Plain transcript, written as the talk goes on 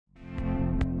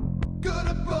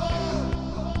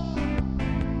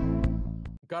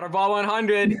Gutterball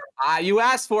 100. You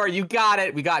asked for it. You got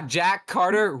it. We got Jack,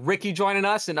 Karter, Ricky joining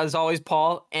us, and as always,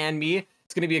 Paul and me.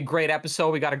 It's going to be a great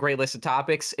episode. We got a great list of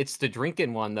topics. It's the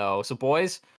drinking one, though. So,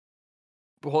 boys,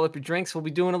 hold up your drinks. We'll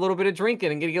be doing a little bit of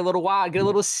drinking and get a little wild, get a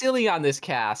little silly on this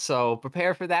cast. So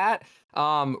prepare for that.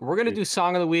 We're going to do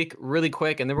Song of the Week really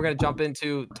quick, and then we're going to jump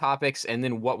into topics and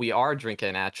then what we are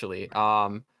drinking, actually.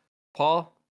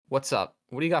 Paul, what's up?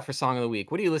 What do you got for Song of the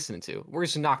Week? What are you listening to? We're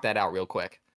just going to knock that out real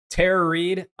quick. Tara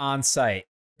Reid On Site.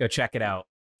 Go check it out.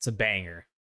 It's a banger.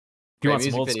 If you want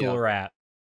some old school rap.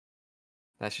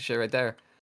 That's your shit right there.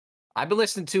 I've been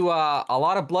listening to a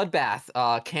lot of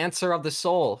Bloodbath, Cancer of the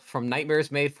Soul from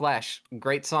Nightmares Made Flesh.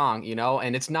 Great song, you know,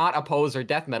 and it's not a poser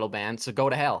death metal band, so go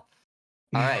to hell.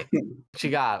 All right. What you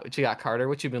got, Karter?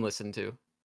 What you been listening to?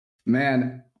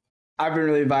 Man, I've been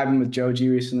really vibing with Joji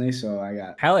recently, so I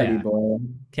got Hell Pretty yeah. Boy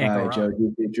Can't go wrong.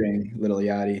 Joji featuring Lil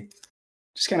Yachty.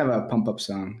 Just kind of a pump-up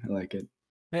song. I like it.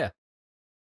 Yeah.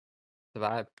 The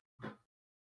vibe.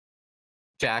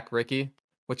 Jack, Ricky,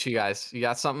 what you guys? You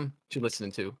got something? What you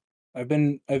listening to? I've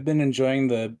been enjoying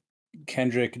the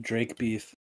Kendrick Drake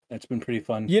beef. That's been pretty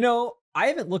fun. You know, I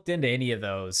haven't looked into any of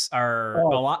those. Are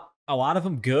a lot of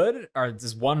them good? Or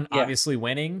is one obviously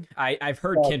winning? I've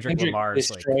heard Kendrick Lamar's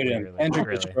destroyed him.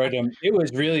 Kendrick destroyed him. It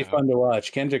was really fun to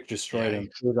watch. Kendrick destroyed him.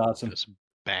 It was awesome. It's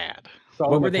bad.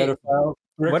 What were they?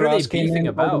 What are they beefing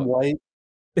about?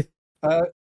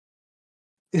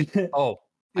 Oh,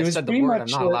 I said the word I'm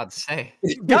not allowed to say.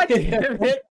 God damn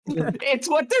it. It's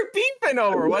what they're beefing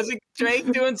over. Wasn't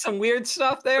Drake doing some weird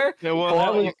stuff there? Yeah,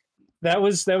 well, that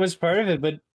was part of it.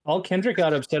 But all Kendrick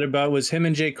got upset about was him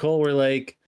and J. Cole were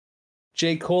like,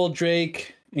 J. Cole,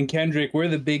 Drake, and Kendrick, we're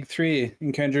the big three.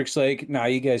 And Kendrick's like, nah,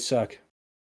 you guys suck.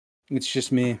 It's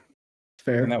just me.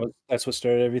 Fair. And that's what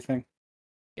started everything.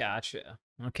 Gotcha.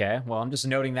 Okay, well, I'm just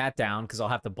noting that down because I'll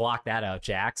have to block that out,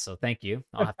 Jack. So thank you.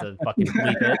 I'll have to fucking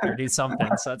bleep it or do something.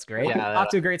 So that's great. Yeah, off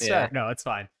to a great start. No, it's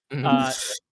fine.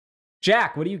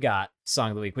 Jack, what do you got? Song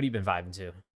of the week. What have you been vibing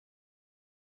to?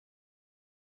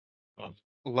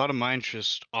 A lot of mine's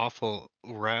just awful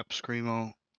rap,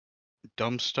 screamo,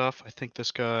 dumb stuff. I think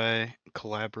this guy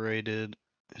collaborated.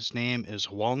 His name is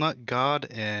Walnut God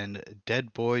and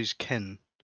Dead Boys Ken.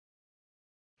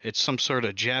 It's some sort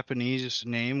of Japanese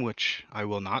name, which I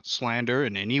will not slander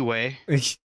in any way.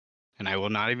 And I will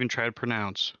not even try to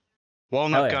pronounce.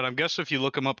 Walnut God, I'm guessing if you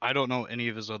look him up, I don't know any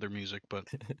of his other music, but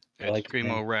it's like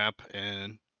screamo rap,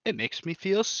 and it makes me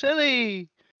feel silly.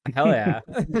 Hell yeah.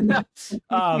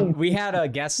 We had a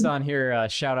guest on here,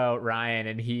 shout out Ryan,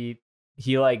 and he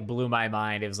like blew my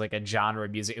mind. It was like a genre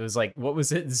of music. It was like, what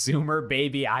was it? Zoomer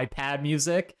baby iPad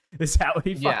music? Is that what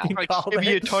he fucking called it? Give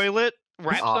you a toilet?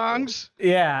 Rap songs?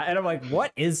 Yeah, and I'm like,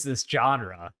 what is this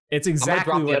genre? It's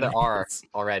exactly I'm what drop the other R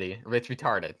already. It's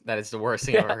retarded. That is the worst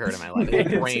thing I've ever heard in my life. It's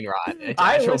brain rot. It's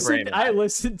I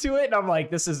listened to it and I'm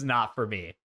like, this is not for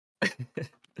me.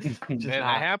 That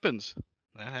happens.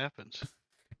 That happens.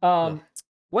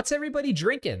 What's everybody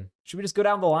drinking? Should we just go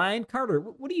down the line? Karter,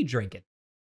 what are you drinking?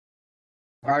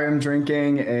 I am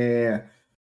drinking a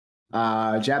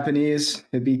Japanese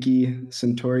Hibiki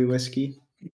Centauri whiskey.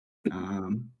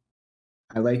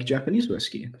 I like Japanese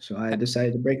whiskey, so I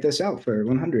decided to break this out for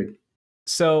 100.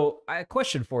 So I have a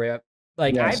question for you.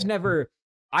 Like, yes.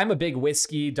 I'm a big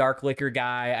whiskey, dark liquor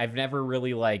guy. I've never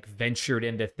really like ventured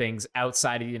into things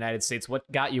outside of the United States. What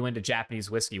got you into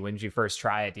Japanese whiskey? When did you first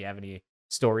try it? Do you have any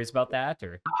stories about that?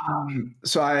 Or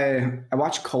so I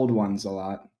watch Cold Ones a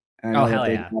lot. And hell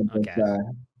yeah. Okay.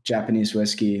 Japanese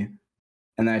whiskey.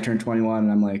 And then I turned 21 and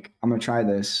I'm like, I'm going to try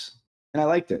this. And I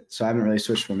liked it, so I haven't really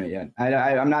switched from it yet.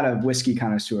 I'm not a whiskey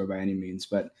connoisseur by any means,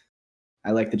 but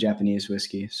I like the Japanese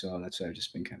whiskey, so that's what I've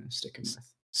just been kind of sticking with.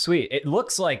 Sweet. It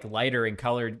looks like lighter in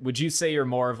color. Would you say you're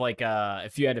more of like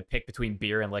if you had to pick between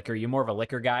beer and liquor, you're more of a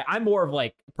liquor guy? I'm more of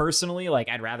like, personally, like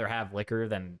I'd rather have liquor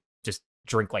than just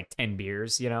drink like 10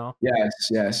 beers, you know?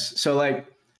 Yes. So like,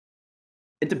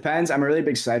 it depends. I'm a really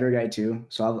big cider guy too,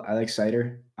 so I like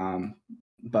cider.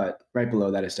 But right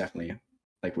below that is definitely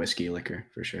like whiskey, liquor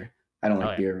for sure. I don't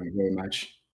like beer very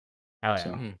much. Hell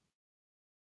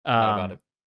yeah. So.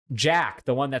 Jack,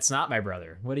 the one that's not my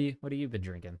brother. What have you been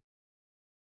drinking?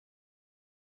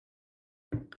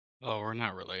 Oh, we're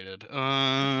not related.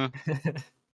 I'm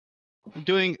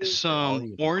doing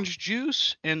some orange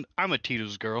juice, and I'm a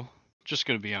Tito's girl. Just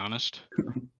gonna be honest.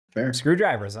 Fair.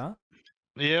 Screwdrivers, huh?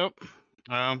 Yep.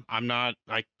 I'm not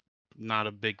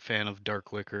a big fan of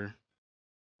dark liquor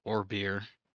or beer.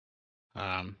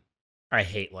 I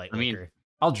hate light liquor.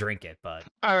 I'll drink it, but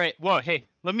All right. Well, hey,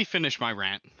 let me finish my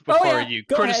rant before you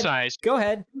criticize. Go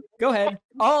ahead.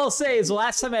 All I'll say is the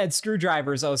last time I had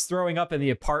screwdrivers, I was throwing up in the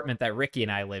apartment that Ricky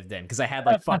and I lived in because I had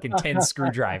like fucking 10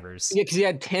 screwdrivers. Yeah, because you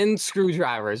had 10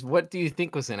 screwdrivers. What do you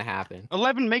think was gonna happen?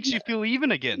 11 makes you feel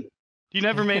even again. You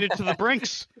never made it to the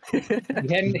brinks. You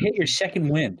hadn't hit your second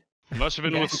wind. Must have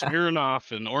been with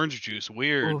Smirnoff and orange juice.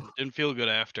 Weird. Ooh. Didn't feel good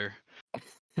after.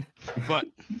 But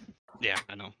yeah,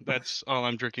 I know. That's all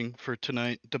I'm drinking for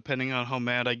tonight, depending on how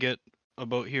mad I get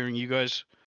about hearing you guys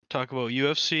talk about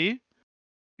UFC.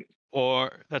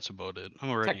 Or that's about it. I'm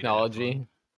already Technology.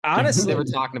 Honestly, They were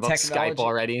talking about technology. Skype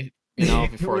already. You know,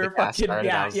 before We the were cast fucking- started.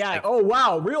 I was yeah. like, Oh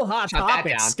wow, real hot Shut that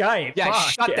topic. down. Skype. yeah, Fuck,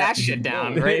 shut that shit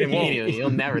down right immediately. You'll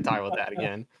never talk about that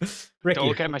again. Ricky, Don't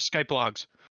look at my Skype logs.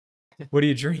 what are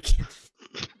you drinking?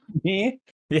 Me?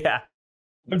 Yeah.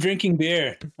 I'm drinking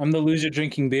beer. I'm the loser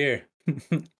drinking beer. Hey,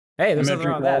 I'm there's gonna nothing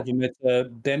wrong drink with all of that. them. It's a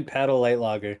bent paddle light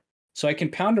lager, so I can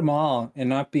pound them all and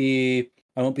not be.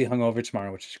 I won't be hungover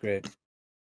tomorrow, which is great.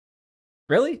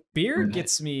 Really? Beer Nice.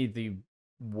 gets me the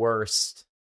worst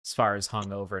as far as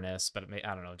hungoverness, but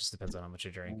I don't know. It just depends on how much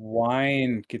you drink.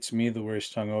 Wine gets me the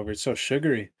worst hungover. It's so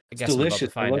sugary. I It's guess we're about to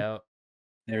delicious. find out.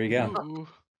 There we go. Ooh.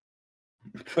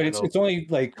 But it's only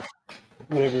like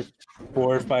whatever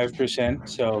 4 or 5%.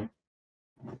 So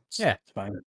Yeah. it's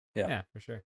fine. Yeah, for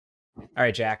sure. All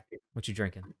right, Jack, what you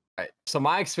drinking? Right. So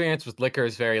my experience with liquor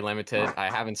is very limited. I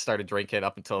haven't started drinking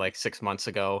up until like 6 months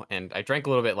ago, and I drank a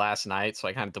little bit last night, so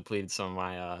I kind of depleted some of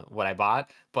my what I bought.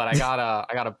 But I got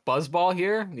a Buzzball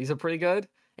here. These are pretty good.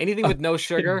 Anything with no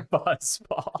sugar.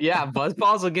 Buzzball. Yeah,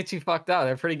 Buzzballs will get you fucked up.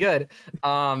 They're pretty good.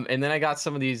 And then I got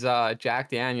some of these Jack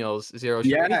Daniels zero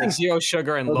sugar. Anything Yes. zero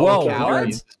sugar and Whoa, low what?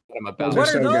 calories. Is what I'm about. Those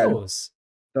What are are so good. those?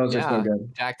 Those are so Yeah.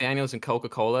 good. Jack Daniels and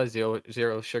Coca-Cola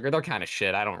zero sugar. They're kind of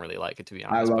shit. I don't really like it, to be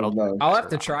I honest. love those. I'll have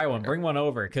to try one. Bring one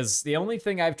over, because the only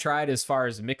thing I've tried as far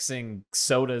as mixing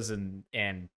sodas and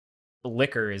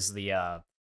liquor is the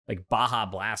like Baja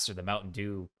Blast or the Mountain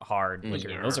Dew hard liquor.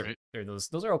 Yeah, Those right.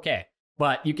 those are okay,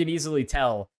 but you can easily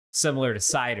tell, similar to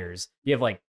ciders, you have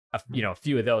like a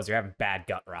few of those, you're having bad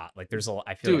gut rot. Like I feel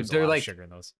like Dude, there's a they're lot like- of sugar in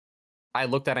those. I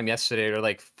looked at them yesterday. They're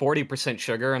like 40%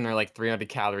 sugar and they're like 300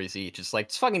 calories each. It's like,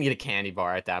 just fucking eat a candy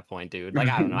bar at that point, dude. Like,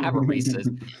 I don't know. Have a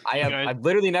racist. Yeah. I've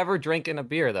literally never drinking a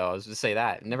beer, though. I was just say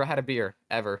that. Never had a beer,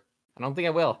 ever. I don't think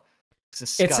I will. It's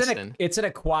disgusting. It's an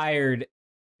acquired.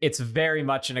 It's very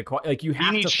much an acquired. Like you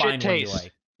have need to shit find one you taste.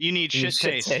 like. You need You need shit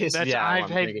shit taste. taste? That's Yeah, I've I'm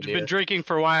drinking been beer. drinking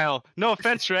for a while. No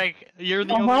offense, Greg. You're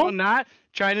the only one not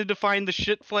trying to define the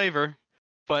shit flavor.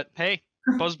 But hey,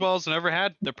 Buzzballs never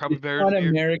had. They're probably It's better not than beer.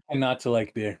 American not to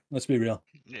like beer. Let's be real.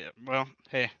 Yeah. Well,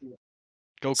 hey,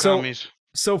 go So- commies.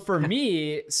 So for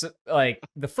me, like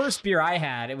the first beer I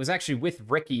had, it was actually with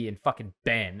Ricky and fucking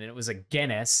Ben, and it was a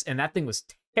Guinness, and that thing was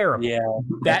terrible. Yeah.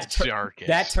 that Darkest.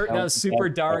 that was super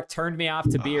That's- dark, turned me off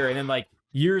to beer, and then like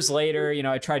years later,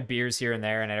 I tried beers here and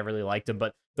there, and I never really liked them.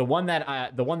 But the one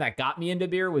that got me into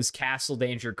beer was Castle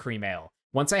Danger Cream Ale.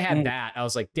 Once I had that, I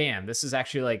was like, damn, this is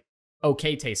actually like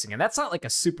okay tasting, and that's not like a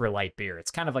super light beer.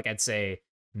 It's kind of like, I'd say,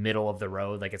 middle of the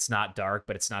road. Like it's not dark,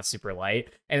 but it's not super light,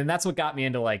 and then that's what got me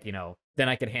into like then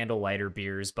I could handle lighter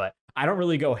beers. But I don't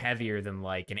really go heavier than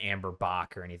like an amber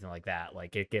bock or anything like that.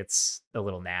 Like it gets a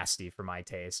little nasty for my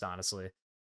taste, honestly.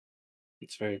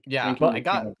 It's very. Yeah, drinking I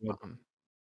got. is good.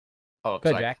 Oh, Go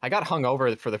ahead, sorry. Jack. I got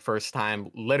hungover for the first time,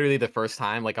 literally the first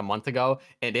time, like a month ago,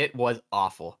 and it was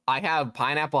awful. I have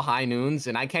pineapple high noons,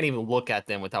 and I can't even look at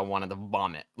them without wanting to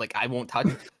vomit. Like I won't touch.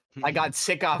 I got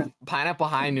sick off pineapple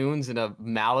high noons and a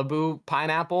Malibu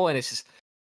pineapple, and it's just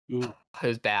Ooh. it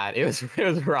was bad. It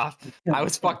was rough. I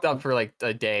was fucked up for like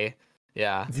a day.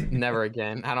 Yeah, never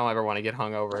again. I don't ever want to get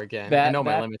hungover again. I That- know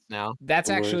my that- limits now. That's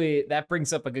Lord. actually, that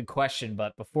brings up a good question.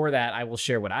 But before that, I will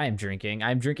share what I am drinking.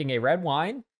 I'm drinking a red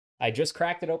wine. I just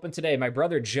cracked it open today. My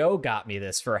brother Joe got me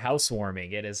this for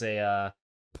housewarming. It is a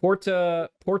Porto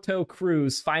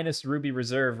Cruz Finest Ruby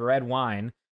Reserve red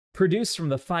wine, produced from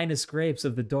the finest grapes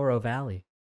of the Douro Valley,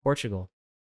 Portugal.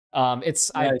 I've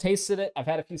tasted it. I've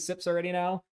had a few sips already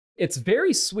now. It's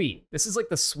very sweet. This is like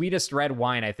the sweetest red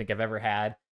wine I think I've ever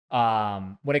had.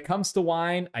 When it comes to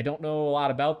wine, I don't know a lot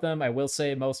about them. I will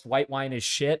say most white wine is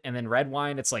shit, and then red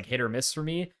wine, it's like hit or miss for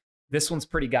me. This one's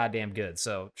pretty goddamn good.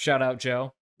 So shout out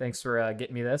Joe. Thanks for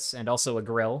getting me this, and also a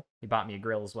grill. He bought me a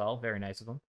grill as well. Very nice of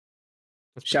him.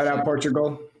 Shout out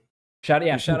Portugal. Shout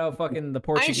out fucking the I ain't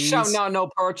Portuguese. shouting out no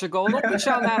Portugal. Don't be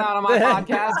shouting that out on my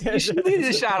podcast. You should need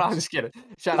to shout out. I'm just kidding.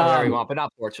 Shout out wherever you want, but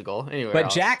not Portugal. Anyway.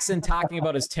 But Jackson talking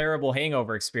about his terrible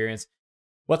hangover experience.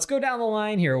 Let's go down the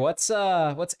line here. What's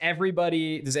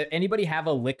everybody? Does anybody have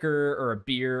a liquor or a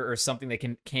beer or something they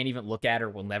can't even look at or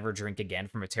will never drink again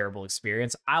from a terrible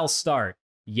experience? I'll start.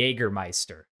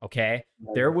 Jägermeister. Okay,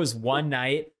 there was one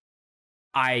night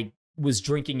I was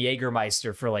drinking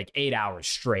Jägermeister for like 8 hours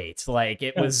straight. Like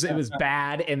it was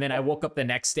bad. And then I woke up the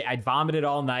next day. I'd vomited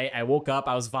all night. I woke up,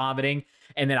 I was vomiting,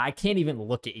 and then I can't even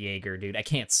look at Jaeger, dude. I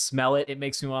can't smell it. It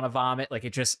makes me want to vomit. Like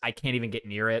I can't even get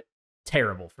near it.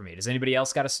 Terrible for me. Does anybody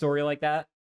else got a story like that?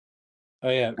 Oh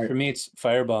yeah, for me it's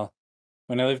Fireball.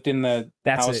 When I lived in the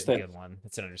That's house a good one.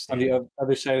 That's an on understanding. the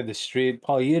other side of the street,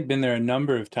 Paul, you had been there a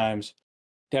number of times.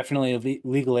 Definitely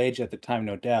legal age at the time,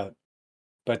 no doubt.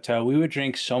 But we would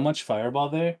drink so much Fireball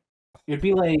there. It'd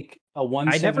be like a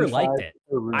 175. I never liked it.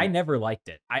 per room. I never liked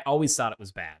it. I always thought it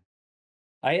was bad.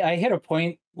 I hit a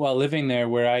point while living there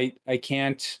where I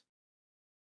can't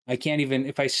even,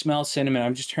 if I smell cinnamon,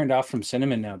 I'm just turned off from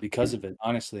cinnamon now because of it.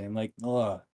 Honestly, I'm like,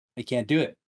 oh, I can't do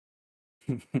it.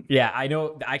 Yeah, I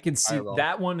know. I can see Fireball.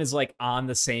 that one is like on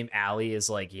the same alley as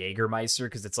like Jägermeister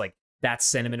because it's like that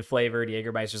cinnamon flavored.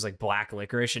 Jägermeister's like black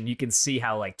licorice, and you can see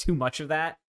how like too much of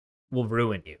that will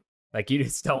ruin you. Like you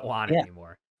just don't want it Yeah.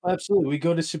 anymore. Absolutely. We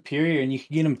go to Superior and you can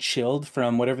get them chilled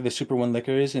from whatever the Super One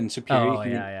liquor is, and Superior Oh,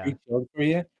 can yeah, get chilled for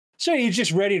you. So you're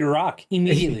just ready to rock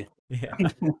immediately. Yeah.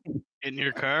 Get in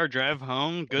your car, drive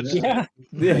home. Good Yeah. stuff.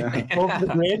 Yeah. Over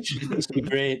the bridge. This would be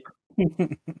great.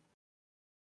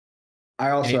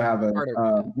 I also have a Carter.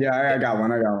 I got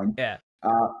one. Yeah.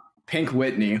 Pink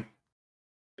Whitney.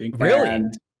 Really?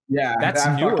 And, yeah, That's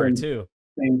that newer fucking too.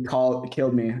 thing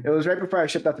killed me. It was right before I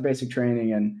shipped out to basic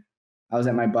training, and I was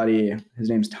at my buddy, his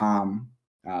name's Tom,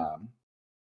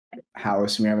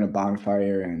 house, and we were having a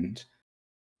bonfire, and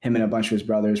him and a bunch of his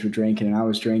brothers were drinking, and I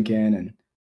was drinking, and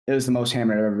it was the most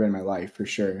hammered I've ever been in my life, for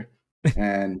sure.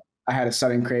 And I had a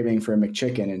sudden craving for a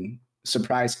McChicken, and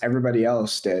surprised everybody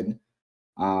else did.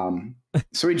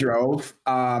 So we drove.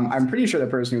 I'm pretty sure the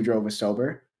person who drove was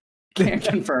sober. Can't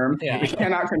confirm. Yeah. We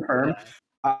cannot confirm.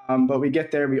 But we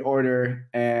get there, we order,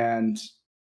 and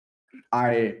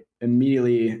I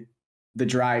immediately, the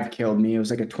drive killed me. It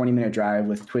was like a 20-minute drive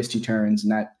with twisty turns,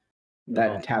 and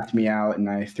that tapped me out, and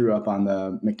I threw up on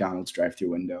the McDonald's drive-through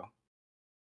window.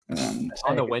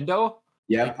 On the window?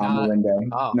 Yep, on the window.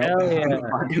 Oh. No, Hell yeah. on the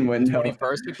fucking window.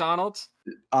 21st McDonald's?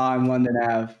 On London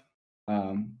Ave.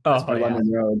 That's by yeah.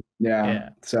 London Road. Yeah. Yeah.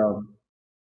 So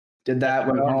did that,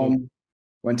 went home,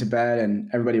 went to bed, and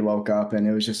everybody woke up, and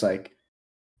it was just like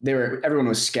everyone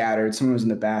was scattered. Someone was in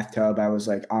the bathtub. I was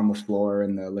like on the floor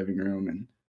in the living room, and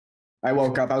I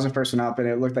woke up. I was the first one up, and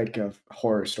it looked like a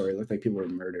horror story. It looked like people were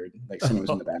murdered. Like someone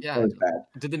was in the bathtub. Yeah. It was bad.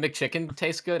 Did the McChicken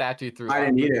taste good after you threw I up?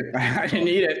 didn't eat it. I didn't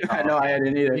eat it. I know I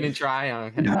didn't eat You it. didn't try?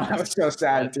 Okay. No, I was so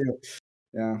sad too.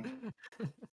 Yeah,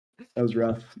 that was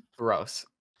rough. Gross.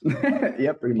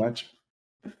 Yep, pretty much.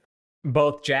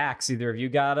 Both Jacks, either of you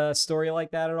got a story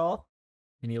like that at all?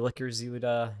 Any liquors you would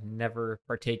never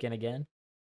partake in again?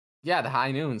 Yeah, the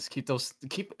high noons.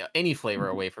 Keep any flavor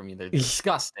away from me. They're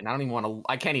disgusting. I don't even want to.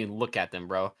 I can't even look at them,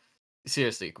 bro.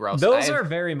 Seriously, gross. Those are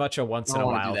very much a once in don't a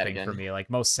wanna do while that thing for again. me.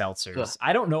 Like most seltzers, Ugh.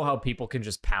 I don't know how people can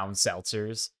just pound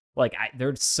seltzers. Like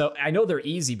they're so. I know they're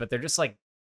easy, but they're just like,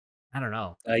 I don't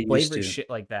know, I used flavored to.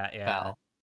 shit like that. Yeah. foul.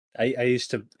 I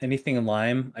used to, anything in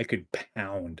lime, I could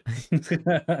pound.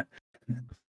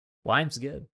 Lime's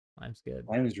good. Lime's good.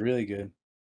 Lime is really good.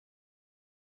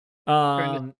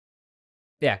 Yeah. Go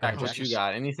Jack, ahead, what Jack. you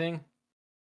got? Anything?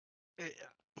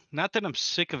 Not that I'm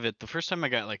sick of it. The first time I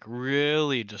got like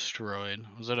really destroyed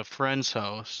was at a friend's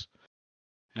house,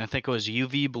 and I think it was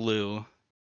UV blue.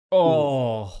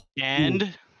 Oh,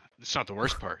 And it's not the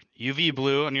worst part. UV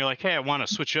blue, and you're like, hey, I want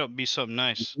to switch up, and be something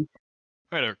nice.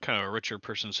 We're at a kind of a richer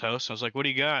person's house. I was like, what do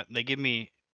you got? They give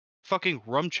me fucking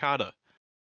rum chata.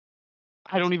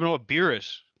 I don't even know what beer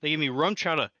is. They give me rum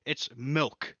chata. It's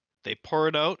milk. They pour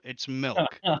it out. It's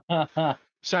milk.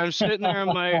 So I'm sitting there. I'm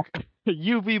like,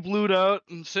 UV blued out,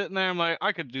 and sitting there. I'm like,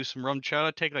 I could do some rum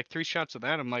chata. Take like 3 shots of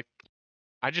that. I'm like,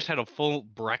 I just had a full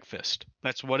breakfast.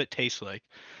 That's what it tastes like.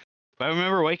 But I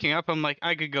remember waking up. I'm like,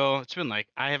 I could go. It's been like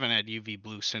I haven't had UV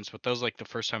blue since, but that was like the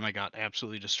first time I got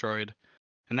absolutely destroyed.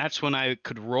 And that's when I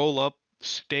could roll up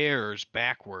stairs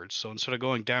backwards. So instead of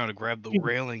going down to grab the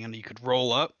railing, and you could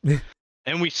roll up.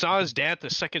 And we saw his dad at the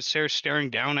second stairs staring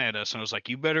down at us. And I was like,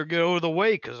 you better get out of the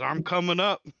way because I'm coming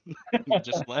up. And he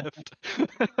just left.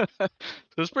 It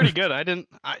was pretty good.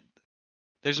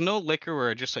 There's no liquor where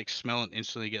I just like smell and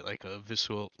instantly get like a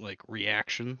visceral like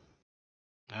reaction.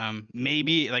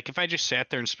 Maybe like if I just sat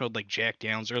there and smelled like Jack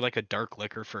Daniels or like a dark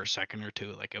liquor for a second or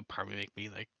two, like it'll probably make me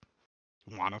like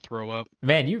want to throw up.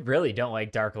 man, you really don't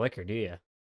like dark liquor, do you?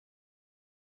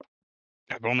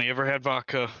 I've only ever had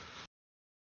vodka.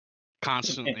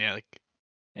 Constantly, yeah, like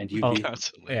And Oh, UV.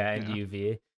 constantly. Yeah, and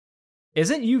UV.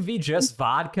 Isn't UV just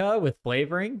vodka with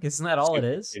flavoring? Isn't that all it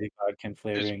is? Maybe vodka and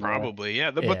flavoring. It's yeah. probably,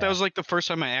 yeah. But that Yeah. was like the first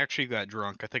time I actually got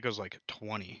drunk. I think I was like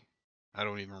 20. I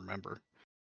don't even remember.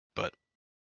 But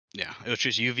yeah, it was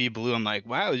just UV blue. I'm like,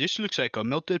 wow, this looks like a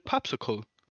melted popsicle.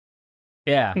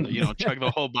 Yeah. You know, chug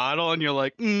the whole bottle, and you're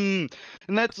like, And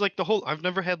that's like the whole. I've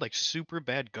never had like super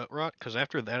bad gut rot because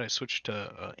after that I switched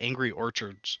to Angry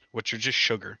Orchards, which are just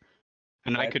sugar,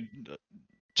 and I Right. could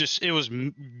just it was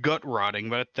gut rotting.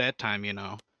 But at that time, you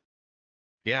know,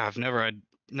 yeah, I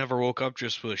never woke up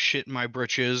just with shit in my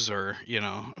britches or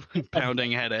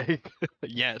pounding headache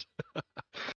yet.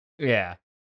 Yeah.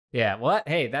 Yeah. Well,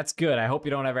 hey, that's good. I hope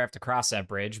you don't ever have to cross that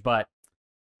bridge, but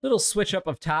little switch up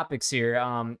of topics here.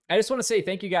 I just want to say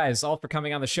thank you guys all for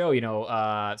coming on the show,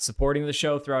 supporting the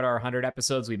show throughout our 100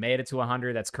 episodes. We made it to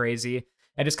 100. That's crazy.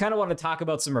 I just kind of want to talk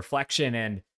about some reflection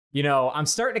and, I'm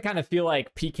starting to kind of feel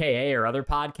like PKA or other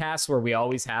podcasts where we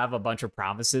always have a bunch of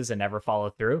promises and never follow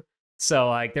through. So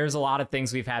like there's a lot of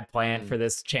things we've had planned for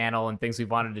this channel and things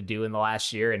we've wanted to do in the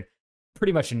last year, and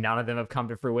pretty much none of them have come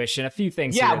to fruition. A few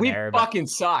things here and we there, fucking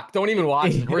suck. Don't even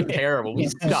watch it. We're terrible. We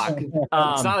suck. It's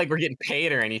Um, not like we're getting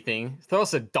paid or anything. Throw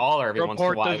us $1 every once in a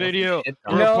Report while. the video.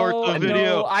 No, Report the video.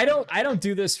 no, I don't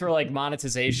do this for like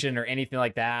monetization or anything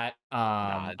like that.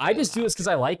 I just do this because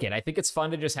I like it. I think it's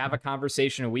fun to just have a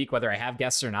conversation a week, whether I have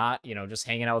guests or not. Just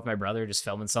hanging out with my brother, just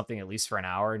filming something at least for an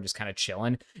hour and just kind of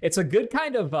chilling. It's a good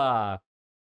kind of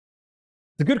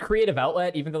it's a good creative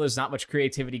outlet, even though there's not much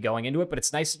creativity going into it. But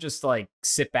it's nice to just like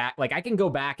sit back. Like I can go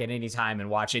back at any time and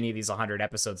watch any of these 100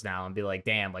 episodes now and be like,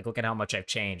 damn, like look at how much I've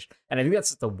changed. And I think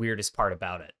that's the weirdest part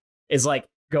about it is like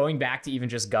going back to even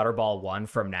just Gutterball 1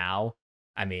 from now.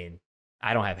 I mean,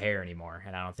 I don't have hair anymore,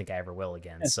 and I don't think I ever will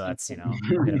again. So that's a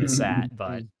bit of sad,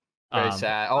 but Very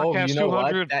sad. Oh, Podcast you know what?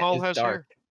 200, That Paul is has dark.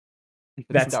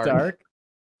 that's dark.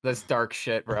 That's dark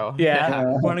shit, bro. Yeah,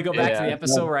 want to go back to the Yeah.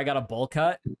 episode where I got a bowl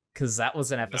cut because that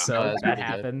was an episode that's that pretty good.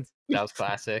 happened. That was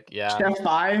classic. Yeah. Chef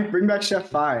Fi, bring back Chef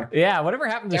Fi. Yeah, whatever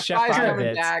happened to Chef Fry's Fire coming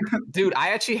bits? back. Dude, I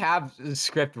actually have a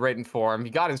script written for him. He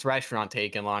got his restaurant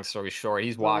taken, long story short.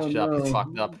 He's washed up. He's no.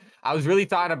 fucked up. I was really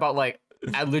thought about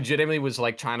I legitimately was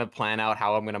like trying to plan out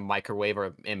how I'm gonna microwave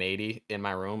a M80 in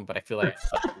my room, but I feel like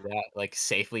I can't do that like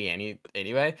safely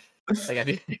anyway. Like I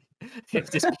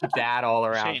just keep that all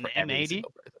around. Say For an every M80?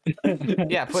 single person.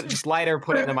 Yeah, just lighter,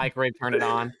 put it in the microwave, turn it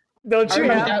on. Don't you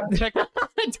Would have? Would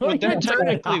Don't that even turn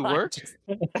it technically on. work?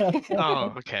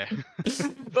 Oh, okay.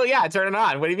 But yeah, turn it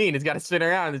on. What do you mean? It's got to spin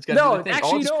around. It's got No, to do the thing.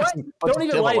 actually, you just know put what? some- put Don't some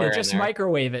even light silverware it. in Just there.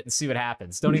 microwave it and see what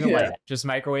happens. Don't even light it. Just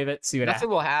microwave it. See what Nothing happens.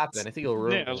 will happen. I think it'll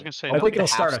ruin. Yeah, I was gonna say. I think Put the it'll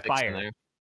start a half sticks in fire. there.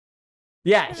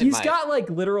 Yeah, It he's might. got like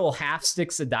literal half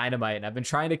sticks of dynamite, and I've been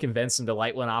trying to convince him to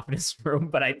light one off in his room,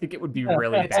 but I think it would be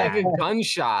really It's like bad. a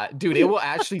gunshot, dude. It will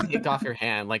actually take off your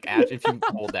hand. Like if you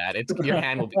hold that, your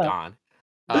hand will be gone.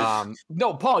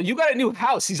 No, Paul, you got a new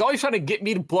house. He's always trying to get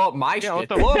me to blow up my Yeah, what shit.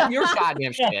 the Blow up your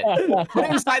goddamn shit. Put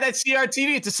it inside that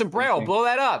CRTV. It's a sombrero. Blow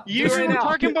that up. You Do it were right now.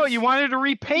 talking about you wanted to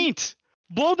repaint.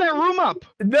 Blow that room up.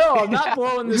 No, I'm not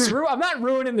blowing this room. I'm not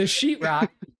ruining the sheetrock.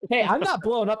 Hey, I'm not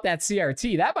blowing up that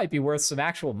CRT. That might be worth some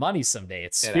actual money someday.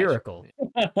 It's Yeah, spherical.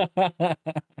 Got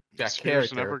Spears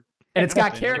character. never- And it's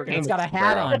got Yeah, character. we're It's got a gonna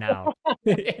hat sombrero. on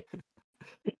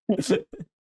now.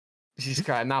 She's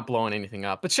not blowing anything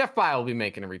up. But Chef Pie will be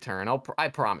making a return. I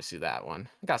promise you that one.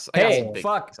 I got Hey, some big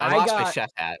fuck, things. I lost my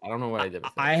chef hat. I don't know what I did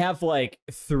with it. I have like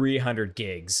 300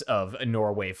 gigs of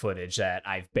Norway footage that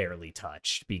I've barely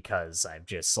touched because I'm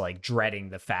just like dreading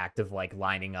the fact of like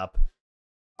lining up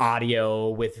audio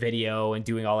with video and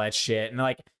doing all that shit. And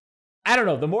like, I don't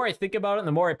know, the more I think about it and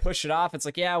the more I push it off, it's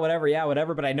like, yeah,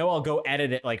 whatever. But I know I'll go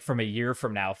edit it like from a year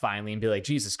from now finally and be like,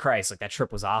 Jesus Christ, like that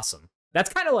trip was awesome.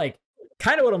 That's kind of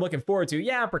what I'm looking forward to.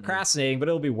 Yeah, I'm procrastinating, but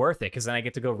it'll be worth it because then I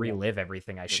get to go relive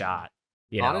everything I shot.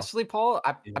 You know? Honestly, Paul,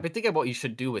 I've been thinking about what you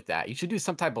should do with that. You should do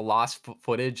some type of lost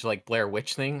footage, like Blair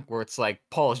Witch thing, where it's like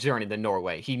Paul's journey to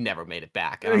Norway. He never made it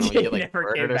back. I don't know, He you get like never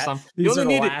murdered came or back. something. These You are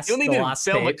only the need last- to, the last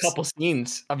film tapes. a couple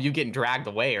scenes of you getting dragged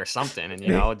away or something, and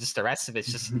just the rest of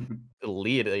it's just the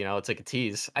lead. It's like a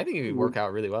tease. I think it would work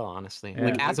out really well, honestly. Yeah.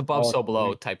 Like as above, Oh, so below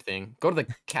funny. type thing. Go to the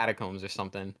catacombs or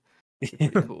something. Pretty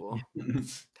cool.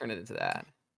 Turn it into that.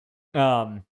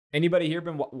 Anybody here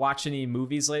been watch any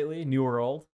movies lately, new or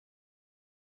old?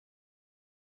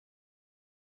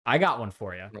 I got one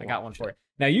for you.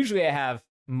 Now, usually I have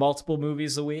multiple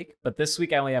movies a week, but this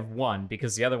week I only have one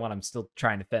because the other one I'm still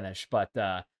trying to finish. But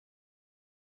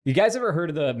you guys ever heard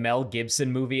of the Mel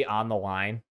Gibson movie On the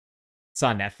Line? It's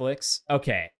on Netflix.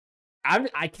 Okay.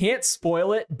 I can't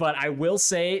spoil it, but I will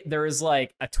say there is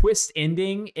like a twist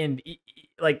ending, and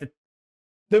like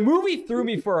the movie threw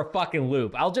me for a fucking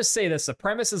loop. I'll just say this. The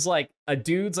premise is like a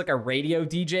dude's like a radio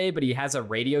DJ, but he has a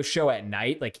radio show at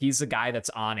night. Like he's the guy that's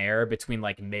on air between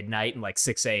like midnight and like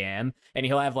 6 a.m. And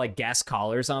he'll have like guest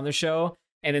callers on the show.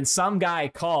 And then some guy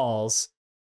calls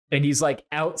and he's like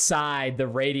outside the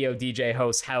radio DJ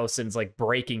host's house and is like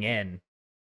breaking in.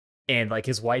 And like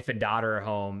his wife and daughter are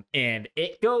home. And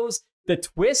it goes, the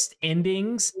twist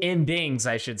endings,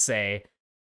 I should say,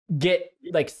 get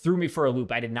like threw me for a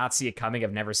loop. I did not see it coming.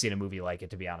 I've never seen a movie like it,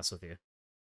 to be honest with you.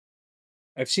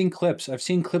 I've seen clips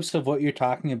of what you're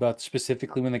talking about,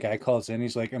 specifically when the guy calls in,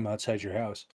 he's like, I'm outside your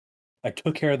house. I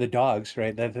took care of the dogs,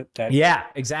 right? That yeah,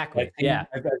 exactly. Yeah.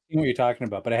 I've seen what you're talking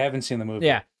about, but I haven't seen the movie.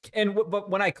 Yeah. And but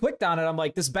when I clicked on it, I'm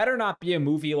like, this better not be a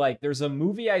movie. Like there's a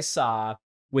movie I saw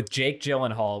with Jake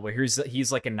Gyllenhaal where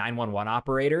he's like a 911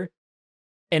 operator.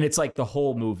 And it's like the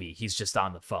whole movie, he's just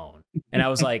on the phone. And I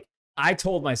was like, I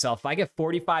told myself, if I get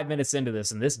 45 minutes into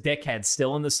this and this dickhead's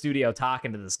still in the studio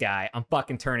talking to this guy, I'm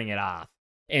fucking turning it off.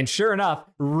 And sure enough,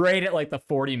 right at like the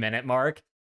 40-minute mark,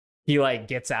 he like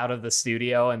gets out of the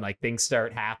studio and like things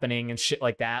start happening and shit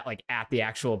like that, like at the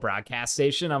actual broadcast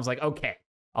station. I was like, okay,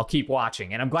 I'll keep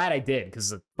watching. And I'm glad I did, because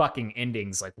the fucking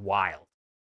ending's like wild.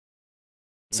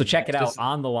 So check it out,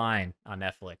 On the Line on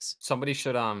Netflix. Somebody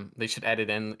should they should edit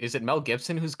in. Is it Mel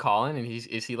Gibson who's calling? And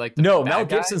is he like the No, bad Mel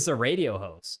guy? Gibson's the radio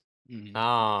host.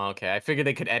 Oh, okay. I figured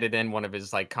they could edit in one of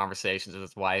his like conversations with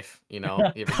his wife. You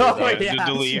know, you ever do Oh, that? yeah.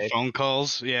 delete phone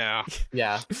calls. Yeah.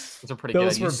 Yeah, those are pretty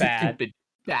Those good. were You bad. stupid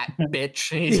fat bitch.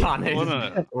 He's on it, What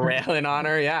a- railing on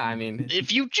her. Yeah, I mean,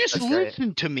 If you just That's great.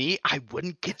 listened to me, I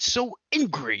wouldn't get so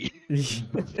angry.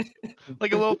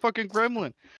 Like a little fucking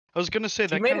gremlin. I was gonna say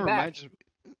that made kind of it back.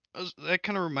 reminds. That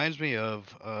kind of reminds me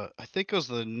of I think it was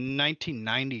the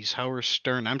 1990s Howard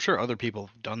Stern. I'm sure other people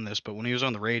have done this, but when he was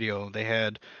on the radio, they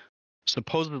had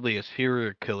supposedly a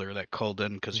serial killer that called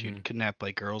in because he'd kidnap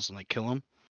like girls and like kill them,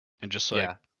 and just like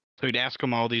yeah. so he'd ask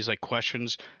them all these like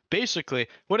questions. Basically,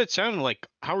 what it sounded like,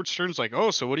 Howard Stern's like,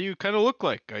 "Oh, so what do you kind of look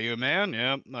like? Are you a man?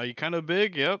 Yeah. Are you kind of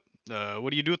big? Yep. What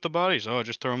do you do with the bodies? Oh,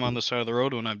 just throw them on the side of the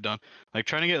road when I'm done." Like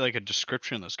trying to get like a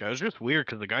description of this guy. It was just weird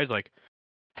because the guy's like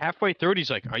halfway through it, he's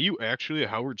like, "Are you actually a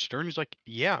Howard Stern?" He's like,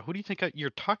 "Yeah. Who do you think you're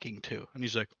talking to?" And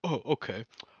he's like, "Oh, okay.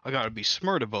 I gotta be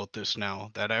smart about this now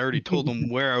that I already told him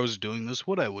where I was doing this,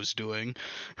 what I was doing,"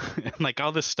 and like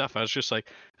all this stuff. I was just like,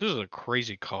 "This is a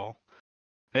crazy call."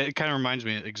 It kind of reminds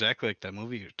me exactly like that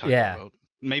movie you're talking about.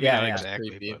 Maybe Yeah, not yeah. exactly,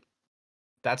 Creepy. but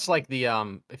That's like the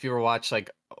if you ever watch like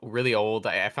really old,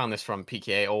 I found this from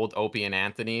PKA, old Opie and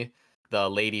Anthony, the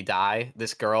Lady Di,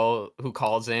 this girl who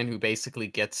calls in who basically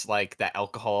gets like that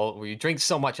alcohol where you drink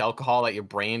so much alcohol that your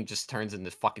brain just turns into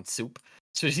fucking soup.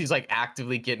 So she's like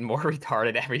actively getting more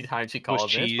retarded every time she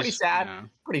calls in. It's pretty cheese, sad, yeah.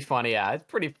 pretty funny. Yeah, it's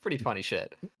pretty funny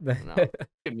shit. I don't know.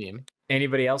 Good meme.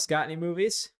 Anybody else got any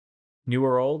movies, new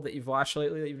or old, that you've watched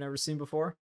lately that you've never seen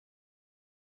before?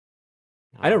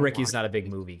 I know Ricky's not a big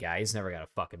movie guy. He's never got a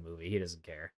fucking movie. He doesn't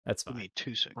care. That's Give fine. me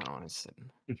 2 seconds. I don't want to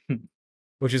sit.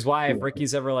 Which is why if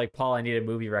Ricky's ever like, Paul, I need a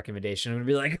movie recommendation, I'm gonna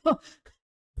be like, oh,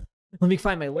 let me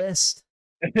find my list.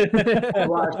 I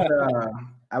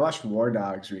watched War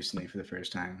Dogs recently for the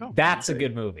first time. Oh, That's a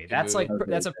good movie. That's movie. like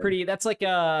that's like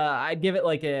I'd give it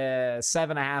like a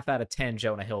 7.5 out of 10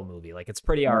 Jonah Hill movie. Like it's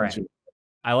pretty alright.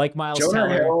 I like Miles Jonah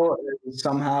Teller. Hill is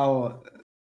somehow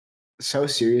so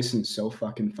serious and so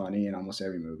fucking funny in almost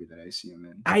every movie that I see him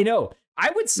in. I know.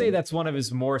 I would say that's one of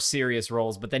his more serious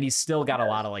roles, but then he's still got a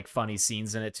lot of like funny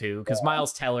scenes in it too. Because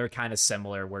Miles Teller kind of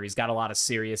similar, where he's got a lot of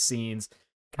serious scenes,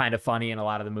 kind of funny in a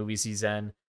lot of the movies he's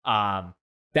in.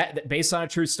 That based on a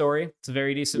true story. It's a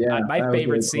very decent. My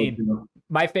favorite scene.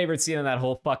 My favorite scene in that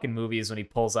whole fucking movie is when he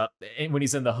pulls up, when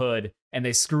he's in the hood and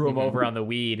they screw him over on the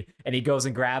weed, and he goes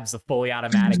and grabs the fully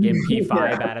automatic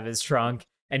MP5 out of his trunk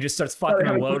and just starts fucking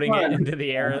unloading it into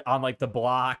the air on like the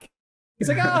block. He's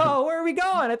like, "Oh, where are we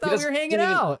going? I thought we were hanging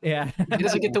out." Yeah, He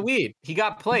doesn't get the weed. He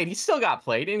got played. He still got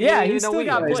played. He still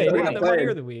got played. He got the money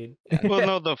or the weed. Well,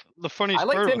 no, the funniest I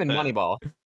liked part him in about that,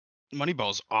 Moneyball.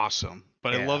 Moneyball's awesome,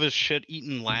 but I Yeah. love his shit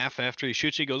eating laugh after he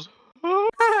shoots. He goes, Yeah,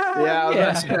 I was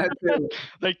gonna say that too.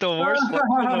 like the worst laugh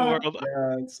in the world.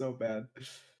 Yeah, it's so bad.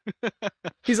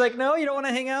 He's like, "No, you don't want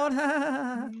to hang out."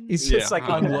 He's just Yeah. like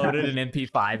unloaded an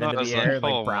MP5 I into was the air like,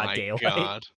 like oh broad my daylight.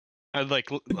 god! I'd like,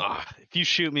 if you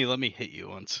shoot me, let me hit you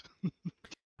once. If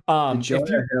you-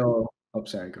 Jonah Hill. Oh,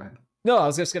 sorry. Go ahead. No, I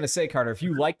was just gonna say, Carter, if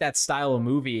you like that style of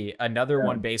movie, another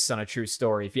one based on a true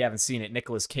story, if you haven't seen it,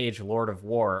 Nicolas Cage, Lord of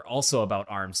War, also about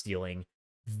arms dealing,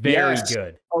 very Yes.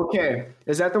 good. Okay,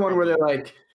 is that the one where they're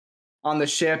like on the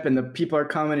ship and the people are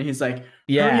coming and he's like, hurry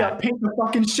Yeah. up, paint the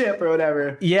fucking ship or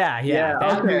whatever. Yeah.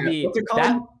 That okay. movie. What's it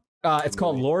called? It's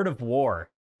called Lord of War.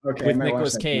 Okay, With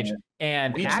Nicolas Cage.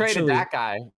 And We actually, traded that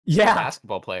guy. Yeah.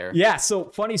 Basketball player. Yeah. So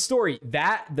funny story.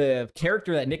 That the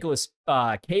character that Nicolas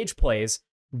Cage plays,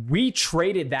 we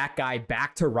traded that guy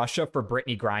back to Russia for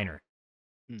Brittany Griner.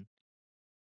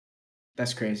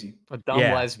 That's crazy. A dumb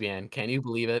lesbian. Can you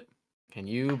believe it? Can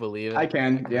you believe it? I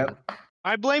can. Yep.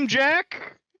 I blame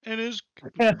Jack and his.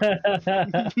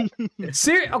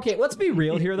 Okay, let's be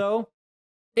real here, though.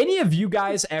 Any of you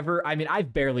guys ever, I mean,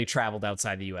 I've barely traveled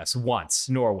outside the U.S. once,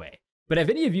 Norway. But have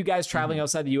any of you guys traveling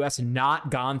outside the U.S.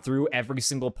 not gone through every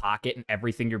single pocket and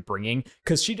everything you're bringing?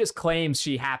 Because she just claims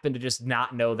she happened to just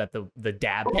not know that the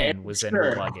dab pen was in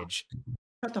her luggage.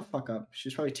 Shut the fuck up.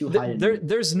 She's probably too high.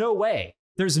 There's no way.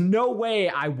 There's no way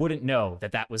I wouldn't know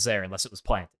that was there unless it was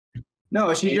planted.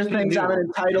 No, she just thinks I'm an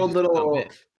entitled little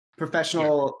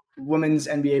professional women's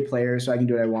NBA player, so I can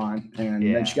do what I want.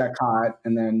 And then she got caught,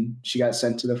 and then she got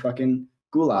sent to the fucking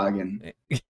gulag.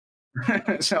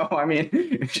 And so, I mean,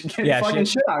 fucking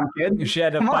shit on, kid. She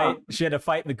had to fight. She had to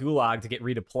fight in the gulag to get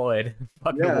redeployed.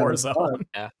 Fucking war zone.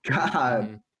 Yeah.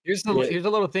 God. Here's a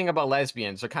little thing about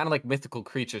lesbians. They're kind of like mythical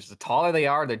creatures. The taller they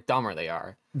are, the dumber they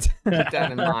are. Keep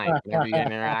that in mind whenever you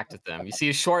interact with them. You see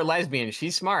a short lesbian,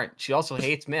 she's smart. She also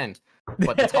hates men.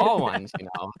 But the tall ones,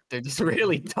 they're just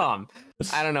really dumb.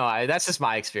 I don't know. That's just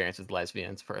my experience with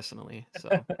lesbians personally.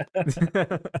 So,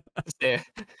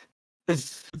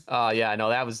 yeah, no,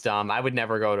 that was dumb. I would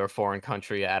never go to a foreign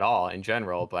country at all in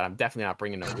general, but I'm definitely not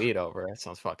bringing no weed over. That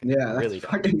sounds fucking really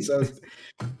dumb. Fucking so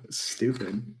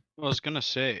stupid. I was gonna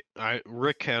say,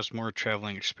 Rick has more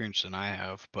traveling experience than I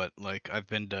have, but like I've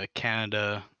been to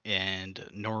Canada and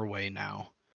Norway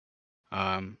now.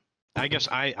 I guess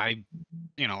I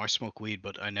smoke weed,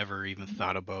 but I never even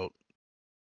thought about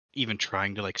even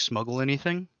trying to like smuggle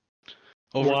anything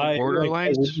over the border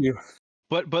lines.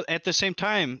 But at the same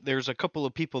time, there's a couple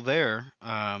of people there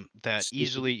that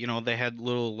easily, they had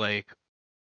little like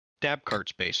dab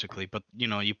carts basically, but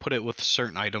you put it with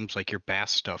certain items like your bath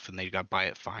stuff, and they got buy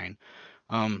it fine.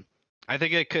 I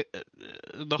think it could.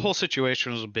 The whole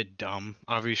situation was a bit dumb.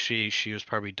 Obviously, she was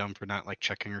probably dumb for not like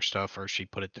checking her stuff, or she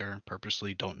put it there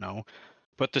purposely. Don't know.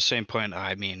 But at the same point,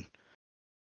 I mean,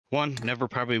 never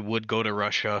probably would go to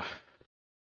Russia.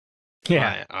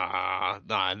 Yeah.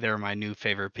 They're my new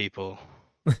favorite people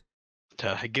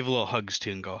to give a little hugs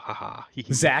to and go, haha.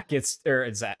 Jack gets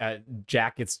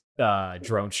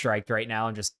drone striked right now,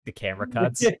 and just the camera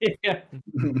cuts. Yeah,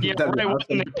 right.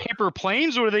 When the paper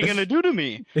planes, what are they gonna do to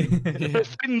me? They're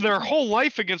fighting their whole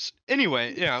life against.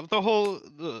 Anyway, yeah,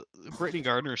 the Brittany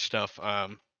Griner stuff.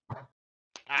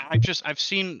 I've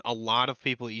seen a lot of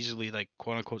people easily like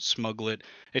quote unquote smuggle it.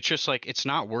 It's just like it's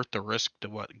not worth the risk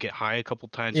to get high a couple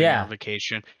times on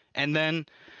vacation, and then.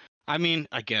 I mean,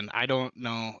 again, I don't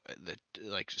know the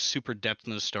like super depth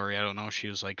in the story. I don't know. She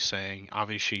was like saying,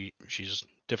 obviously, she's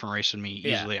different race than me.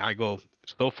 Usually, I go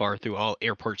so far through all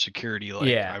airport security.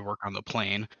 Like I work on the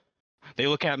plane. They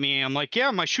look at me. I'm like,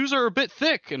 yeah, my shoes are a bit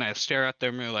thick, and I stare at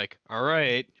them. And they're like, all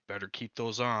right, you better keep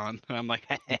those on. And I'm like,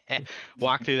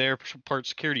 walk through the airport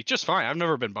security just fine. I've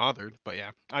never been bothered. But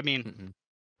yeah, I mean,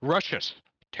 Russia's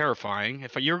terrifying.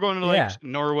 If you're going to like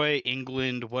Norway,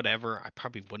 England, whatever, I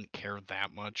probably wouldn't care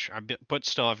that much. But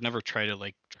still, I've never tried to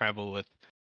like travel with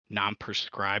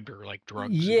non-prescribed or like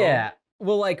drugs. Yeah,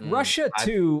 well, like Russia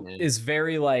too is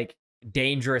very like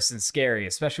dangerous and scary,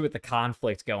 especially with the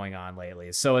conflict going on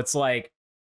lately. So it's like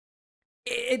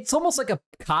it's almost like a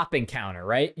cop encounter,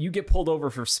 right? You get pulled over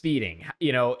for speeding.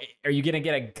 Are you gonna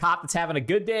get a cop that's having a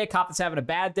good day, a cop that's having a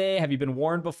bad day? Have you been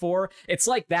warned before? It's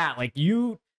like that. Like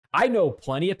I know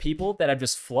plenty of people that have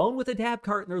just flown with a dab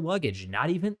cart in their luggage, not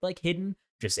even like hidden,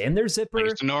 just in their zipper.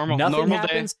 Like it's a nothing normal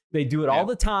happens. Day. They do it all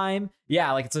the time.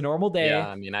 Yeah, like it's a normal day. Yeah,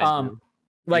 I mean, I do.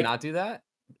 Like not do that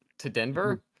to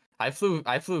Denver. I flew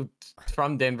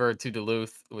from Denver to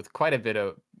Duluth with quite a bit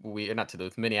of weed. Not to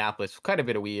Duluth, Minneapolis, quite a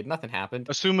bit of weed. Nothing happened.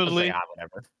 Assumedly,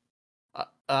 whatever.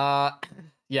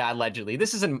 Yeah, allegedly.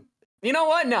 This isn't. You know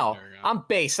what? No, I'm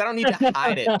based. I don't need to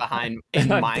hide it behind in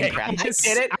Minecraft. I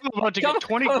get it. I'm about to get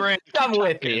 20 grand. Come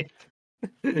with me.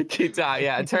 Keep talking.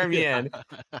 Yeah, turn me in.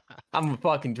 I'm a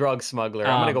fucking drug smuggler.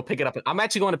 I'm gonna go pick it up. I'm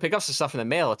actually going to pick up some stuff in the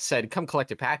mail. It said, "Come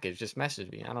collect your package." Just message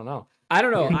me. I don't know.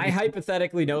 I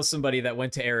hypothetically know somebody that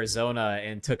went to Arizona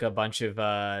and took a bunch of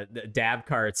dab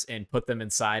carts and put them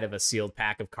inside of a sealed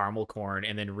pack of caramel corn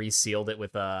and then resealed it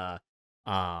with a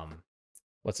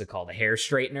what's it called? A hair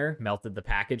straightener, melted the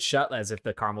package shut as if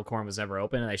the caramel corn was never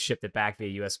open, and I shipped it back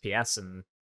via USPS. And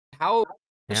how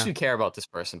much do you care about this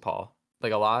person, Paul?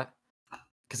 Like a lot?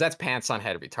 Because that's pants on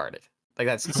head retarded. Like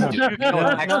that's stupid. You know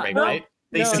it's X-ray, right?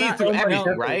 They see through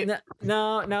everything, right?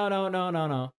 No.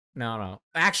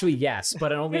 Actually, yes,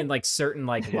 but only in like certain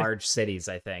like large cities,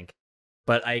 I think.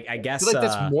 But I guess I feel like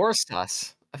that's more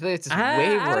sus. I feel like it's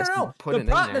way worse than putting it in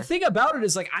there. The thing about it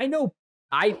is like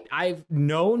I've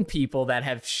known people that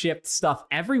have shipped stuff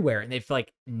everywhere and they've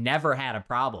like never had a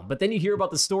problem. But then you hear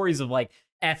about the stories of like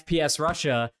FPS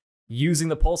Russia using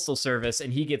the postal service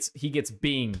and he gets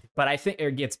beamed. But I think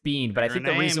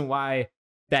the reason why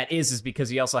that is because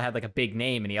he also had like a big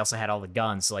name and he also had all the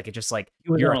guns. So like it just like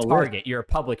you're a target, you're a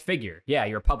public figure. Yeah,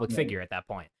 you're a public figure at that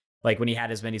point. Like when he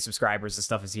had as many subscribers and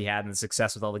stuff as he had and the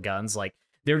success with all the guns, like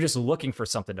they're just looking for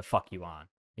something to fuck you on,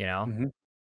 you know? Mm-hmm.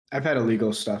 I've had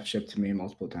illegal stuff shipped to me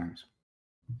multiple times.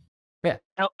 Yeah.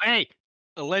 Oh, hey,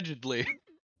 allegedly.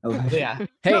 Yeah.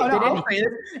 Hey,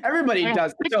 everybody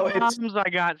does. So it's I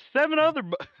got 7 other.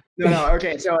 No.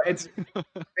 Okay, so it's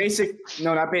basic.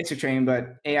 No, not basic training,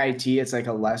 but AIT. It's like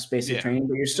a less basic training,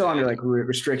 but you're still under like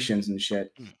restrictions and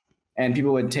shit. And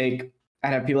people would take.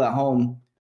 I'd have people at home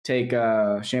take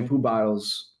shampoo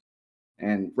bottles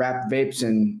and wrap vapes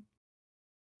in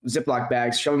Ziploc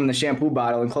bags, shove them in the shampoo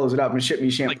bottle, and close it up and ship me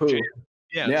shampoo. Like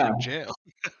yeah. Like jail.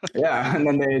 Yeah, and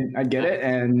then I'd get it,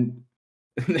 and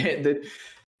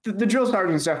the drill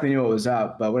sergeants definitely knew what was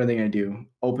up. But what are they going to do?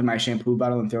 Open my shampoo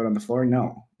bottle and throw it on the floor?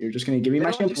 No, you're just going to give me my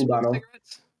shampoo bottle.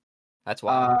 That's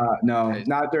why. No,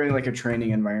 not during like a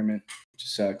training environment. It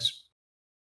just sucks.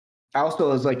 I also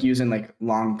was like using like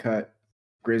long cut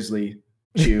grizzly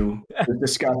chew. It was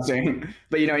disgusting,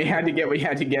 but you know you had to get what you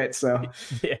had to get, so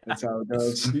that's how it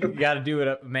goes. You got to do what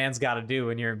a man's got to do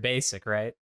when you're in basic,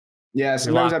 right? Yeah,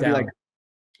 sometimes I'd be like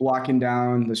walking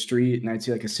down the street and I'd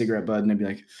see like a cigarette butt and I'd be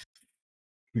like,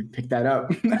 pick that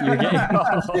up.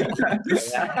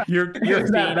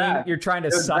 You're trying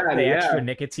to suck the extra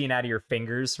nicotine out of your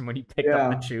fingers from when you pick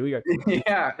up the chew. You're like,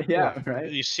 yeah,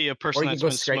 right. You see a person that's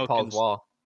been smoking. Wall.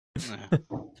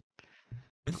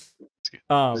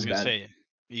 I was gonna say,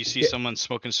 you see someone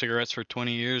smoking cigarettes for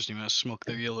 20 years, you must smoke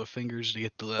their yellow fingers to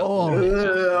get to that.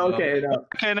 Okay, no.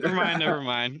 Okay, never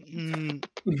mind.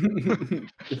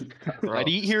 I'd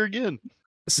eat here again.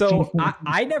 So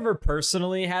I never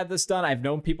personally had this done. I've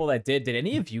known people that did. Did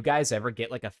any of you guys ever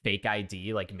get like a fake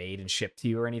ID like made and shipped to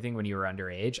you or anything when you were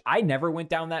underage? I never went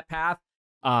down that path.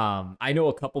 I know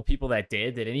a couple people that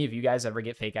did. Did any of you guys ever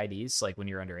get fake IDs like when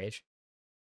you were underage?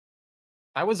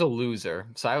 I was a loser,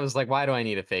 so I was like, why do I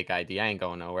need a fake ID? I ain't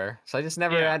going nowhere. So I just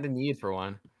never had the need for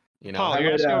one. You know, Paul,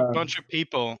 you're asking a bunch of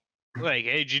people, like,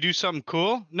 hey, did you do something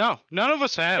cool? No, none of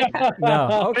us have.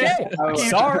 No. Okay.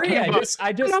 Sorry. I just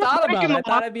thought about it. I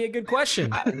thought it'd be a good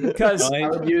question. Because I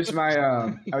would use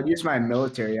my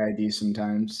military ID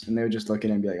sometimes, and they would just look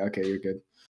at it and be like, okay, you're good.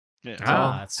 Yeah.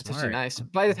 Oh, that's actually nice.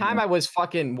 By the time I was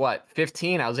fucking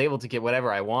 15, I was able to get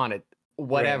whatever I wanted.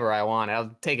 I wanted. I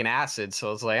was taking acid,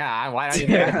 so it's like, why don't you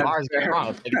think bars going wrong?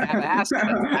 I'll take acid.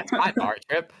 That's my bar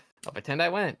trip. I'll pretend I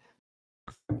went.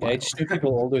 Yeah, I just knew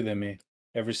people older than me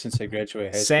ever since I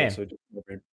graduated high Same. school.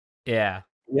 So yeah.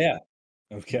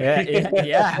 Okay.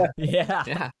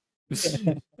 Yeah.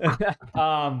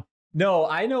 No,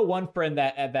 I know one friend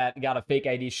that got a fake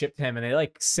ID shipped to him, and they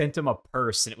like sent him a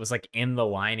purse, and it was like in the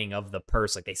lining of the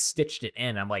purse, like they stitched it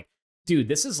in. I'm like, dude,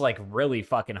 this is like really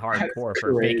fucking hardcore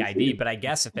for a fake ID. But I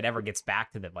guess if it ever gets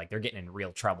back to them, like they're getting in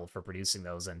real trouble for producing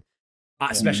those and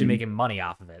especially making money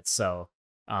off of it. So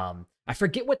I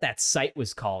forget what that site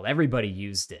was called. Everybody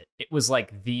used it. It was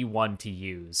like the one to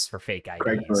use for fake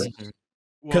IDs.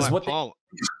 Because Paul,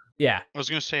 I was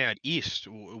gonna say at East,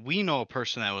 we know a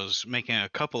person that was making a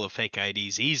couple of fake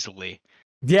IDs easily.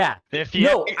 Yeah.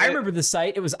 I remember the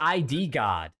site. It was ID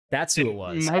God. That's who it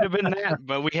was. Might have been that,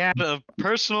 but we had a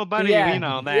personal buddy we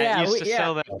know that used to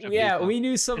sell that. Yeah, we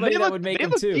knew somebody that would make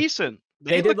them too. Decent.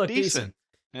 They did look decent.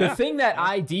 The thing that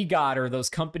ID God or those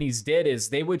companies did is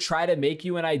they would try to make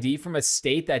you an ID from a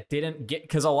state that didn't get,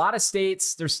 because a lot of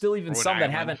states, there's still even some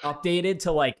that haven't updated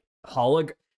to like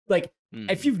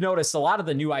if you've noticed, a lot of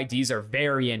the new IDs are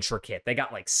very intricate. They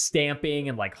got like stamping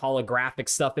and like holographic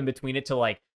stuff in between it to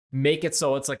like make it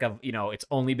so it's like it's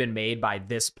only been made by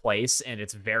this place and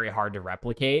it's very hard to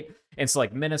replicate. And so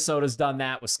like Minnesota's done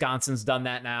that, Wisconsin's done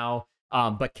that now.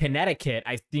 But Connecticut,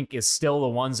 I think, is still the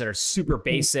ones that are super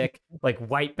basic, like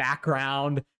white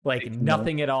background, like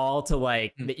nothing at all to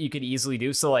like that you could easily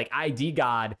do. So like ID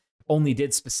God only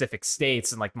did specific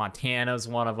states, and like Montana's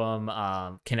one of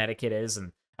them. Connecticut is,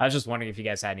 and I was just wondering if you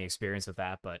guys had any experience with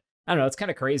that, but I don't know. It's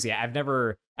kind of crazy. I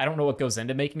don't know what goes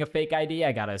into making a fake ID.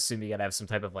 I gotta assume you gotta have some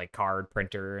type of like card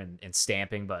printer and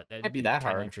stamping, but it'd be that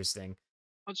hard. Interesting.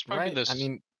 It's probably this. I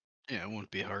mean, yeah, it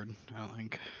won't be hard. I don't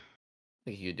think.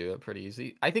 think you could do it pretty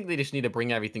easy. I think they just need to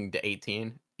bring everything to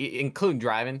 18, including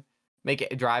driving. Make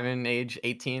it driving age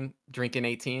 18, drinking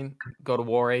 18, go to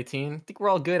war 18. I think we're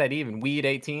all good at even weed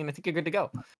 18. I think you're good to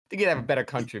go. I think you'd have a better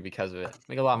country because of it.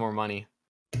 Make a lot more money.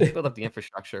 Build up the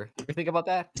infrastructure. You think about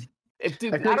that? If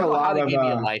dude, I feel like don't a know how lot they of, gave me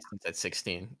a license at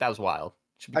 16. That was wild.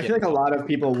 I feel like a lot of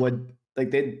people would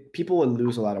people would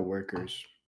lose a lot of workers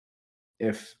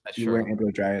if you weren't able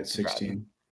to drive at 16.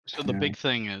 So the big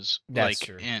thing is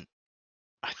in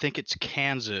I think it's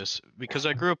Kansas because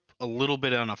I grew up a little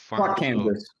bit on a farm. Fuck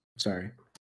Kansas. Sorry.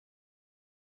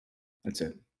 That's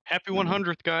it. Happy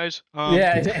 100th, guys.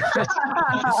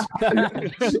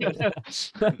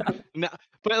 No,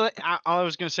 but like, all I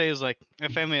was gonna say is like my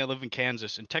family. I live in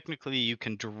Kansas, and technically you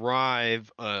can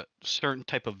drive a certain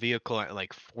type of vehicle at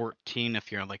like 14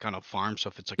 if you're like on a farm. So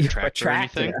if it's like a tractor or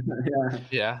anything.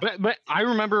 Yeah. But I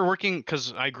remember working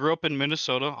because I grew up in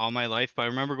Minnesota all my life. But I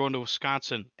remember going to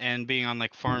Wisconsin and being on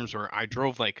like farms where I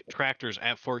drove like tractors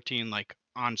at 14, like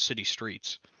on city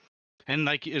streets. And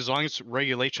like as long as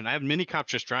regulation, I have mini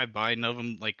cops just drive by. None of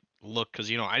them like look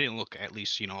because I didn't look. At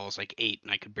least I was like 8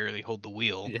 and I could barely hold the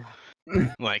wheel.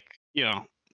 Yeah. Like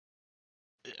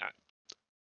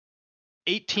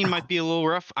 18 might be a little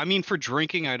rough. I mean, for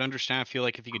drinking, I'd understand. I feel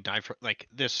like if you could die for like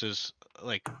this is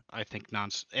like I think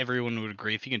everyone would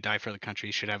agree. If you can die for the country,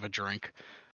 you should have a drink.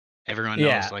 Everyone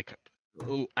knows like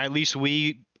at least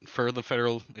weed for the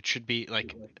federal. It should be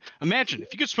like imagine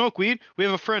if you could smoke weed. We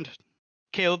have a friend.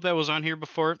 Caleb that was on here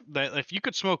before that if you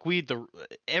could smoke weed,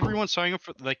 everyone signing up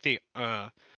for like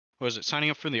signing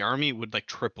up for the army would like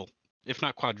triple, if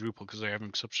not quadruple, because they're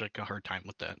having such like a hard time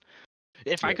with that.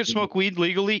 If I could smoke weed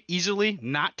legally, easily,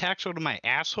 not tax out of my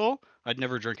asshole, I'd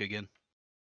never drink again.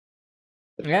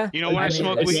 Yeah. When I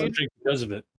smoke weed, don't drink because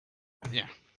of it.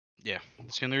 Yeah.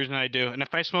 That's the only reason I do. And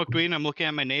if I smoke weed and I'm looking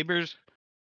at my neighbors,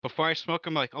 before I smoke,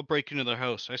 I'm like, I'll break into their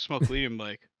house. I smoke weed, I'm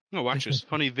like, I'm gonna watch this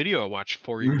funny video I watched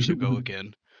 4 years ago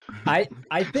again. I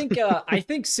think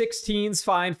 16's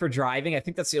fine for driving. I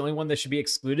think that's the only one that should be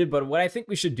excluded. But what I think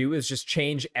we should do is just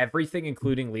change everything,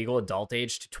 including legal adult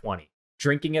age, to 20.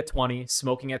 Drinking at 20,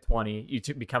 smoking at 20, you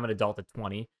become an adult at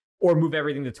 20, or move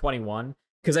everything to 21.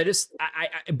 Because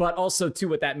but also too,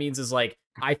 what that means is like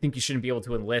I think you shouldn't be able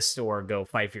to enlist or go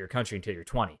fight for your country until you're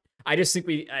 20. I just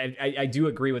think I do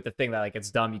agree with the thing that like it's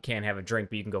dumb. You can't have a drink,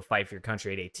 but you can go fight for your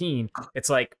country at 18. It's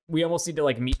like we almost need to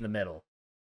like meet in the middle.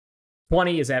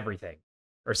 20 is everything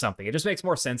or something. It just makes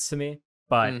more sense to me.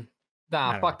 But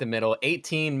fuck the middle.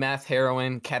 18, meth,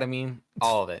 heroin, ketamine,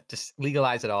 all of it. Just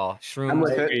legalize it all.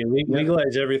 Shrooms.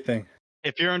 Legalize everything.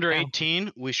 If you're under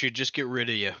 18, we should just get rid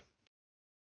of you.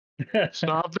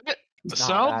 Solved it.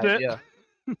 Solved it. Yeah.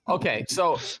 Okay,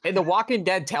 so in the Walking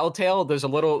Dead Telltale, there's a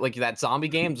little like that zombie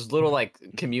game. There's a little like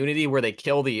community where they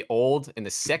kill the old and the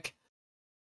sick.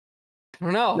 I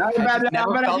don't know.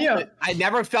 I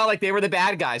never felt like they were the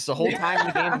bad guys the whole time in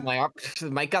the game. I'm like, oh,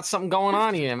 Mike got something going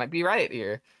on here. Might be right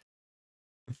here.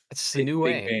 It's a new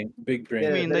way. Big brain. Yeah,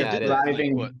 I mean, they did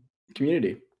thriving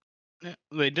community. Yeah,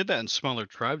 they did that in smaller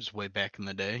tribes way back in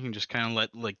the day. You can just kind of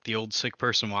let like the old sick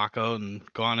person walk out and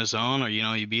go on his own, or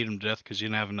you beat him to death because you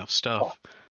didn't have enough stuff.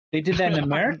 They did that in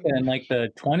America in like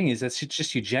the 20s. That's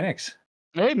just eugenics.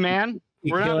 Hey man,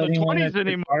 we're not in the 20s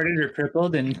anymore. Retarded or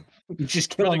crippled, and you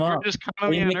just kill them off. We're just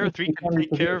economy on Earth. We can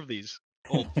take care of these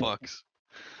old fucks.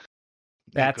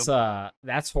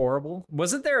 That's horrible.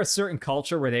 Wasn't there a certain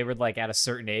culture where they would like at a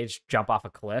certain age jump off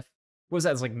a cliff? What was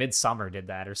that? It was like Midsummer did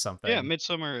that or something. Yeah,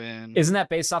 Midsummer and isn't that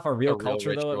based off a real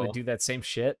culture though? It would do that same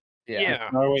shit. Yeah.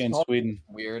 Norway and Sweden.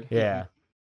 Weird. Yeah.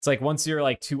 It's like once you're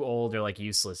like too old or like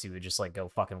useless, you would just like go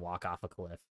fucking walk off a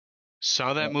cliff.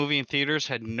 Saw that movie in theaters,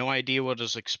 had no idea what I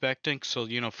was expecting. So,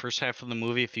 first half of the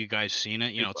movie, if you guys seen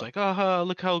it, it's like, oh,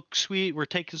 look how sweet, we're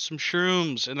taking some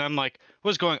shrooms. And I'm like,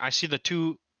 what's going on? I see the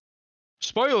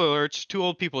spoiler alerts, 2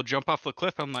 old people jump off the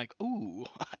cliff. I'm like, ooh,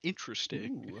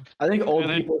 interesting. Ooh. I think old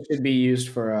people should be used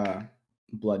for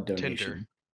blood donation. Tinder.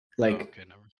 Like,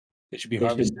 it should be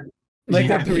harvested. Like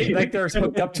they're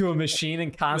hooked up to a machine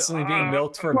and constantly being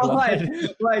milked for blood.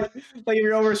 Like if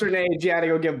you're over a certain age, you gotta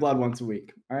go give blood once a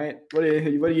week. All right, what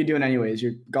are you doing anyways?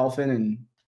 You're golfing and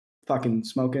fucking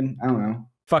smoking. I don't know.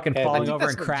 Fucking falling over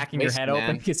and cracking your head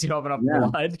open because you open up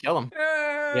blood. Kill him.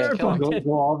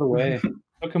 Go all the way.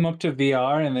 Hook them up to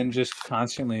VR and then just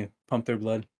constantly pump their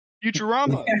blood.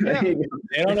 Futurama. Yeah.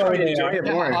 They don't know what they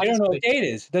are. I don't know what day it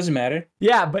is. It doesn't matter.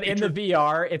 Yeah, but in the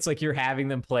VR, it's like you're having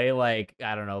them play like,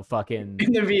 I don't know, fucking...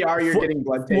 In the VR, you're getting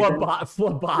blood taken.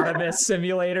 Phlebotomist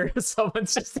simulator.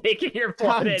 Someone's just taking your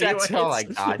blood anyways. Oh my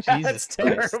god, Jesus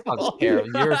Christ. That's terrible.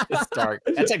 It's dark.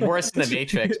 That's like worse than the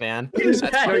Matrix, man.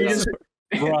 You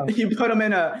Wrong. you put him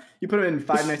in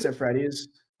Five Nights at Freddy's,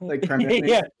 like permanently.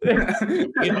 Yeah.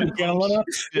 Get the adrenaline up.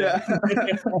 Yeah.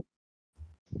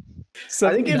 So,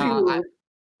 I think if Nah, you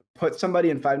put somebody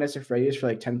in Five Nights at Freddy's for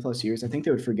like 10 plus years, I think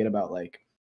they would forget about like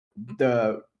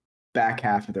the back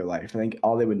half of their life. I think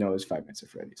all they would know is Five Nights at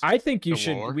Freddy's. I think The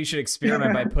lore. we should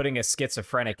experiment by putting a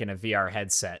schizophrenic in a VR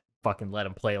headset. Fucking let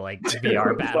him play like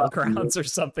VR Battlegrounds or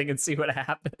something and see what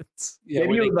happens. Yeah, Maybe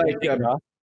where you they would can't take it off.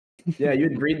 Yeah,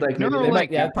 you'd breed like maybe No, they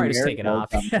like, might Yeah, Captain probably just take it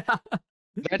America off. all the time.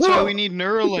 That's why we need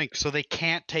Neuralink, so they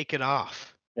can't take it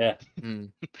off. Yeah.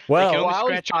 Mm. They Well, can only I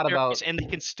always scratch thought their about- eyes and they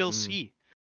can still Mm. see.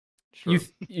 True.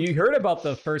 you heard about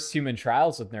the first human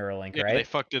trials with Neuralink, Yeah, right? they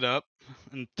fucked it up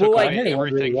and Well, took like, away yeah, they went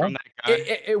everything really from that guy.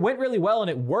 It went really well and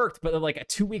it worked, but then, like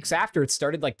 2 weeks after, it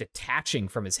started like detaching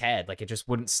from his head. Like it just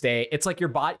wouldn't stay. It's like your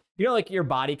body, like your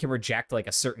body can reject like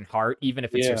a certain heart, even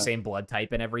if it's your Yeah. same blood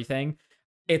type and everything.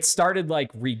 It started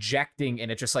like rejecting, and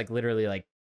it just like literally like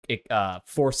it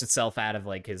forced itself out of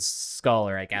like his skull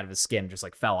or like out of his skin, just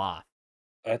like fell off.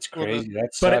 That's Well, crazy. That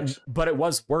But sucks. it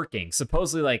was working.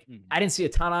 Supposedly, like I didn't see a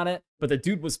ton on it, but the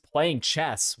dude was playing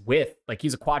chess with like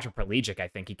he's a quadriplegic. I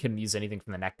think he couldn't use anything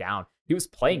from the neck down. He was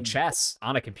playing chess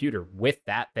on a computer with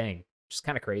that thing, which is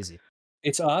kind of crazy.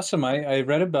 It's awesome. I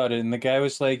read about it, and the guy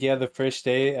was like, "Yeah, the first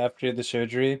day after the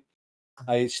surgery,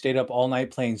 I stayed up all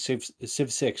night playing Civ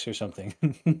 6 or something."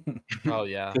 Oh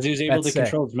yeah. Because he was able That's to sick.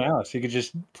 control his mouse. He could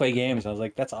just play games. I was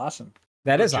like, "That's awesome."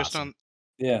 That is just awesome. on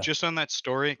Yeah. just on that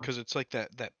story, because it's like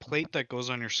that plate that goes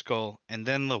on your skull, and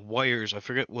then the wires. I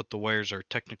forget what the wires are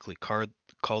technically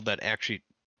called that actually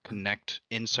connect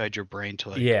inside your brain to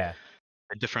like Yeah.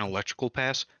 a different electrical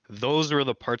pass. Those were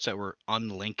the parts that were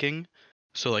unlinking.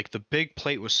 So like the big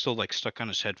plate was still like stuck on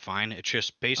his head fine. It's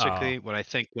just basically what I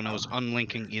think when it was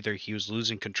unlinking, either he was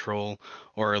losing control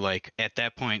or like at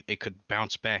that point it could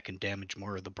bounce back and damage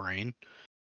more of the brain.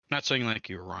 Not saying like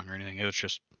you were wrong or anything. It was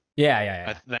just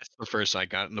Yeah. that's the first I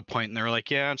got in the point, and they were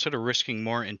like, yeah, instead of risking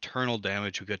more internal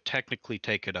damage, we could technically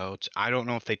take it out. I don't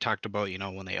know if they talked about,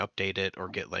 when they update it or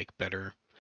get like better.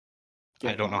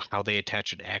 I don't know how they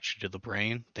attach it actually to the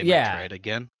brain. They might try it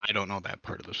again. I don't know that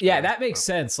part of the story. Yeah, that makes but-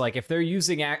 sense. Like if they're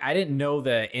using, I didn't know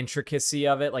the intricacy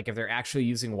of it. Like if they're actually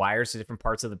using wires to different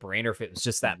parts of the brain, or if it was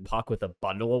just that puck with a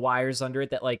bundle of wires under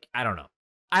it. That like I don't know.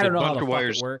 I don't know how bunch the of fuck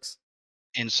wires it works.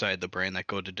 inside the brain that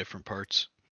go to different parts.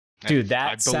 Dude,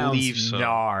 I that believe sounds so.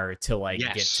 gnar to like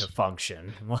get Yes. to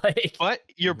function. Like, But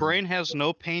your Mhm. brain has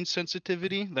no pain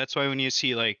sensitivity. That's why when you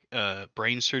see like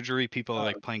brain surgery, people are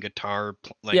like playing guitar,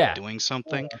 Yeah. doing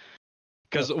something.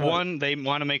 Because Yeah, one, they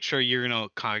want to make sure you're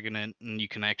cognizant and you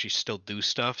can actually still do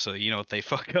stuff. So if they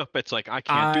fuck up, it's like I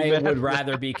can't do I that. would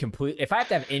rather be complete. If I have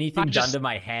to have anything Not done just- to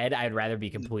my head, I'd rather be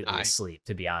completely I- asleep.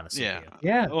 To be honest Yeah. with you.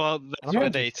 Yeah. Well, I that's don't why know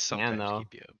they if you sometimes can, though.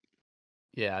 keep you up.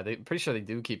 Yeah, they pretty sure they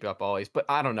do keep you up always, but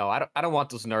I don't know. I don't want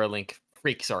those Neuralink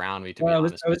freaks around me. To be Well,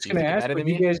 honest, I was with you. going to Think ask, better would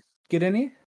than you me? guys get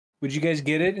any? Would you guys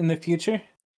get it in the future?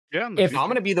 Yeah. If- I'm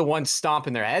gonna be the one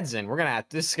stomping their heads in. We're gonna have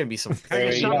this is gonna be some I There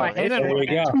can you shot go. my head in There we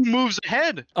go. 2 moves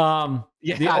ahead.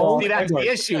 yeah. The only- See, that's the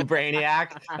issue,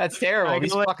 Brainiac. That's terrible.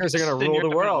 These fuckers are gonna Then rule you're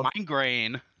the world.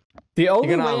 Migraine. The You're only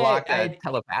gonna way unlock I'd- that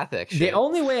telepathic the shit.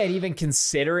 only way I'd even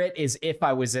consider it is if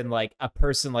I was in like a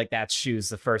person like that shoes,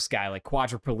 the first guy, like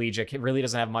quadriplegic, it really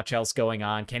doesn't have much else going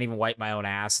on, can't even wipe my own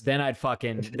ass. Then I'd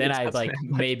Doesn't like have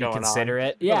much maybe going consider on.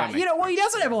 it. Yeah, that makes well, he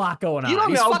doesn't have a lot going on. You don't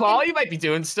He's know, fucking- Paul. You might be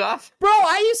doing stuff. Bro,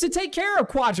 I used to take care of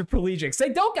quadriplegics. They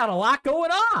don't got a lot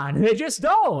going on. They just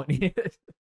don't.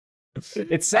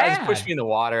 It's sad. Just push me in the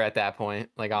water at that point.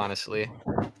 Like honestly.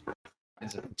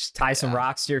 Just tie some Yeah.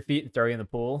 rocks to your feet and throw you in the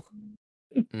pool.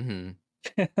 Mm-hmm.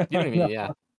 You don't even. Yeah.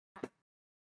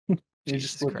 You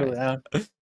Jesus just look Christ. around.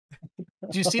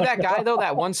 Do you see that guy though?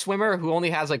 That one swimmer who only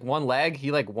has like one leg.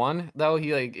 He like won though.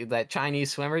 He like that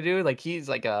Chinese swimmer dude. Like he's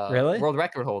like a Really? world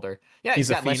record holder. Yeah, He's he's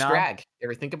a got less phenom? drag. You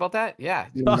ever think about that? Yeah.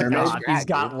 He's Oh, a mermaid. God, he's drag,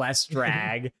 got dude. less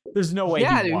drag. There's no way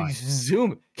Yeah, he dude. won. He's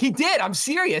zoom. He did. I'm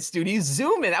serious, dude. He's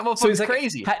zooming. That motherfucker's So he's like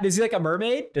crazy. Is he like a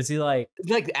mermaid? Does he like?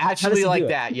 Like he actually do like it?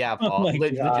 that. Yeah, Oh Paul. my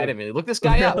God. Legitimately. Look this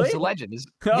guy up. He's Really? a legend.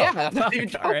 Oh, Yeah, I'm not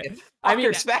even all right. joking. I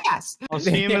mean, Fucker's fast. I'll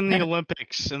see him in the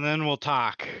Olympics, and then we'll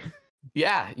talk.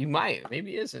 Yeah, you might.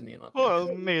 Maybe he is in the Olympics.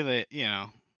 Well, maybe they, You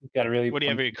got to really.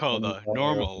 whatever you call the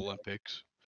normal Olympics.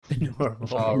 normal.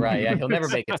 Oh right, yeah, he'll never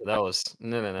make it to those.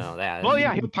 No, that. Well,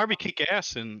 yeah, he'll probably kick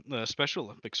ass in the Special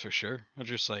Olympics for sure. Or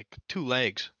just like 2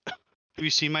 legs. Have you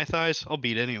seen my thighs? I'll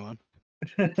beat anyone.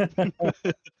 Feel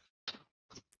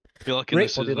like Rick,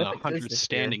 this well, is the a Olympics is 100 this year.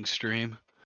 standing stream.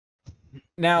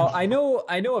 Now I know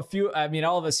a few. I mean,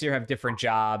 all of us here have different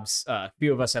jobs. A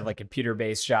few of us have like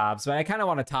computer-based jobs, but I kind of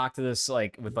want to talk to this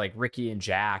like with like Ricky and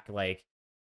Jack. Like,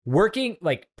 working,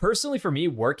 like personally for me,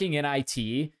 working in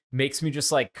IT makes me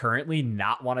just like currently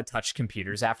not want to touch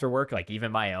computers after work, like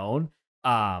even my own.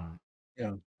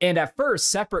 Yeah. And at first,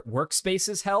 separate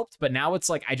workspaces helped, but now it's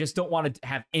like I just don't want to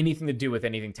have anything to do with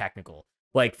anything technical.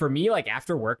 Like for me, like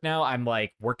after work now, I'm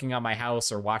like working on my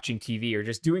house or watching TV or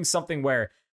just doing something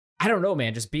where, I don't know,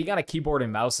 man, just being on a keyboard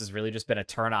and mouse has really just been a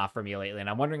turnoff for me lately. And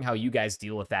I'm wondering how you guys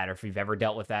deal with that, or if you've ever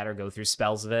dealt with that or go through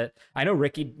spells of it. I know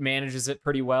Ricky manages it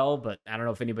pretty well, but I don't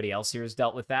know if anybody else here has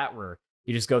dealt with that, where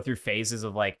you just go through phases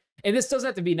of like, and this doesn't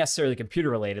have to be necessarily computer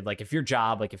related. Like if your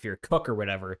job, like if you're a cook or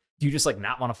whatever, do you just like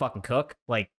not want to fucking cook?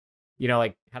 Like, you know,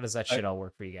 like how does that shit all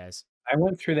work for you guys? I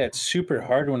went through that super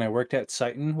hard when I worked at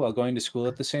Sighton while going to school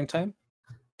at the same time.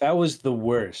 That was the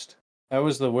worst. That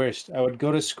was the worst. I would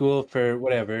go to school for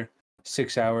whatever,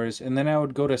 6 hours, and then I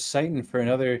would go to Sighton for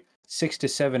another 6 to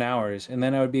 7 hours, and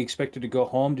then I would be expected to go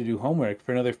home to do homework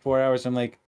for another 4 hours. I'm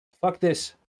like, fuck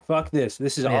this. Fuck this.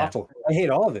 This is awful. I hate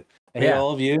all of it. I hate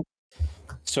all of you.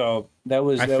 So that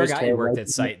was. I that forgot was you worked at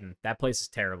Sighton. That place is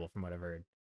terrible from what I've heard.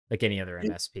 Like any other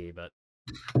MSP, but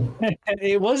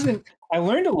it wasn't. I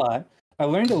learned a lot,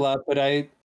 but I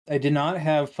did not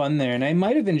have fun there, and I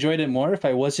might have enjoyed it more if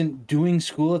I wasn't doing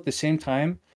school at the same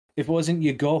time. If it wasn't,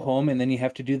 you go home and then you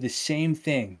have to do the same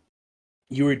thing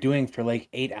you were doing for like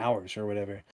 8 hours or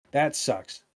whatever. That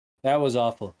sucks. That was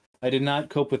awful. I did not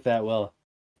cope with that well,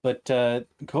 but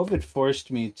COVID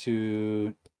forced me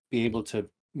to be able to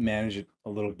manage it a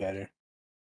little better.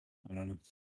 I don't know.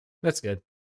 that's good.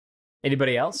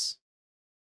 Anybody else?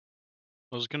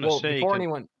 I was gonna say before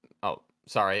anyone. Oh,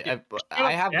 sorry.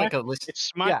 I have like a list.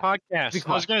 it's my podcast.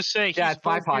 I was gonna say Yeah, he's it's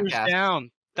my 4 years podcast.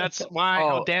 down. That's why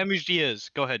how damaged he is.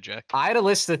 Go ahead, Jack. I had a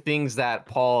list of things that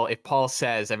if Paul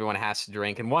says everyone has to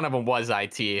drink, and one of them was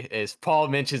IT. Is Paul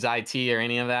mentions IT or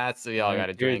any of that, so y'all got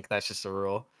to drink. That's just a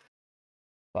rule.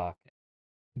 Fuck.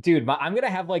 Dude, I'm gonna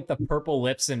have like the purple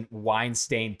lips and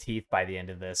wine-stained teeth by the end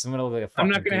of this. I'm gonna look like a fucking I'm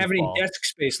not gonna have any goofball. desk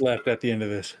space left at the end of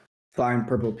this. Fine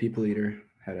purple people eater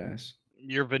head ass.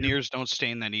 Your veneers don't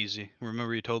stain that easy.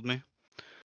 Remember you told me?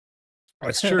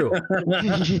 That's true.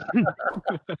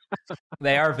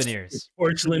 They are veneers.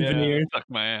 Porcelain veneers. Fuck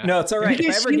my ass. No, it's all right. Have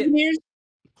you seen veneers?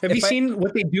 Have you seen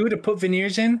what they do to put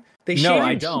veneers in? They No, shave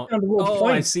I it don't. down to little Oh, I've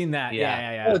points. seen that.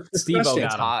 Yeah. Yeah. Oh, it's Steve-O disgusting. got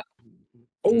It's him. hot.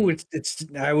 Oh, it's.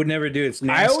 I would never do it. It's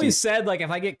nasty. I always said, like, if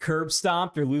I get curb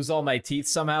stomped or lose all my teeth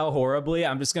somehow horribly,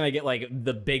 I'm just gonna get like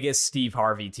the biggest Steve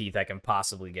Harvey teeth I can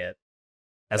possibly get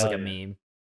as like a meme.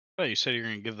 Well, you said you're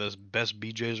gonna give us best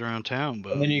BJs around town,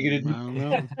 but And then you're gonna I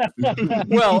don't know.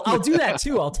 Well, I'll do that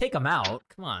too. I'll take them out.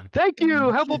 Come on. Thank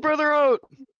you, help a brother out.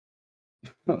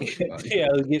 yeah,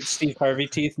 I'll get Steve Harvey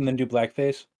teeth and then do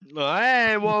blackface.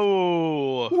 Hey,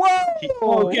 whoa!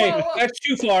 Whoa! Okay, that's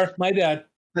too far. My bad.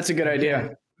 That's a good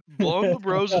idea. Blowing the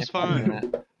bros is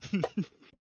fine.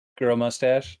 Girl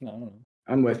mustache. No.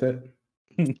 I'm with it.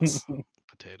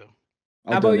 Potato.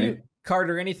 I'll How about donate. you,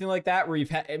 Carter? Anything like that where you've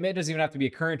had? It doesn't even have to be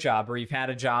a current job, where you've had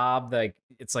a job like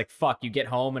it's like fuck. You get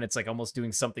home and it's like almost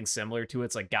doing something similar to it.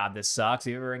 It's like God, this sucks.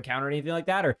 Have you ever encountered anything like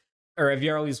that, or have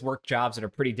you always worked jobs that are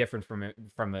pretty different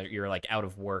from your like out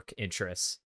of work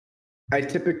interests? I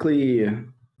typically,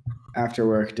 after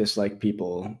work, dislike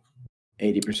people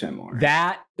 80% more.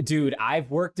 That dude, I've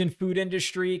worked in food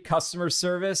industry, customer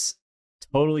service.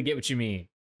 Totally get what you mean.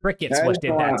 Cricket's I what just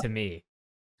did wanna- that to me.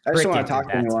 I just don't want Cricket to talk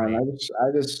did to that to anyone. me.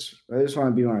 I just want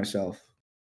to be myself.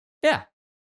 Yeah.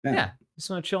 Yeah. Just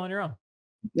want to chill on your own.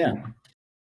 Yeah.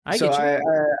 I so get you.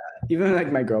 I even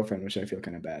like my girlfriend, which I feel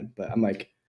kind of bad, but I'm like,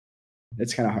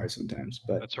 it's kind of hard sometimes.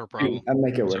 But That's her problem. I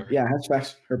make it work. Sorry. Yeah,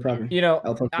 that's her problem. You know,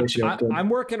 Alpha ratio, good. I'm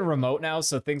working remote now,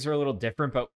 so things are a little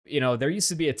different. But you know, there used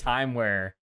to be a time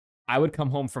where I would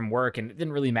come home from work, and it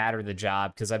didn't really matter the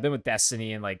job because I've been with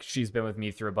Destiny, and like she's been with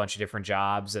me through a bunch of different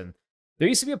jobs. And there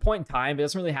used to be a point in time, but it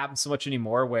doesn't really happen so much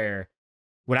anymore, where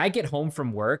when I get home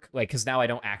from work, like because now I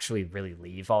don't actually really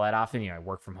leave all that often. You know, I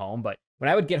work from home, but when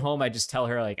I would get home, I just tell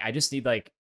her like I just need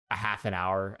like a half an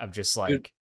hour of just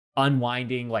like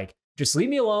unwinding, like. Just leave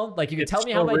me alone. Like you can tell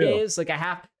me how my day is. Like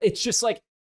it's just like,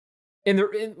 in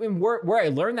where I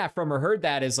learned that from or heard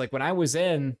that is like when I was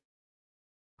in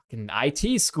fucking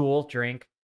IT school.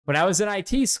 When I was in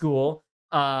IT school,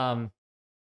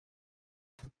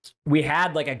 we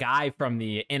had like a guy from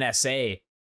the NSA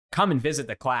come and visit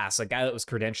the class, a guy that was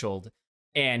credentialed,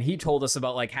 and he told us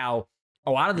about like how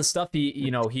a lot of the stuff he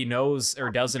knows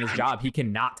or does in his job he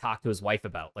cannot talk to his wife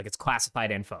about. Like it's classified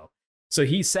info. So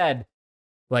he said,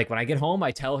 like, when I get home,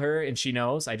 I tell her, and she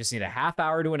knows, I just need a half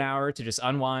hour to an hour to just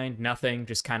unwind, nothing,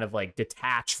 just kind of like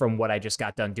detach from what I just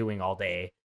got done doing all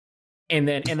day. And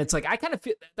it's like, I kind of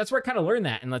feel that's where I kind of learned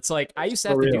that. And it's like, I used to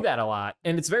have For to do real. that a lot.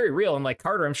 And it's very real. And like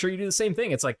Karter, I'm sure you do the same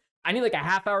thing. It's like, I need like a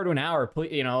half hour to an hour,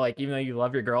 you know, like even though you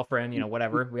love your girlfriend, you know,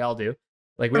 whatever, we all do.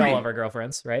 Like we all love our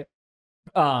girlfriends, right?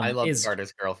 I love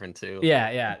Carter's girlfriend too.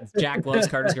 Yeah. Jack loves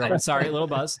Carter's girlfriend. Sorry, a little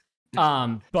buzz.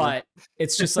 But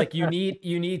it's just like you need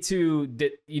to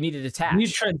detach. You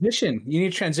need transition. You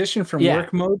need transition from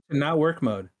work mode to not work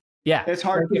mode. Yeah. It's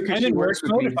hard Like, if I'm in work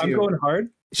mode, if I'm going hard,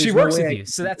 She there's no works way with I you,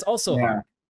 so that's also Yeah. hard.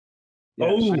 Yeah,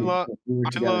 Oh. she- I we were love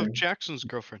together. Jackson's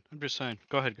girlfriend. I'm just saying.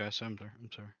 Go ahead, guys. I'm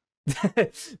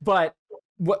sorry. But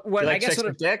what You I like guess chicks what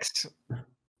with dicks?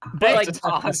 but like That's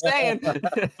all I'm saying.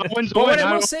 but what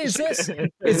I will say is this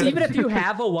is even if you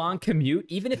have a long commute,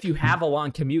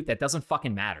 that doesn't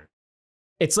fucking matter.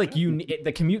 It's like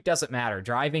the commute doesn't matter.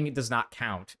 Driving, it does not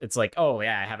count. It's like, oh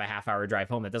yeah, I have a half-hour drive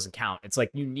home. That doesn't count. It's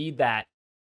like you need that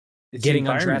It's getting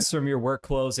environment. undressed from your work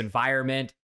clothes,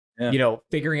 environment, Yeah. you know,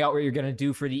 figuring out what you're gonna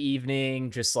do for the evening,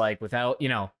 just like without, you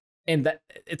know, and that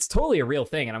it's totally a real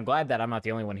thing. And I'm glad that I'm not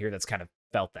the only one here that's kind of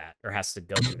felt that or has to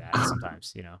go through that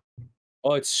sometimes, you know.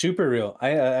 Oh, it's super real. I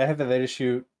have that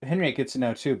issue. Henriette gets it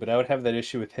now too, but I would have that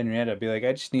issue with Henriette. I'd be like,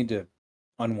 I just need to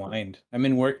unwind. I'm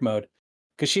in work mode.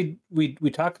 Because we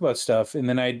talk about stuff and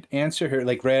then I'd answer her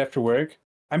like right after work.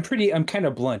 I'm kind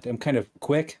of blunt. I'm kind of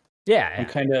quick. Yeah. I'm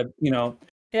kind of, you know,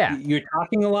 Yeah. you're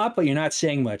talking a lot, but you're not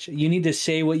saying much. You need to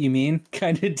say what you mean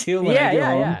kind of deal when I get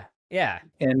home. Yeah.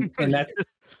 And that's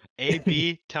A,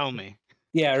 B, tell me.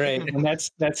 yeah, right. And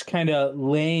that's kind of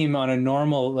lame on a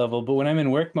normal level. But when I'm in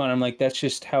work mode, I'm like, that's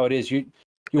just how it is. You're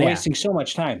Yeah. wasting so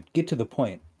much time. Get to the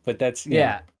point. But that's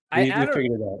Yeah. we I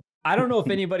figured it out. I don't know if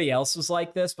anybody else was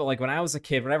like this, but like when I was a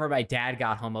kid, whenever my dad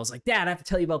got home, I was like, Dad, I have to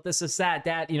tell you about this, that,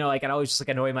 Dad. You know, like I'd always just like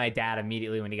annoy my dad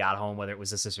immediately when he got home, whether it was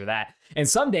this or that. And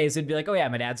some days it'd be like, oh yeah,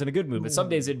 my dad's in a good mood. But some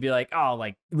days it'd be like, oh,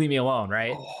 like leave me alone,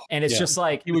 right? And it's Yeah. just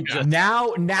like You would just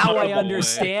now I Horrible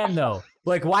understand though.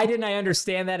 Like why didn't I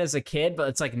understand that as a kid? But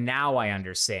it's like now I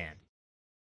understand.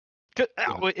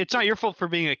 It's not your fault for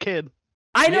being a kid.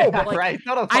 I know, Yeah, but like right.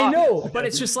 Not a I thought. know, but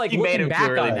it's just like You made looking him back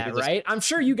too early. on You that, just- right? I'm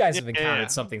sure you guys have Yeah. encountered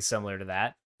something similar to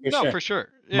that. No, for sure.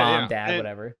 Yeah, Mom, yeah. dad, And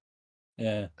whatever.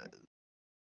 Yeah.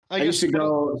 I I used guess to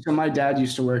go. So my dad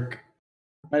used to work.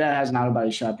 My dad has an auto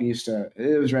body shop. He used to.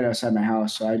 It was right outside my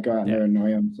house, so I'd go out there and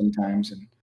annoy him sometimes, and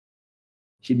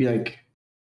he'd be like,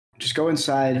 "Just go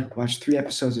inside, watch 3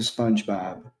 episodes of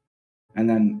SpongeBob, and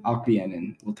then I'll be in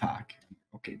and we'll talk."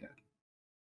 Okay, Dad.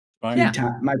 Fine.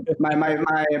 Yeah.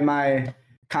 My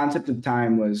concept of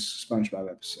time was SpongeBob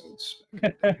episodes.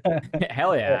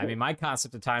 Hell yeah. I mean, my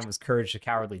concept of time was Courage the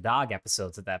Cowardly Dog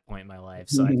episodes at that point in my life,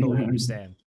 so I totally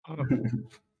understand.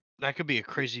 that could be a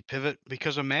crazy pivot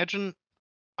because imagine,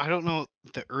 I don't know,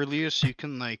 the earliest you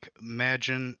can like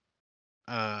imagine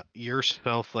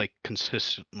yourself like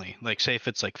consistently, like say if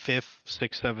it's like 5th,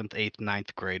 6th, 7th, 8th,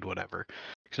 9th grade, whatever.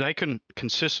 Because I can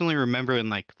consistently remember in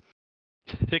like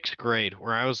 6th grade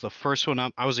where I was the first one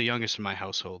up. I was the youngest in my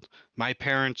household. My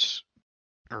parents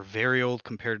are very old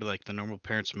compared to like the normal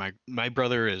parents. My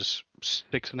brother is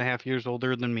 6.5 years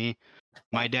older than me.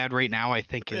 My dad right now I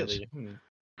think is Really?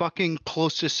 fucking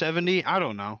close to 70. I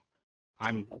don't know.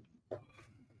 I'm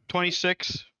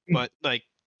 26, but like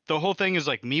the whole thing is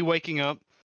like me waking up.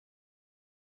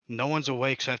 No one's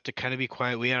awake, so I have to kind of be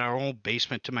quiet. We had our own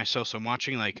basement to myself, so I'm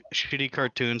watching like shitty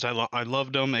cartoons. I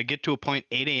loved them. I get to a point,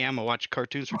 8 a.m. I watch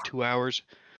cartoons for 2 hours.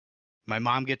 My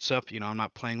mom gets up, you know, I'm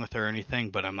not playing with her or anything,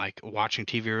 but I'm like watching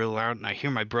TV real loud, and I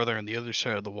hear my brother on the other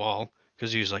side of the wall,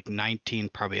 because he was like 19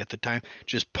 probably at the time,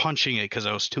 just punching it because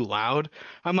I was too loud.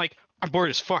 I'm like, I'm bored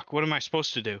as fuck. What am I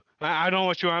supposed to do? I don't know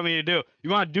what you want me to do. You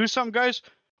want to do something, guys?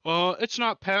 It's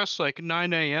not past like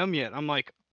 9 a.m. yet. I'm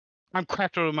like, I'm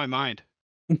cracked out of my mind.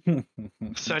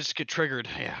 So I just get triggered.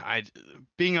 Yeah,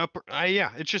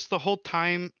 it's just the whole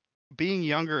time being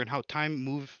younger and how time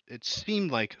moved. It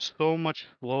seemed like so much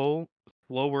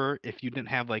slower if you didn't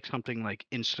have like something like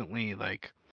instantly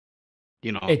like,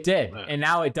 you know. It did, and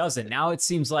now it doesn't. Now it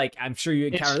seems like, I'm sure you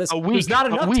encounter this. A week, There's not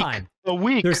a enough week, time. A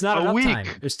week. There's not a enough week. time.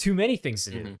 There's too many things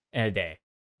to do in a day.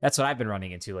 That's what I've been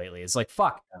running into lately. It's like,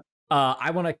 fuck.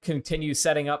 I want to continue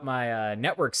setting up my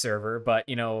network server, but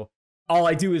you know, all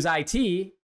I do is IT.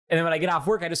 And then when I get off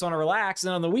work, I just want to relax.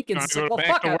 And on the weekends, it's like, well,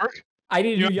 fuck. I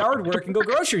need to do yard work and go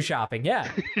grocery shopping.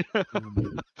 Yeah.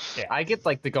 I get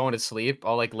like the going to sleep.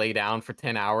 I'll like lay down for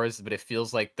 10 hours, but it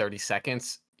feels like 30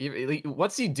 seconds.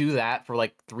 Once you do that for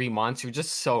like 3 months, you're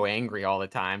just so angry all the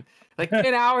time. Like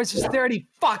 10 hours is 30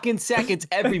 fucking seconds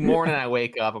every morning I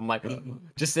wake up. I'm like,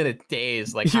 just in a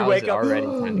daze. Like, You how is wake it up, already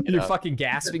time to get you're up? fucking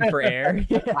gasping for air.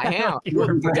 I am.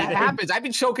 That happens. I've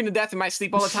been choking to death in my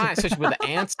sleep all the time, especially with the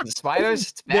ants and the spiders.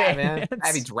 It's bad, man.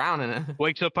 I'd be drowning.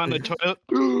 Wakes up on the toilet.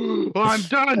 Oh, I'm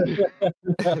done.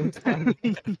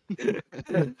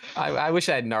 I wish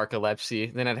I had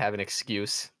narcolepsy. Then I'd have an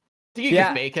excuse. Think you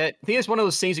could fake it? I think it's one of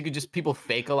those things you could just people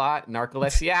fake a lot.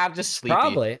 Narcolepsy. Yeah, I'm just sleepy.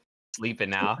 Probably. Sleeping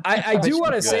now. I do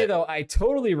want to say though, I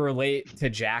totally relate to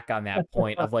Jack on that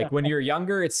point of like when you're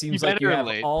younger, it seems like you have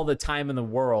all the time in the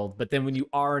world, but then when you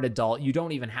are an adult, you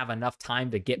don't even have enough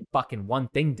time to get fucking one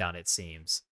thing done. It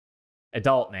seems.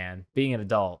 Adult, man, being an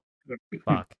adult.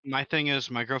 Fuck. My thing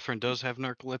is, my girlfriend does have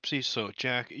narcolepsy, so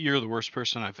Jack, you're the worst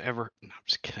person I've ever. No, I'm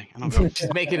just kidding. I don't know.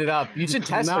 She's making it up. You should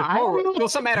test her. Feel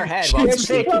something at her head. She's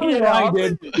making it up.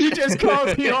 You just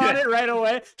called me on it right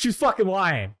away. She's fucking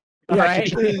lying.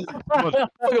 Right?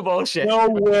 Fucking bullshit. No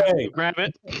way. Grab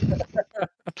it.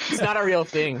 It's not a real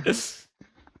thing.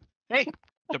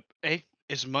 Hey,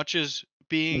 as much as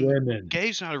being gay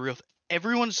is not a real thing,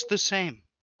 everyone's the same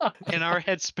in our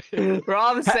headspace. We're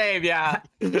all the same, yeah.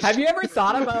 Have you ever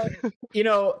thought about,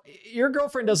 your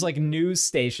girlfriend does like news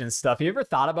station stuff. Have you ever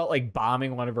thought about like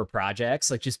bombing one of her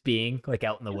projects, like just being like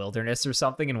out in the wilderness or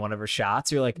something in one of her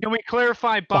shots? You're like, can we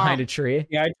clarify bomb? Behind a tree?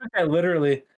 Yeah, I took that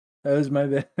literally. That was my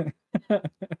bad.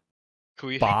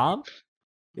 Bomb?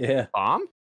 Yeah. Bomb?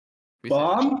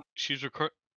 Bomb? She's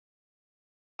recording.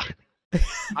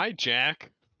 Hi,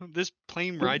 Jack. This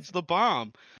plane rides the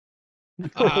bomb.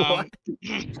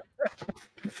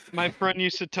 My friend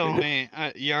used to tell me,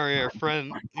 Yari, our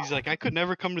friend, he's like, I could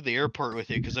never come to the airport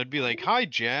with you because I'd be like, hi,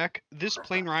 Jack, this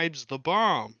plane rides the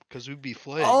bomb, because we'd be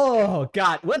flagged. Oh,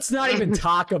 God. Let's not even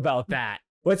talk about that.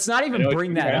 Let's not even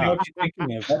bring that up.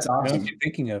 That's awesome. What you're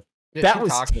thinking of. That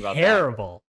was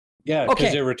terrible. Yeah,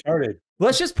 because they're retarded.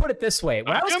 Let's just put it this way.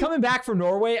 When I was coming back from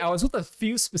Norway, I was with a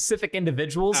few specific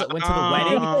individuals that went to the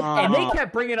wedding, and they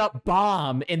kept bringing up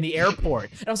bomb in the airport.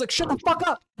 And I was like, shut the fuck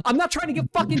up. I'm not trying to get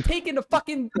fucking taken to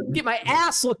fucking get my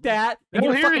ass looked at and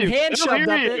get a fucking hand shoved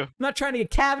up it. I'm not trying to get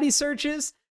cavity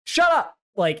searches. Shut up.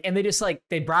 Like, and they just like,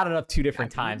 they brought it up 2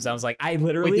 different times. I was like, I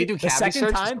literally, Wait, they do the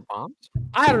second time,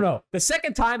 I don't know. The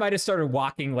second time I just started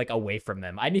walking like away from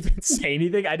them. I didn't even say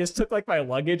anything. I just took like my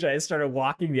luggage. I just started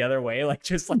walking the other way, like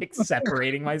just like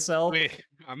separating myself. Wait,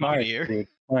 I'm out of here.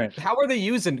 All right. How are they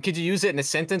using? Could you use it in a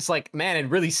sentence like, man,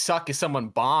 it'd really suck if someone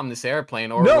bombed this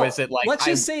airplane? Or was it like, let's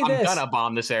just say I'm this. gonna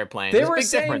bomb this airplane? They were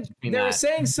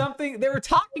saying something, they were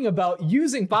talking about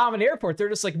using bomb in airport. They're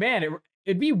just like, man,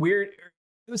 it'd be weird.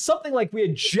 It was something like we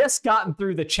had just gotten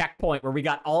through the checkpoint where we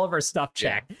got all of our stuff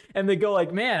checked, and they go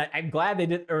like, "Man, I'm glad they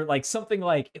did," or like something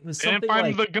like it was something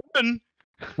like the gun.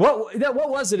 What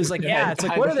was it? It's like, yeah, it's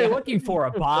like, what are they looking for?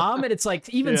 A bomb? And it's like,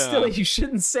 even still, you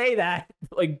shouldn't say that,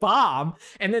 like bomb.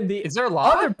 And then the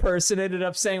other person ended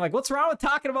up saying like, what's wrong with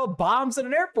talking about bombs in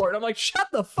an airport? And I'm like, shut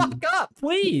the fuck up,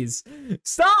 please,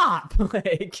 stop.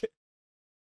 Like,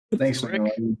 thanks, Rick.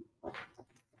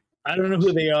 I don't know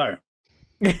who they are.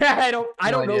 I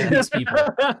don't know these people.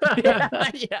 Yeah.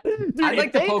 Dude, I'd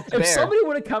like to poke the bear. If somebody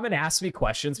would have come and asked me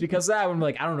questions because of that, I would be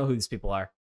like, I don't know who these people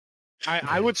are.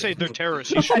 I would say they're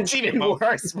terrorists. That's even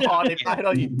worse, Paul. They fight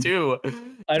on you too.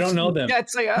 I don't know them. Yeah,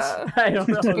 it's like, I don't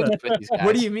know them.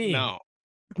 What do you mean? No.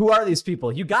 Who are these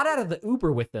people? You got out of the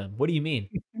Uber with them. What do you mean?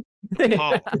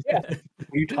 Paul,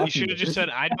 you should have just said,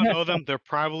 I don't know them. They're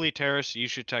probably terrorists. You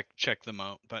should check them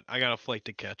out. But I got a flight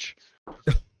to catch.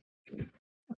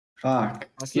 Fuck.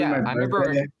 Yeah, I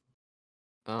remember.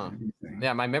 I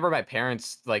remember my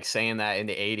parents like saying that in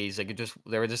the 80s. Like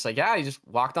they were just like, yeah, you just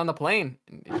walked on the plane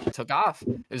and it took off.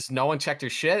 There's no one checked your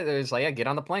shit. There's like, yeah, get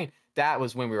on the plane. That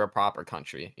was when we were a proper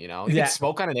country, you know. You can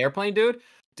smoke on an airplane, dude.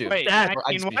 Wait,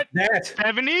 what?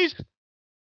 70s?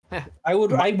 I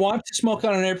want to smoke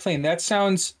on an airplane. That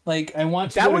sounds like I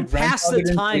want to. That would pass the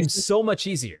time so much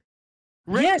easier.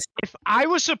 Yes. If I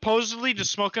was supposedly to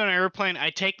smoke on an airplane, I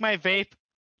take my vape,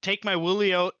 take my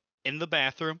willy out in the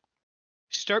bathroom,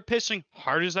 start pissing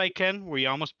hard as I can, where you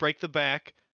almost break the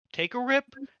back, take a rip,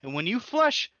 and when you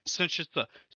flush, since it's the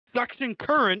suction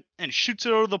current and shoots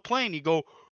it out of the plane, you go,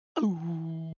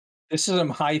 ooh. This is some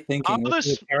high thinking. This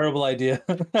is a terrible idea.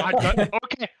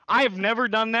 Okay, I have never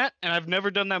done that, and I've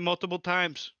never done that multiple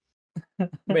times.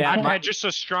 I've had just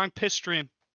a strong piss stream.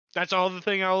 That's all the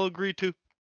thing I'll agree to.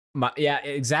 Yeah,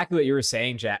 exactly what you were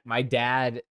saying, Jack. My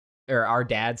dad, or our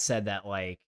dad, said that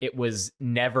like it was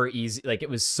never easy. Like it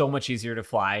was so much easier to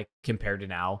fly compared to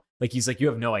now. Like he's like, you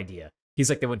have no idea. He's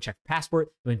like, they wouldn't check the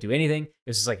passport, they wouldn't do anything. It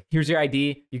was just like, here's your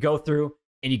ID, you go through,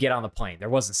 and you get on the plane. There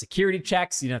wasn't security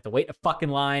checks. You didn't have to wait in a fucking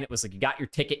line. It was like you got your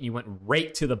ticket and you went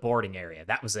right to the boarding area.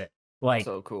 That was it. Like,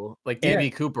 so cool. Like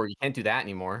DB Cooper, you can't do that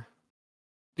anymore.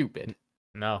 Stupid.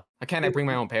 no. Why can't I bring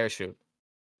my own parachute?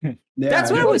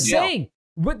 That's what I go to was jail. saying.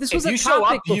 But this was If a you show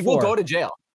topic up, you will before. go to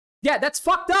jail. Yeah, that's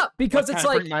fucked up because Why it's can't I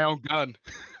like, bring my own gun.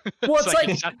 well, it's So I can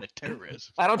like, shot the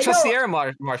terrorist. I don't I trust know. the air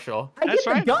marshal. I That's get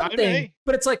the fine. gun I thing, may.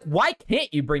 but it's like, why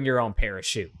can't you bring your own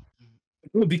parachute?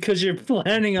 Well, because you're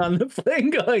planning on the plane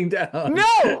going down.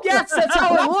 No, yes, that's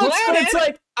how it looks. But it's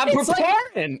like, I'm it's like,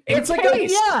 preparing. it's like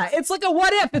a, it's like a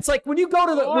what if. It's like when you go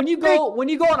to the when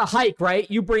you go on a hike, right?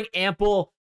 You bring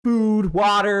ample food,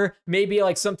 water, maybe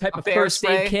like some type of bear first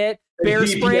aid spray. kit, bear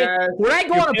spray. GPS, When I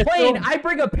go your on a plane, pistol. I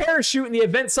bring a parachute in the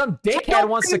event some dickhead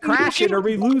wants to crash it or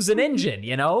we lose an engine.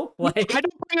 You know, like I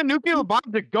don't bring a nuclear bomb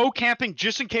to go camping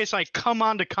just in case I come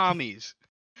onto commies.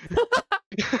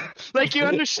 Like you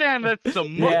understand that's the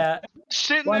yeah.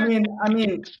 sitting Well, there. I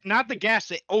mean, Not the gas,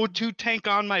 the O2 tank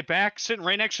on my back, sitting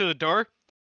right next to the door.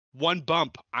 One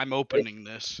bump, I'm opening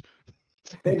this.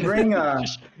 they bring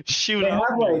Just shoot they up.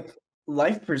 have like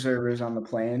life preservers on the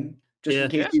plane just Yeah. in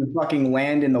case you fucking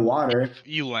land in the water.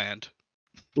 You land.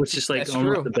 Which is like That's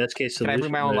almost true. the best case Can solution. I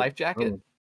bring my own but- life jacket? Oh.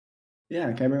 Yeah,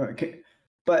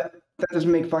 but that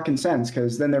doesn't make fucking sense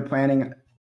because then they're planning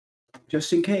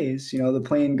just in case, the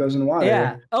plane goes in the water.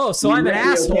 Yeah. Oh, so You I'm an might be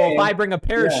asshole okay. if I bring a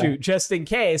parachute just in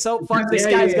case. Oh, fuck, this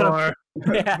Yeah, guy's you gonna. are.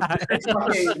 Yeah. It's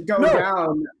fucking go No.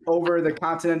 down over the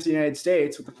continent of the United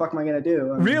States. What the fuck am I gonna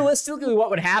do? I mean, Realistically, what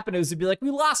would happen is it'd be like, we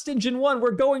lost engine 1,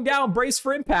 we're going down, brace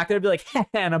for impact. And I'd be like,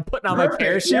 and I'm putting on my Perfect,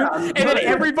 parachute, yeah, and then perfect.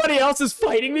 everybody else is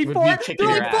fighting me Would for be it. kicking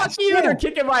They're your like, ass. fuck you, they're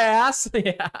kicking my ass.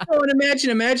 Yeah. Oh, and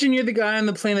imagine you're the guy on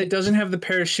the plane that doesn't have the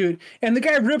parachute, and the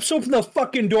guy rips open the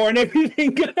fucking door and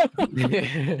everything goes.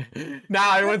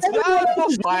 Now everyone's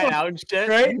flying out and shit.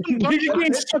 Right? You're just getting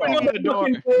That's stuck fine. on the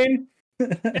fucking plane.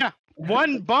 Yeah.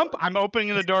 One bump, I'm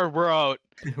opening the door, we're out.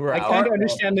 We're I out. kind of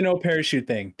understand the no parachute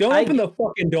thing. Don't I- open the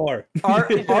fucking door. Are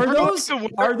those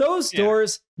Are those Yeah.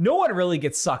 doors? No one really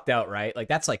gets sucked out, right? Like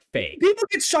that's like fake. People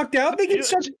get sucked out. They get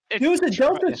sucked. There was a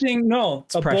Delta thing. No,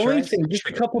 It's a Boeing pressurized. thing just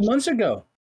a couple months ago.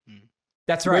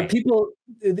 That's Where right. people,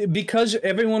 because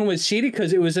everyone was seated,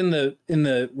 because it was in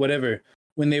the whatever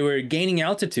when they were gaining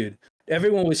altitude.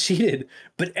 Everyone was seated,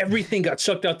 but everything got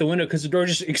sucked out the window because the door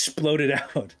just exploded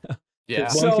out. Yeah.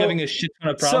 Boeing's So- having a shit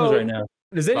ton of problems so- right now.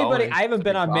 Does anybody? Boeing, I haven't it's a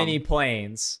been big on many problem.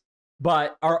 planes,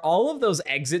 but are all of those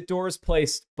exit doors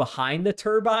placed behind the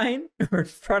turbine or in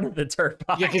front of the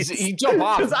turbine? Yeah, because you jump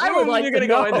off. Because I would like You're to gonna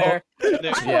go in know. there.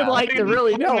 I Yeah. would like to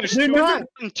really know. There's They're two not. of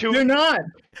them, two- They're not.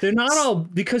 They're not all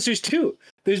because there's two.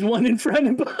 There's one in front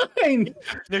and behind.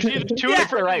 There's either two Yeah, in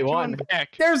front the right and two one. in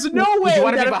back. There's no you way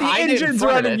wanna that be if the behind it, in engine's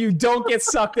front of running, it? you don't get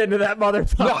sucked into that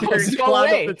motherfucker there's and no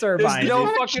climb way. up the turbine. There's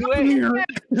no fucking way.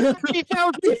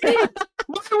 30,000 feet.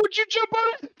 Why would you jump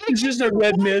out? It's just a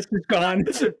red mist. It's gone.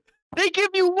 They give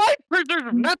you life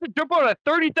preserve not to jump out at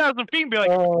 30,000 feet and be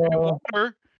like, Oh.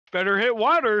 water, better hit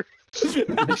water.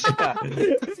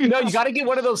 No, you got to get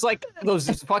one of those like those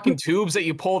fucking tubes that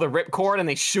you pull the ripcord and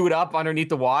they shoot up underneath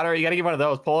the water. You got to get one of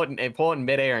those, pull it in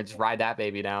midair and just ride that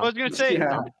baby I was down. gonna say,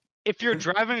 Yeah. if you're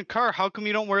driving a car, how come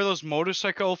you don't wear those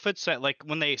motorcycle outfits that, like,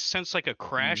 when they sense like a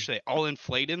crash, they all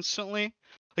inflate instantly?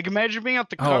 Like, imagine being out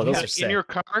the Oh, car those are in sick. your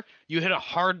car, you hit a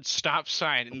hard stop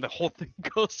sign, and the whole thing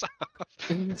goes off.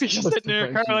 You're just sitting in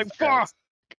your car like, fuck.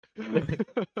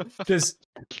 Because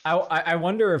I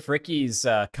wonder if Ricky's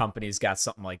company's got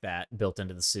something like that built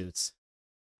into the suits.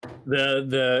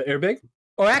 The airbag.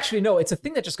 Or actually, no, it's a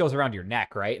thing that just goes around your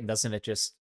neck, right? And doesn't it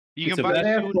just? You It's can a buy bad the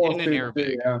They have suit full in an suits,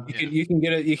 airbag. yeah.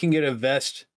 You can get a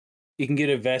vest. You can get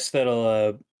a vest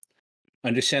that'll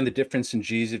understand the difference in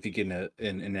G's if you get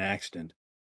in an accident.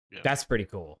 That's pretty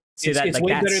cool. See It's, that? it's Like,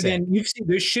 way that's better sick. than you've seen.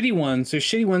 There's shitty ones. There's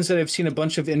shitty ones that I've seen a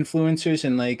bunch of influencers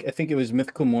and like I think it was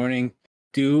Mythical Morning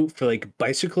do for like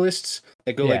bicyclists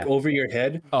that go like Yeah. over your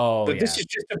head. Oh, But yeah. this is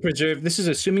just to preserve. This is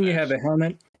assuming you have a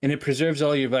helmet and it preserves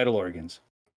all your vital organs.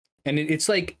 And it's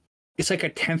like a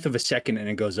tenth of a second and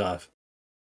it goes off.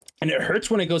 And it hurts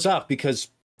when it goes off because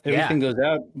everything goes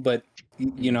out. But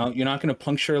you're not going to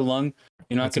puncture a lung.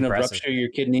 You're not That's going to impressive. rupture your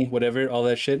kidney, whatever, all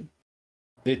that shit.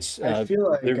 It's I feel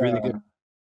like they're really good.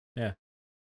 Yeah.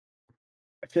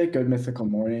 I feel like Good Mythical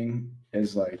Morning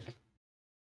is like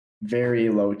very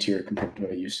low tier compared to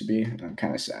what it used to be, and I'm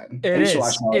kind of sad. It I used to is.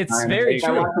 watch them all the It's time. very Like, I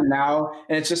true. watch them now,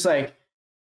 and it's just like,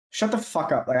 shut the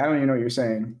fuck up! Like I don't even know what you're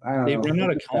saying. I don't They know. run out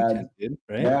of It's bad. content, dude.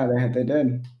 Right? Yeah, they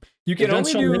did. You They've can done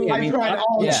only so do. many- I tried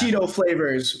all yeah. Cheeto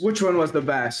flavors. Which one was the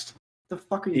best? the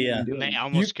fuck are you Yeah. doing? They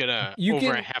almost get you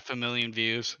over can- 500,000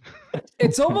 views.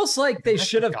 It's almost like they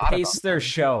should have forgot about paced their them.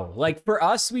 show. Like for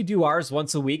us, we do ours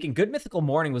once a week, and Good Mythical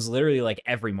Morning was literally like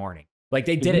every morning. Like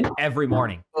they did it every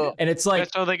morning, Well, and it's like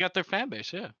That's how they got their fan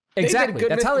base. Yeah. exactly They did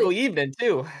Good that's how Mythical they. Evening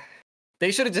too.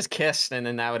 They should have just kissed, and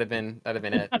then that would have been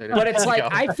it. But it's like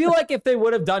I feel like if they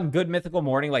would have done Good Mythical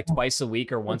Morning like twice a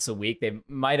week or once a week, they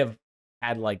might have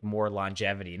had like more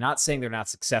longevity. Not saying they're not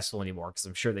successful anymore, because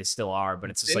I'm sure they still are, but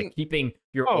it's just like keeping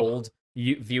your old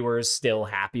viewers still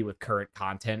happy with current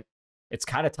content. It's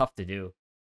kind of tough to do.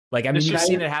 Like, I mean, you've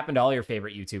seen it happen to all your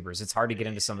favorite YouTubers. It's hard to get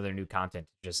into some of their new content.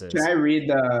 It just is. Can I read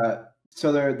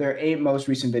their 8 most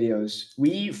recent videos? We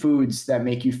eat foods that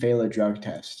make you fail a drug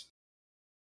test.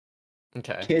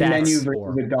 Okay. Kid menu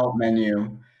versus adult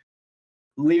menu.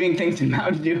 Leaving things in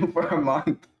Mountain Dew for a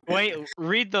month. Wait,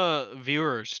 read the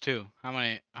viewers too. How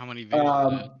many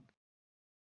viewers?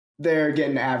 They're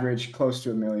getting average close to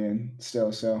 1 million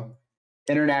still. So,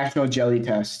 international jelly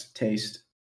taste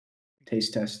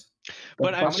test.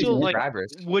 But I'm still like,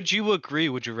 subscribers? would you agree?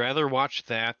 Would you rather watch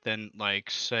that than like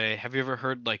say, have you ever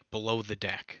heard like Below the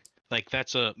Deck? Like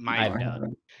that's I've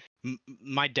done.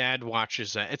 my dad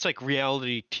watches that. It's like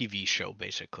reality TV show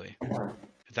basically.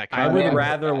 That I kind would of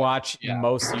rather watch Yeah.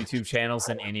 most YouTube channels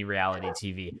than any reality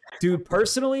TV. Dude,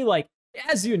 personally, like,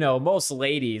 as you know, most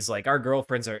ladies, like our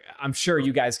girlfriends are, I'm sure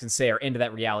you guys can say, are into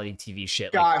that reality TV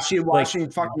shit. Like, Gosh, she's watching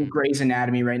fucking Grey's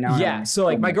Anatomy right now. yeah, so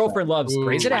like my girlfriend loves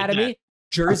Grey's Anatomy,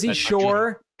 Jersey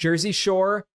Shore,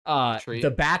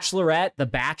 The Bachelorette, The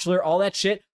Bachelor, all that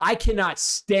shit. I cannot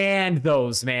stand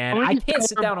those, man. I can't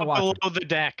sit down and watch them. Below the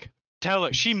Deck. Tell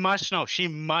her she must know. She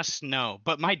must know.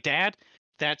 But my dad,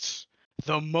 that's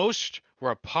the most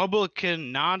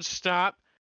Republican nonstop.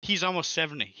 He's almost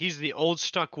 70. He's the old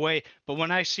stuck way. But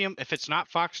when I see him, if it's not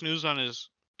Fox News on his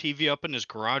TV up in his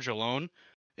garage alone,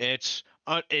 it's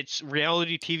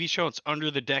reality TV show. It's Under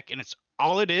the Deck, and it's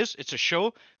all it is. It's a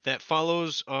show that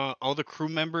follows all the crew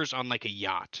members on like a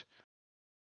yacht.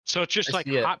 So it's just I like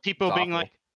see it. hot people It's being awful.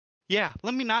 like, "Yeah,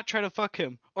 let me not try to fuck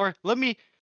him," or let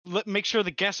make sure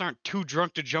the guests aren't too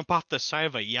drunk to jump off the side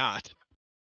of a yacht.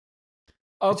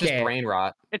 It's just Okay, brain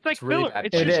rot. It's like It's really filler. bad.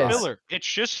 It's It just is. filler. It's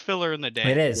just filler in the day.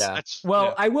 it is. Yeah. That's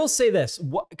Well, I will say this,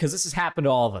 because this has happened to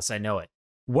all of us. I know it.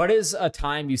 What is a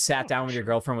time you sat down with your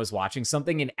girlfriend, was watching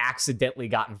something, and accidentally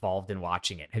got involved in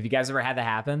watching it? Have you guys ever had that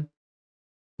happen?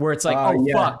 Where it's like,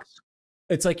 fuck.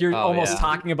 It's like you're almost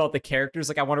talking about the characters.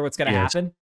 Like, I wonder what's going to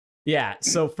happen. Yeah.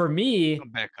 So for me, come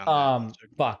back on that.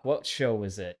 fuck, what show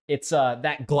was it? It's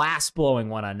that glass blowing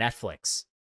one on Netflix.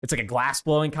 It's like a glass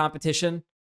blowing competition.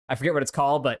 I forget what it's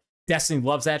called, but Destiny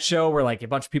loves that show where like a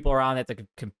bunch of people are on. They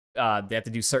have to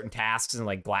do certain tasks and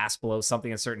like glass blow something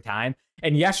at a certain time.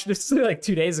 And yesterday, like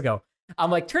 2 days ago,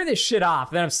 I'm like, turn this shit off.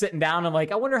 And then I'm sitting down. And I'm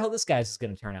like, I wonder how this guy's is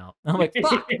going to turn out. And I'm like,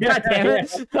 fuck, god damn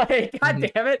it. Like,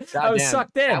 god damn it. I was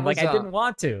sucked in. That Like, was, I didn't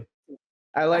want to.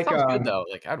 I like That sounds good though.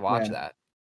 Like I'd watch that.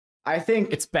 I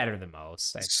think It's better than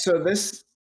most. so.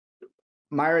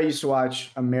 Myra used to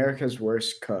watch America's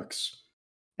Worst Cooks,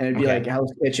 and it'd be like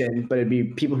Hell's Kitchen, but it'd be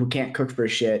people who can't cook for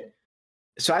shit.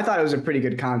 So I thought it was a pretty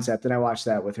good concept, and I watched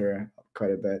that with her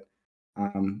quite a bit.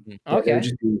 They would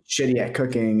just be shitty at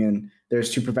cooking, and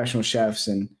there's 2 professional chefs,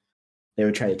 and they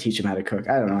would try to teach them how to cook.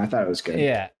 I don't know. I thought it was good.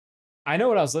 Yeah. I know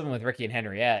when I was living with Ricky and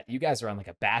Henriette, you guys were on like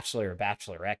a Bachelor or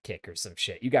Bachelorette kick or some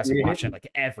shit. You guys would watch it like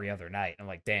every other night. I'm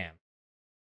like, damn.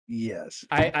 Yes.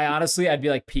 I honestly, I'd be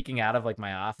like peeking out of like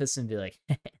my office and be like,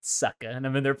 sucker. And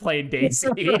I'm in there playing Daisy.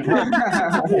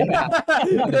 I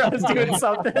was doing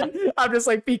something. I'm just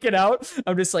like peeking out.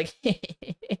 I'm just like,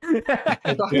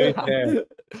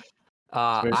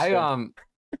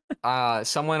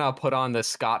 Someone put on the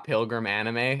Scott Pilgrim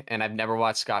anime, and I've never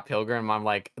watched Scott Pilgrim. I'm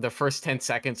like, the first 10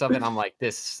 seconds of it, I'm like,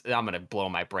 I'm gonna blow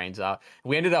my brains out.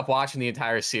 We ended up watching the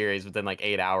entire series within like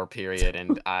 8-hour period,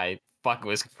 and I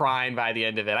was crying by the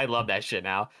end of it. I love that shit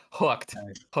now. Hooked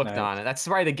on it. That's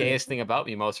probably the gayest thing about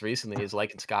me most recently is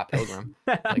liking Scott Pilgrim.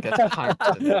 Like that's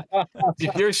 100%.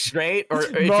 If you're straight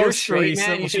you're straight,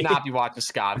 man, you should not be watching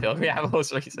Scott Pilgrim. Yeah,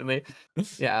 most recently.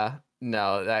 Yeah,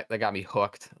 no, that got me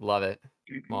hooked. Love it.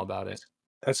 I'm all about it.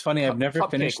 That's funny. I've never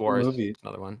Cupcake finished Wars, the movie.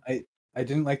 another one. I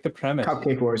didn't like the premise.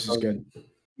 Cupcake Wars is good.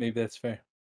 Maybe that's fair.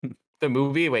 The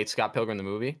movie? Wait, Scott Pilgrim the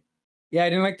movie? Yeah, I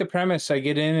didn't like the premise. I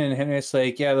get in and Henry's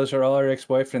like, yeah, those are all our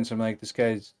ex-boyfriends. I'm like, this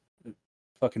guy's a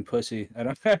fucking pussy. I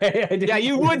don't Yeah,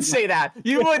 you would say that.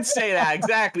 You would say that.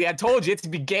 Exactly. I told you, it's to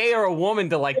be gay or a woman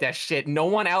to like that shit. No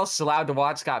one else is allowed to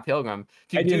watch Scott Pilgrim.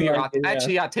 If you do, you're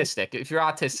actually autistic. If you're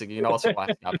autistic, you can also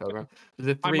watch Scott Pilgrim.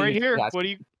 I'm right here. Yes. What do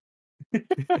you?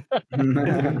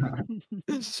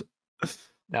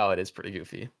 No, it is pretty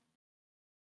goofy.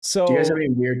 So Do you guys have any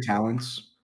weird talents?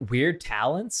 weird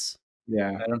talents?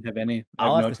 Yeah. I don't have any.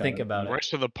 I'll I have no to think talent. about it.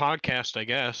 Rest of the podcast, I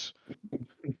guess.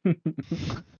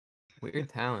 Weird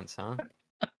talents, huh?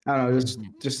 I don't know,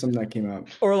 just something that came up.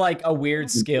 Or like a weird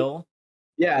skill.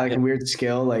 Yeah, like a weird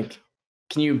skill. Like,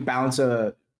 can you bounce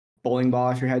a bowling ball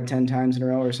off your head 10 times in a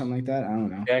row or something like that? I don't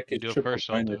know. Jack You is do it triple first,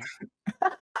 I'll do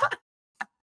pointed.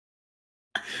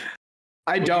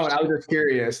 I What'd you don't. I say? was just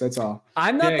curious. That's all.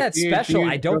 I'm not Yeah, that do you- special. do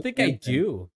you I don't gross think I hand thing?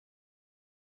 do.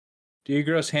 Do your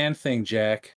gross hand thing,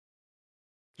 Jack.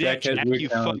 Yeah, Jack has Jack, weird you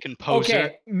talent. fucking poser.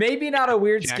 Okay, maybe not a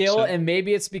weird skill, Jackson. and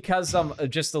maybe it's because I'm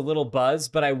just a little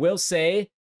buzzed, but I will say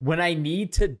when I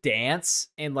need to dance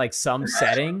in like some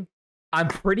setting, I'm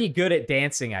pretty good at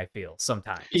dancing, I feel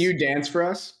sometimes. Can you dance for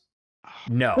us?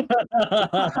 No. I'm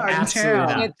Absolutely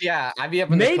down. not. Yeah, I'd be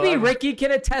up in the Maybe club. Ricky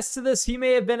can attest to this. He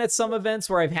may have been at some events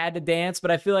where I've had to dance, but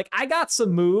I feel like I got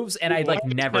some moves and I'd like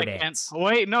Wait a never second. dance.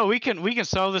 Wait, no, we can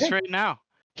solve this right now.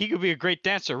 He could be a great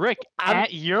dancer. Rick, I'm-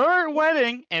 at your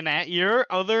wedding and at your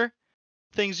other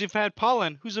things you've had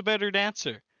pollen, who's a better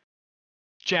dancer?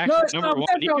 Jack, No, it's number not, one.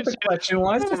 that's You not can the say- question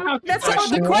was. That's not That's not what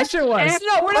the question was. Answer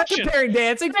No, we're not question. comparing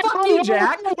dancing. That's Fuck not you, what-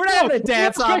 Jack. We're not having a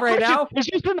dance That's off my right question. now. Is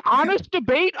this an honest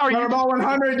debate? Are you Gutterball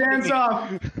 100 dance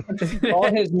off.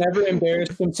 Paul has never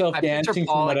embarrassed himself I picture dancing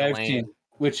Paul from what like a I've lane.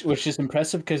 seen, which is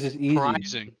impressive because it's easy.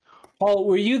 surprising? Paul,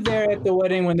 were you there at the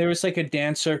wedding when there was like a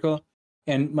dance circle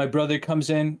and my brother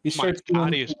comes in? He starts doing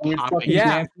body is weird popping. fucking Yeah,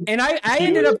 dances. and I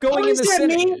ended up going in the Points at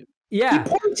center. me. He Yeah,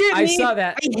 points at I me. saw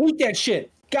that. I hate that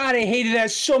shit. God, I hated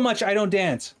that so much. I don't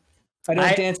dance. I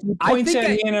don't dance. He I points think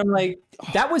at me and I'm like,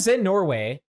 that was in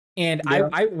Norway, and Yeah.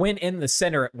 I went in the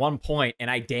center at one point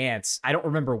and I danced. I don't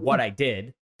remember what I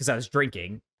did because I was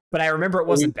drinking, but I remember it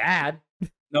wasn't bad.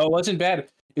 no, it wasn't bad.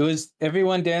 It was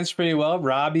everyone danced pretty well.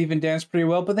 Rob even danced pretty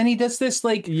well, but then he does this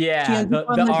like Yeah, hands the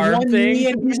on, like, arm one thing.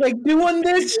 knee, and he's like doing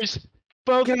this. Fingers,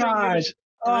 both God. fingers.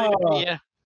 Right, Oh. yeah.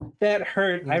 That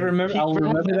hurt. I remember. I'll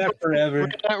remember that forever.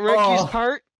 At Ricky's Oh.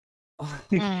 part.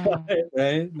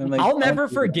 Right? And I'm like, I'll never oh,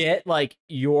 forget like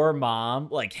your mom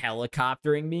like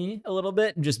helicoptering me a little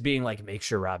bit and just being like, make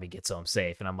sure Robbie gets home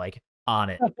safe. And I'm like, on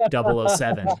it.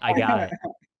 007. I got it.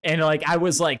 And like I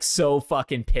was like so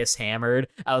fucking piss hammered.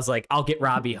 I was like, I'll get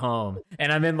Robbie home.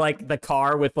 And I'm in like the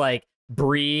car with like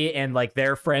Bree and like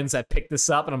their friends that picked us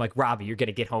up. And I'm like, Robbie, you're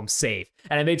gonna get home safe.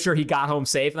 And I made sure he got home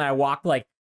safe. And I walked like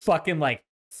fucking like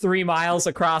 3 miles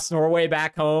across Norway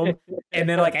back home. And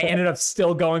then like I ended up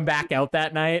still going back out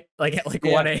that night, like at like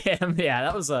 1 a.m. Yeah,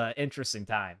 that was an interesting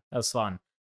time. That was fun.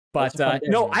 But That's a fun day,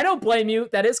 no, man. I don't blame you.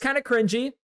 That is kind of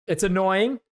cringy. It's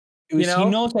annoying. He know?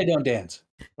 knows I don't dance.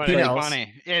 But He it's knows.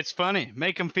 funny. It's funny.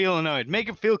 Make him feel annoyed. Make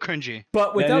him feel cringy.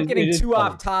 But without is- getting it is too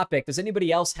funny. off topic, does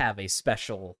anybody else have a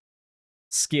special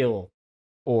skill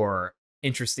or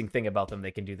interesting thing about them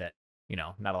they can do that, you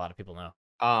know, not a lot of people know?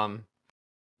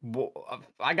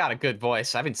 I got a good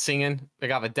voice. I've been singing. I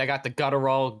got the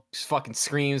guttural fucking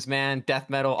screams, man, death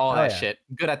metal, all Oh, that yeah. shit.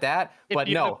 Good at that. If But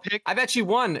you had no, to pick- I've actually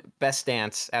won best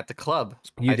dance at the club.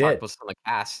 You I did. talked about something like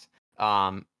past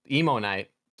emo night.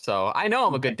 So I know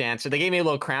I'm a good dancer. They gave me a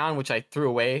little crown, which I threw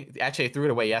away. Actually, I threw it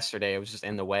away yesterday. It was just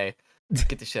in the way.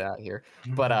 Get the shit out of here.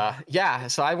 But yeah,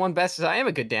 so I won best. I am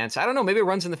a good dancer. I don't know. Maybe it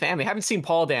runs in the family. I haven't seen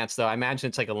Paul dance though. I imagine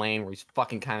it's like a lane where he's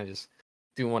fucking kind of just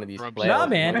doing one of these. Rubs flails. No, Well,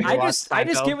 man. Maybe I watch just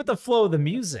Seinfeld. get with the flow of the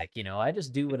music, you know. I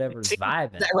just do whatever's See,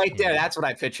 vibing. That right you there. know? That's what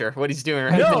I picture. What he's doing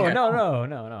right No, there. no,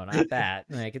 not that.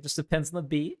 Like it just depends on the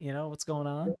beat, you know, what's going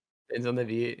on. Depends on the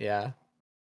beat, yeah.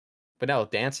 But no,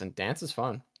 dance is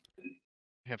fun.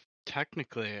 If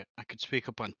technically I could speak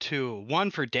up on two. One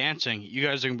for dancing. You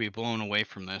guys are gonna be blown away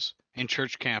from this. In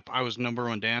church camp, I was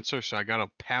 #1 dancer, so I got a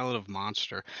palette of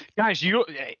Monster. Guys,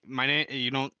 my name. You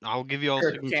don't. I'll give you all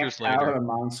Sure, signatures can't out later. a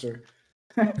monster.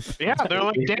 Yeah, they're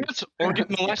like dance or get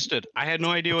molested. I had no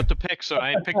idea what to pick, so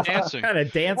I picked dancing. What kind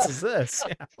of dance is this?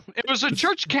 It was a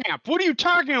church camp. What are you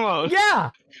talking about? Yeah.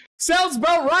 Sounds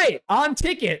about right. On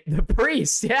ticket, the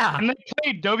priest. Yeah. And they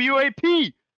played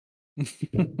WAP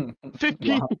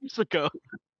 15 Wow. years ago.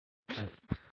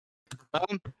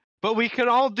 But we could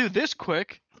all do this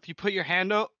quick. If you put your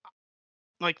hand out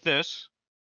like this,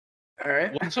 All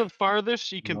right. what's the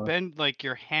farthest you can No. bend like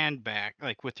your hand back,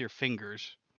 like with your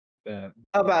fingers?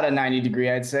 About a 90 degree,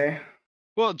 I'd say.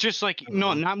 Well, just like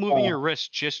no, not moving Oh. your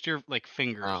wrist, just your like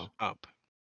fingers Oh. up.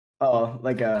 Oh,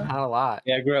 like a. Not a lot.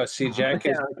 Yeah, gross. See, Jack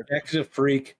Yeah, Jack's a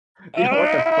freak. Yeah,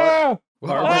 what the fuck?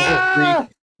 Barbara's Ah!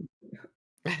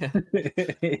 a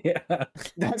freak. Yeah.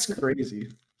 That's crazy.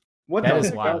 What That the is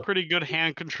fuck? wild. Pretty good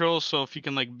hand control. So if you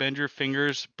can like bend your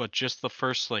fingers, but just the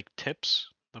first like tips,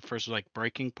 the first like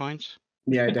breaking points.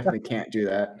 Yeah, I definitely can't do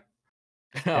that.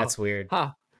 That's weird.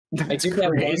 Huh. That's did that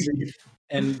once. crazy.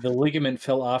 and the ligament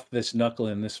fell off this knuckle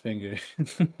in this finger.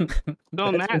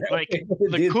 No, That's Matt, what like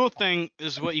happened, the dude. cool thing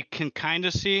is what you can kind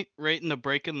of see right in the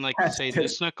break in, like, That's say,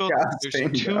 this knuckle. There's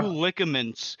disgusting, 2 bro.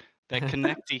 ligaments that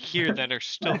connect to here that are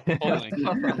still pulling.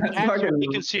 That's That's what fucking you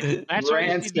can see. That's why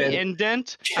you see the rancid.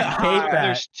 indent. I hate that.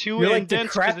 There's 2 You're like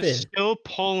indents because it's decrepit. still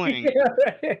pulling.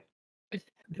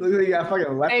 Look like you got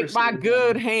fucking leprosy. Take my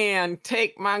good hand.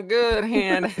 Take my good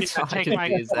hand. That's all I Take can my-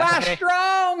 use My that.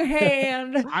 strong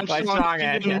hand. I'm My strong strong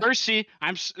hand hand. mercy.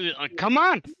 Come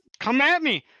on, come at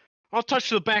me. I'll touch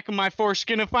the back of my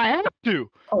foreskin if I have to.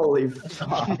 Holy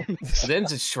fuck.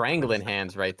 Them's just strangling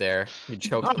hands right there. You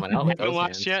choke Oh, someone out with haven't those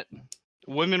lost hands. yet.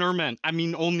 Women or men? I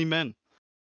mean, only men.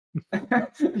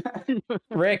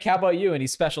 Rick, how about you? Any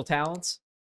special talents?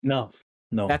 No.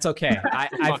 That's okay.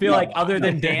 I feel like other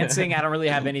than dancing, I don't really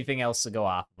have anything else to go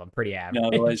off of. I'm pretty average. No,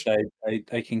 otherwise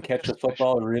I can catch a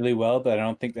football really well, but I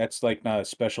don't think that's like not a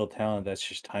special talent. That's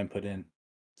just time put in.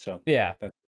 So Yeah.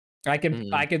 that- I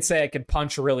can say I can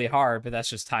punch really hard, but that's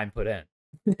just time put in.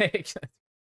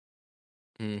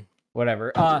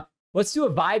 Whatever. Let's do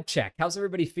a vibe check. How's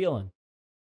everybody feeling?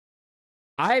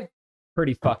 I'm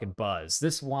pretty fucking buzzed.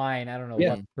 This wine, I don't know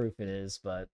what proof it is,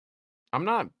 but I'm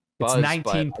not it's buzzed,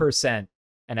 19%,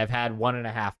 and I've had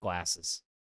 1.5 glasses.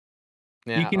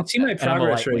 but, yeah, you can see my And I'm a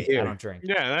progress right lightweight. I here. don't drink.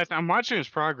 Yeah, I'm watching his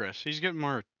progress. He's getting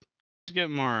more. He's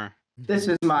getting more. This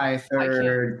is my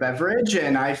third beverage,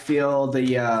 and I feel the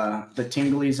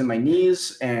tinglies in my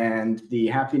knees and the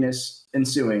happiness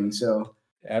ensuing. So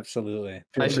Absolutely.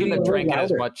 I shouldn't have Pretty drank it as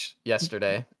louder. much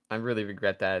yesterday. I really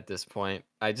regret that at this point.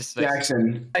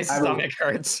 Jackson, My I stomach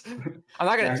hurts. I'm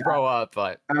not gonna throw up,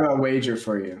 but have a wager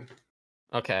for you.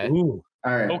 okay. Ooh.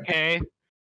 All right. Okay.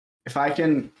 If I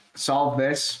can solve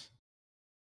this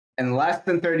in less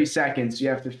than 30 seconds, you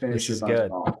have to finish This your is good.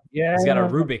 ball. Yeah. He's got a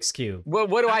Rubik's Cube. What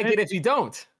do I get if you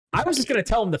don't? I was just gonna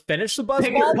tell him to finish the buzz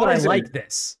Take your ball, but I poison. like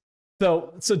this.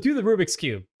 So do the Rubik's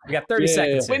Cube. We got 30 Yeah.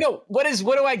 seconds. Wait, here. no. What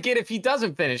do I get if he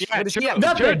doesn't finish? Yeah, What does he true. have?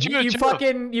 Nothing. Chill, You chill.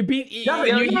 fucking you beat. You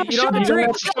Nothing. don't have to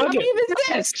drink. What even is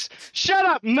this? Shut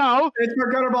up! No. It's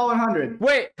for Gutterball 100.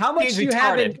 Wait, how much He's do you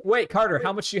have in? retarded. Wait, Carter,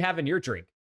 how much do you have in your drink?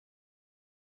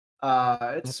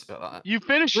 It's You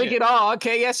finished Drink it. it all.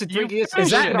 Okay, yes, drink it.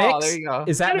 Is that Drink it all. mixed? There you go.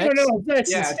 Is that I don't mixed? know if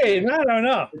that's Yeah. the same. I don't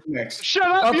know. mixed. Shut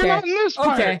up! Okay. You're not in this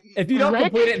part. Okay, if you don't Rick?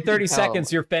 complete it in 30 Hell.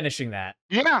 seconds, you're finishing that.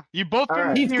 Yeah, you both. All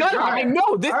right. He's You're gonna. done. I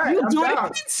know this. All right, He'll I'm do it in down.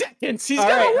 10 seconds. He's All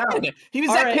gonna right. win. He was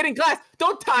All that right. kid in class.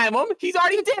 Don't time him. He's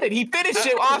already did it. He finished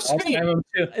it off I'll screen. time him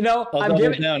too. No, I'll I'm double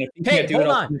giving. down. If you Hey, can't do hold it,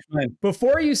 I'll on. finish mine.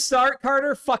 Before you start,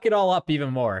 Carter, fuck it all up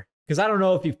even more. Because I don't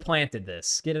know if you've planted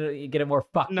this. Get it more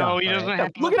fucked up. No, he all doesn't right?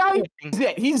 have. Look at how he did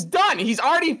it. He's done. He's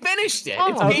already finished it.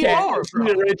 It's Oh, game okay. over,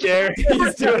 bro. Right there.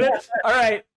 He's doing it. All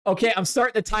right. Okay, I'm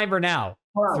starting the timer now.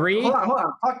 Hold on, 3. Hold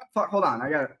on. Fuck, hold on. I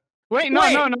got it. Wait, no,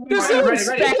 Wait, no. There's Ready, no ready,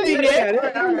 respecting ready.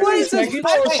 it. What is this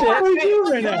bullshit? What are we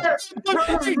doing right now?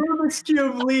 Rubik's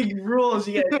Cube League rules.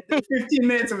 You get 15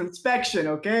 minutes of inspection,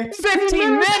 okay?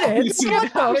 15 minutes?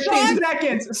 What the 15 fuck?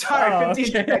 seconds. Sorry, Oh,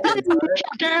 15 okay. seconds.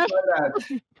 Jackass.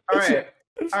 All right.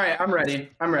 All right, I'm ready.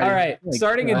 All right,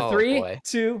 starting in Oh, 3, boy.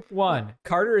 2, 1.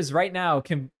 Carter is right now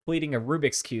completing a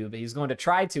Rubik's Cube. He's going to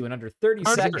try to in under 30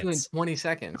 Carter, Doing seconds. 20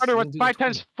 seconds. Carter, what's 5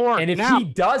 times 4? And if now? he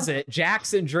does it,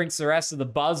 Jackson drinks the rest of the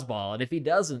buzz ball. And if he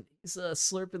doesn't, he's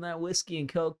slurping that whiskey and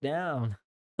Coke down.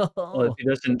 Well, if he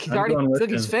doesn't, He's I'm already. going with Look,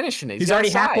 he's him. finishing it. He's already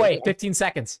outside. halfway. 15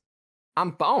 seconds.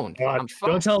 I'm boned. God, I'm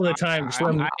don't tell him the time. Just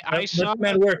let him, I let saw- the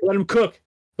man work. Let him cook.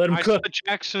 Let him I saw cook.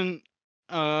 Jackson.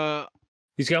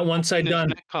 He's got one side his done.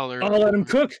 neck color. Oh, let him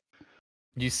cook.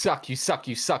 You suck. You suck.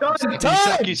 You suck. Done. You suck.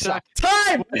 Time! You suck.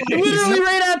 Time! Literally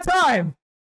right on time.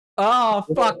 Oh,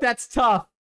 fuck. That's tough.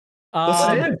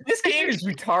 This game is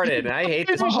retarded, and I hate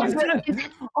this.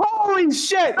 Holy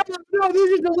shit! No,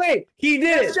 there's a delay. He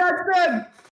did It's Jackson!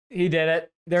 He did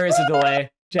it. There is a delay.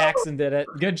 Jackson did it.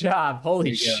 Good job.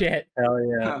 Holy There you go. shit. Hell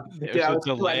yeah. There's Yeah, I a was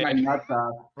sweating my delay. nuts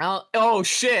off. Well, oh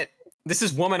shit! This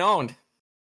is woman owned.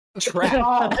 Trap.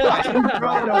 Oh,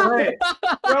 throw it away.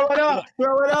 Throw it up.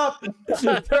 Throw it up.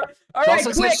 All right,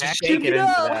 Also quick. says Shoot shake it it into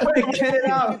up. that. Quick, get it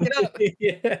out.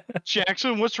 Yeah.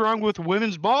 Jackson, what's wrong with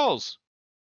women's balls?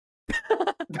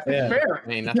 Yeah. Fair.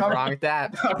 Ain't nothing wrong with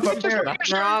that. Fair.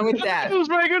 Nothing wrong with that. I was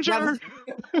making sure.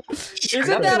 Isn't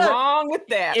Nothing that a wrong with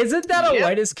that. Isn't that a Yep.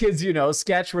 Whitest Kids You Know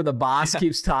sketch where the boss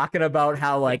keeps talking about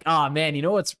how like, oh man, you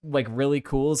know what's like really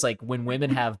cool is like when women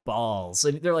have balls,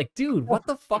 and they're like, dude, what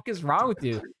the fuck is wrong with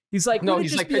you? He's like, No, no,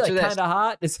 he's just like, be like picture this. kind of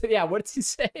hot. It's, yeah, what does he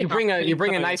say? You bring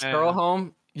a nice Yeah. girl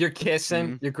home. You're kissing.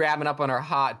 Mhm. You're grabbing up on her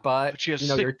hot butt. But she has You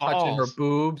know, sick you're touching her balls.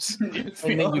 boobs,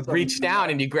 and then you reach down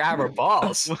and you grab her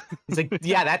balls. It's like,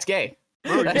 yeah, that's gay.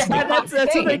 That's not that's what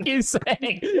they gay. keep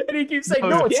saying. And he keeps saying, Oh,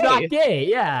 no, it's gay. not gay.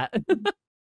 Yeah.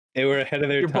 They were ahead of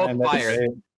their You're both time. That's fired. great.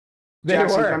 They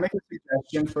Jackson, can I were. make a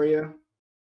suggestion for you?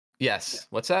 Yes.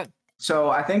 What's that? So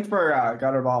I think for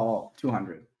Gutterball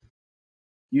 200,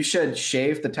 you should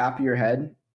shave the top of your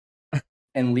head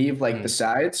and leave like the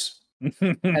sides,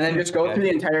 and then just go through the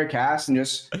entire cast and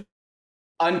just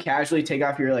uncasually take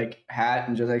off your like hat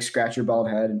and just like scratch your bald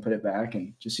head and put it back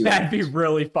and just see. That'd be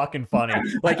really fucking funny.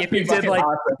 Like if you did Fucking like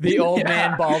awesome. the old Yeah.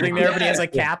 man balding there, but he has a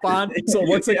cap on. So it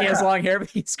looks like he has Yeah. long hair, but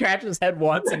he scratches his head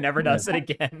once and never does it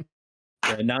again.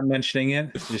 Not mentioning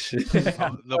it. Just The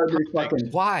That would be perfect-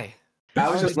 fucking- Why? I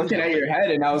was just looking at your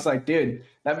head and I was like, dude,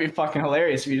 that'd be fucking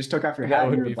hilarious if you just took off your That hat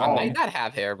and would you were be I bald. might not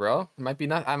have hair, bro. It might be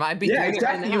not. I might be. Yeah, doing it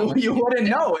right exactly. now. You wouldn't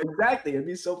know. Exactly. It'd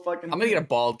be so fucking. I'm gonna get a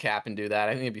bald cap and do that.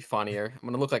 I think it'd be funnier. I'm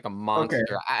gonna look like a monster.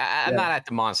 I'm Yeah. not at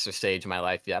the monster stage of my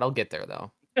life yet. I'll get there though.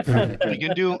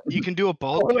 You can do a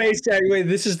bald. Oh, wait, sorry, wait.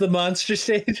 This is the monster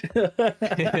stage.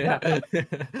 Can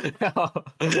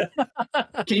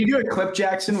you do a clip,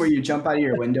 Jackson, where you jump out of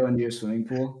your window into your swimming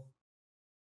pool?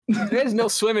 There's no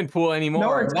swimming pool anymore.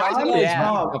 No, it's Why is gone. it always Yeah.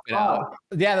 jump it out?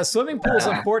 Yeah, the swimming pool's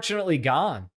unfortunately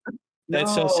gone.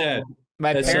 That's so sad.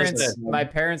 My That's so parents, sad. my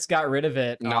parents got rid of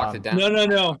it. Knocked it down. No.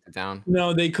 Knocked it down.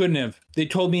 No, they couldn't have. They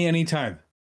told me anytime.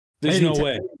 There's no Anytime.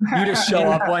 way. You just show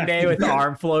up one day with the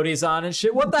arm floaties on and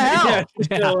shit. What the hell? Yeah,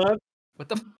 just show up. What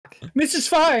the fuck? Mrs.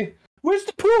 Fi, where's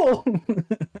the pool?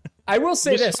 I will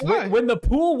say Just this: why? when the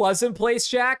pool was in place,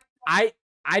 Jack, I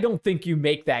don't think you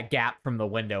make that gap from the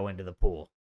window into the pool.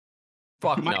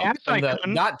 Fuck My no. ass From the-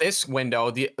 icon. not this window.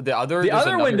 The other. The there's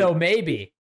other another- window,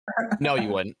 maybe. No, you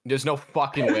wouldn't. There's no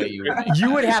fucking way you would.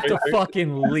 You would have to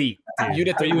fucking leap. Dude. You'd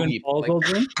have to Are you in leap. Paul's Like, old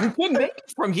room? you couldn't make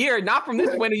it from here. Not from this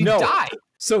window. You No. die.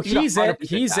 So You'd he's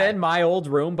 100% die. in my old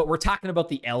room, but we're talking about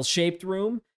the L-shaped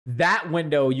room. That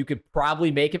window, you could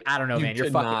probably make him. I don't know, You man. You're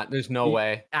could fucking. not. There's no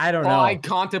way. I don't Oh, know. I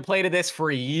contemplated this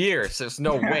for years. There's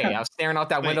no way. I was staring out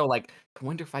that Wait. window like, I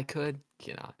wonder if I could.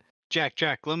 Cannot. Jack,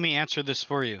 let me answer this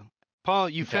for you. Paul,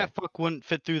 you Okay. fat fuck wouldn't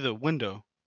fit through the window.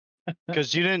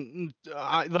 Because you didn't,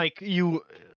 like, you,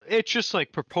 it's just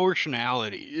like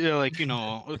proportionality. Like, Hey,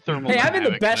 thermodynamics. I'm in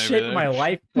the best and shape of my everything.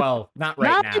 life. Well, not right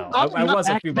Not now. back- I was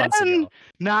a not few back months then. ago.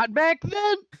 Not back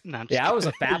then. No, I'm just Yeah, I was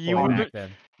a kidding. fat You boy were- back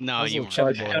then. No, I was a you little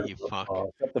chubby weren't. boy. You fuck.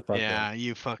 Shut the fuck Yeah, up.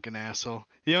 you fucking asshole.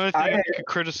 The only thing I could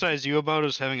criticize you about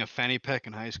is having a fanny pack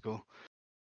in high school.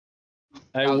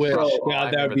 I was wish. pro- I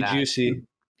God, that would be remember that. juicy.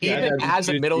 Yeah, Even that'd be as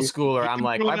a middle juicy. schooler, I'm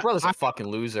like, my brother's a I- fucking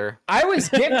loser. I was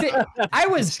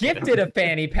gifted a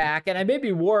fanny pack, and I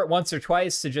maybe wore it once or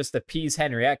twice to just appease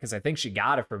Henriette because I think she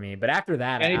got it for me. But after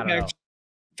that, I Fanny don't know. packs,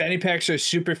 fanny packs are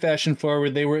super fashion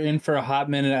forward. They were in for a hot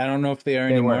minute. I don't know if they are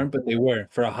They anymore, were. but they were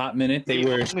for a hot minute. They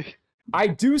were. I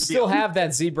do still have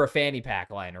that zebra fanny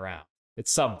pack lying around.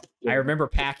 It's some. I remember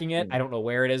packing it. I don't know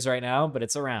where it is right now, but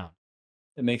it's around.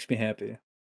 It makes me happy.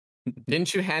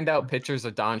 Didn't you hand out pictures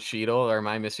of Don Cheadle, or am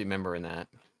I misremembering that?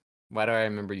 Why do I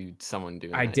remember someone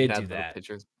doing that? I You did had do little that.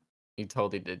 Pictures. You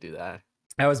totally did do that.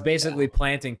 I was basically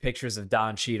planting pictures of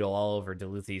Don Cheadle all over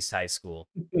Duluth East High School.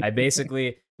 I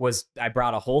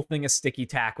brought a whole thing of sticky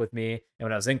tack with me. And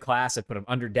when I was in class, I put them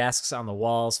under desks, on the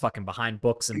walls, fucking behind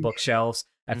books and bookshelves.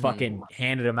 I fucking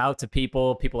handed them out to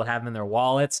people that have them in their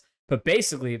wallets. But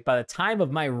basically, by the time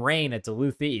of my reign at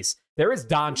Duluth East, there was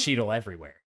Don Cheadle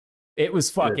everywhere. It was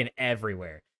fucking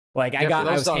everywhere. Like Yeah, for I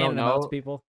those was that don't handing them out know- to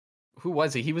people. Who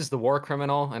was he? He was the war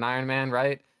criminal in Iron Man,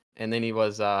 right? And then he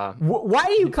was Why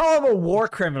do you call him a war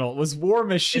criminal? It was War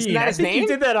Machine. that I his think you name?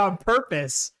 did that on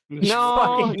purpose. No,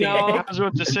 fucking no. I was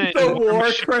about to say The War war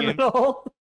Machine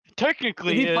criminal.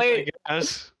 Technically, Did he is, play- I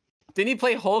guess. Didn't he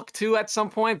play Hulk too at some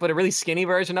point, but a really skinny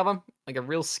version of him? Like a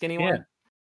real skinny Yeah. one? Was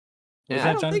Yeah. I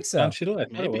that don't Don- think so. Don Cheadle? I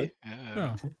thought it was. Maybe.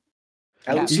 Yeah. Oh.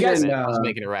 At least You he guys- didn't, I was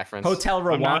making a reference. Hotel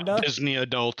I'm not a Rwanda. Disney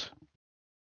adult.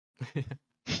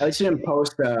 at least he didn't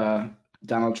post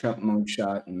Donald Trump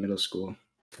mugshot in middle school.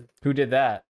 Who did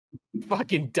that?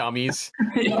 Fucking dummies.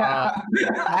 Yeah.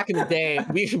 Back in the day,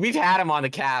 we've had him on the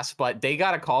cast, but they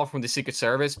got a call from the Secret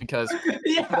Service because put a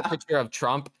Yeah. picture of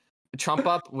Trump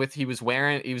up with he was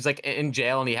like in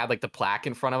jail and he had like the plaque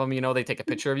in front of him, they take a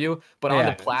picture of you, but on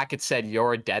Yeah. the plaque it said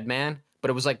you're a dead man, but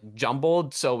it was like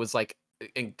jumbled, so it was like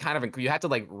and kind of you had to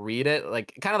like read it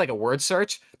like kind of like a word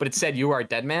search, but it said you are a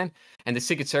dead man. And the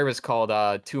Secret Service called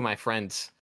two of my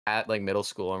friends at like middle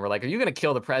school and we're like, are you gonna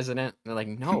kill the president? And they're like,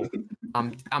 no,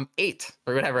 I'm 8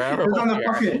 or whatever. It was on the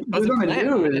fucking, it was on the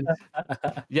news.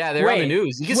 Yeah, they're on the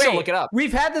news. You can still look it up.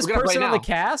 We've had this Look it up right person on the now.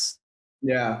 cast.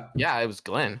 Yeah. Yeah, it was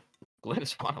Glenn. Glenn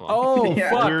is one of them. Oh Yeah.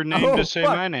 fuck! Your name oh, to say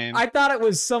fuck. my name. I thought it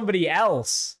was somebody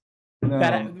else. No.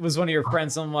 That was one of your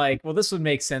friends. I'm like, well, this would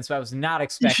make sense, but I was not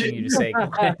expecting you to say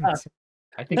Clint.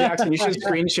 I think Jackson, you should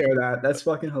screen share that. That's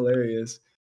fucking hilarious.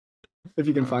 If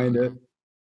you can find it.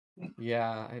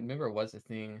 Yeah, I remember it was a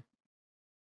thing.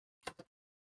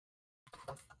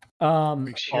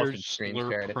 Makes Paul your can screen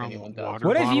slurp share it if from anyone does. water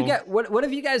What have you bottle. got? What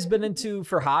have you guys been into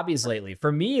for hobbies lately?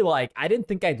 For me, like I didn't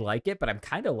think I'd like it, but I'm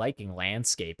kind of liking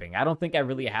landscaping. I don't think I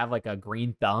really have like a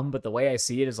green thumb, but the way I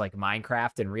see it is like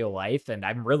Minecraft in real life, and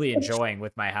I'm really enjoying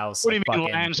with my house. What do like, you mean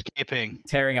fucking landscaping?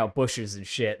 tearing out bushes and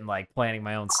shit and like planting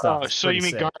my own stuff. Oh, It's so pretty you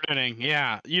mean sick. gardening?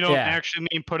 Yeah, you don't Yeah. actually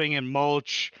mean putting in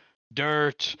mulch,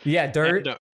 dirt. Yeah, dirt.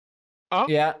 And, oh,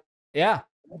 Yeah, yeah.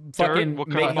 Fucking What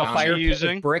kind making of a mound fire are you pit with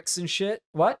using? bricks and shit.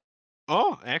 What?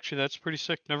 Oh, actually, that's pretty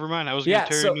sick. Never mind. I was gonna Yeah,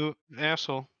 tear so- you a new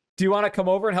asshole. Do you want to come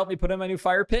over and help me put in my new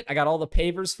fire pit? I got all the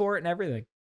pavers for it and everything.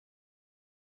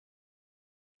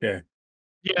 Yeah.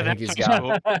 Yeah, I think that he's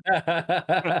sounds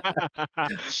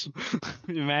got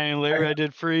cool. Man, Larry, I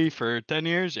did free for 10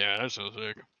 years. Yeah, that's so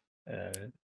sick.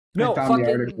 No, I found the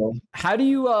fucking. article. How do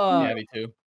you? Yeah, me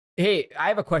too. Hey, I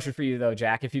have a question for you though,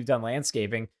 Jack. If you've done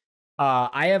landscaping,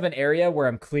 I have an area where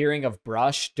I'm clearing of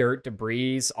brush, dirt,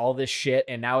 debris, all this shit,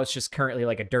 and now it's just currently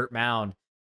like a dirt mound.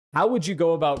 How would you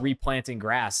go about replanting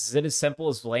grass? Is it as simple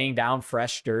as laying down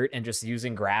fresh dirt and just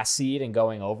using grass seed and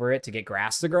going over it to get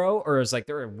grass to grow, or is like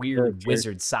there a weird Dirt.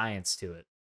 wizard science to it?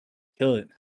 Kill it.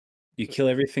 You kill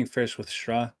everything first with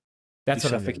straw. That's you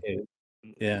what I'm doing. suffocate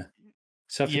it. Yeah.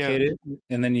 Suffocate it,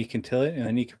 and then you can till it, and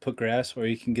then you can put grass, or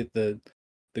you can get the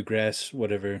grass,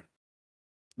 whatever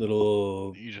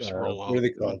little. You just roll what are they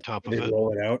out called? on top of They it.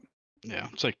 roll it out. Yeah,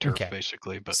 it's like turf Okay.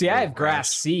 basically. But See, I no have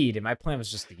grass seed, and my plan was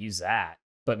just to use that.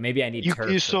 But maybe I need turf.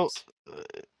 You so first.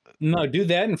 No, do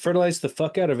that and fertilize the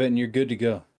fuck out of it, and you're good to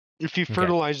go. if you Okay.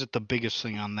 fertilize it, the biggest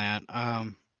thing on that,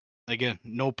 again,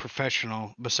 no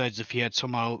professional besides if you had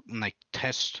someone out and like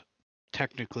test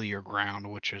technically your ground,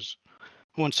 which is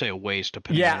I wouldn't say a waste.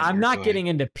 Depending Yeah, on what I'm you're not doing. getting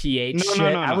into pH No, shit.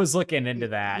 no, no, I no. was looking into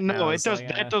that. and I No, it was does.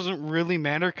 like, That doesn't really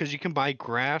matter because you can buy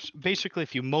grass. Basically,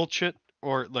 if you mulch it,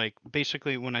 or like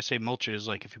basically when I say mulch it is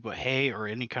like if you put hay or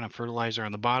any kind of fertilizer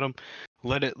on the bottom,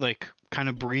 let it like kind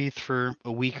of breathe for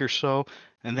a week or so,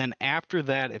 and then after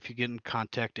that, if you get in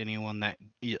contact anyone that,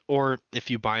 or if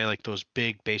you buy like those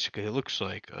big, basically it looks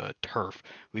like turf,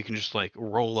 we can just like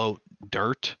roll out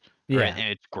dirt, Yeah. and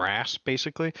it's grass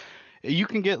basically. You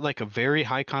can get like a very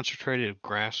high concentrated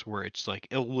grass where it's like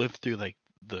it'll live through like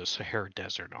the Sahara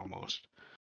Desert almost.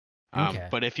 Okay.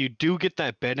 But if you do get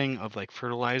that bedding of like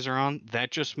fertilizer on, that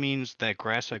just means that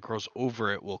grass that grows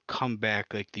over it will come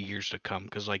back like the years to come.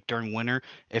 Because like during winter,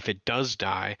 if it does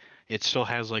die, it still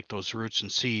has like those roots and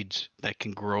seeds that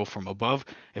can grow from above.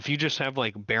 If you just have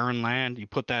like barren land, you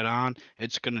put that on,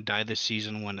 it's gonna die this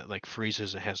season when it like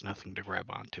freezes. It has nothing to grab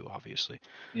onto, obviously.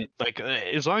 Yeah. Like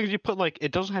as long as you put like,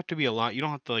 it doesn't have to be a lot. You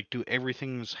don't have to like do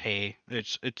everything as hay.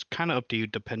 It's kind of up to you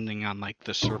depending on like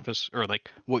the surface or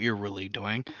like what you're really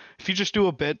doing. If you just do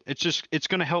a bit, it's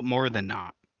gonna help more than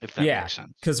not. If that Yeah, makes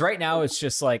sense. because right now it's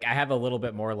just like I have a little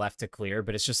bit more left to clear,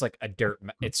 but it's just like a dirt.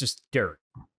 It's just dirt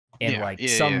and Yeah, like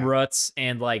yeah, some yeah. roots.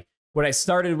 And like what I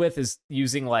started with is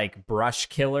using like brush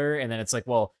killer, and then it's like,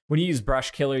 well, when you use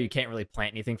brush killer, you can't really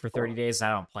plant anything for 30 days.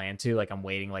 And I don't plan to. Like I'm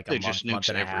waiting like a It just month nukes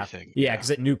and a half. everything, Yeah, yeah. because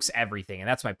it nukes everything, and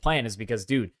that's my plan. Is because,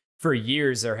 dude, for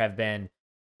years there have been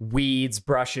weeds,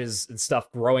 brushes, and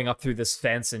stuff growing up through this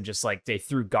fence, and just like they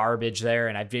threw garbage there,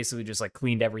 and I've basically just like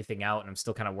cleaned everything out, and I'm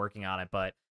still kind of working on it.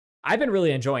 But I've been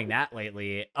really enjoying that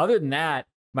lately. Other than that,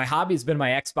 my hobby's been my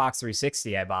Xbox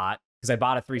 360 I bought, because I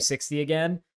bought a 360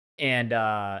 again, and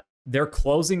they're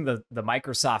closing the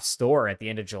Microsoft store at the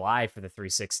end of July for the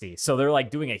 360. So they're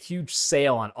like doing a huge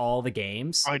sale on all the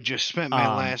games. I just spent my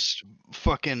last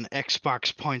fucking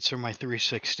Xbox points for my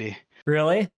 360.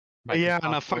 Really? Yeah,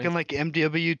 on a Microsoft fucking like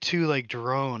MW2 like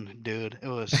drone, dude. It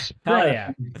was. Hell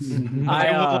yeah.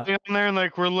 I was on there and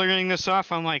like we're learning this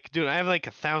off. I'm like, dude, I have like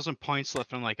 1,000 points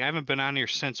left. I'm like, I haven't been on here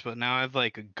since, but now I have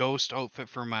like a ghost outfit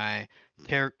for my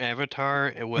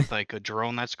avatar with like a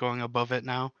drone that's going above it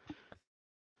now.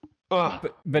 Oh,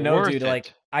 But no, worth dude, it.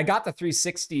 like I got the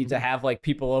 360 to have like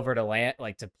people over to land,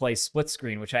 like to play split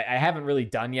screen, which I haven't really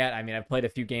done yet. I mean, I've played a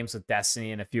few games with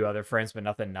Destiny and a few other friends, but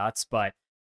nothing nuts. But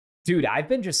dude, I've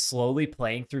been just slowly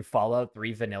playing through Fallout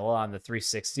 3 vanilla on the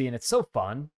 360, and it's so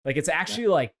fun. Like, it's actually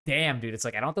like, damn, dude, it's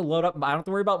like I don't have to load up, I don't have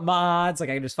to worry about mods. Like,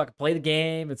 I can just fucking play the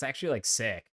game. It's actually like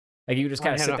sick. Like, you just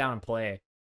kind of sit down and play.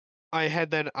 I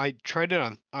had that. I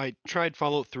tried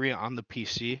Fallout 3 on the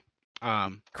PC.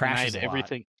 And I Crashes had a lot.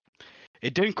 everything.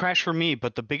 It didn't crash for me,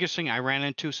 but the biggest thing I ran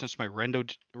into since my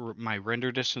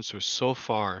render distance was so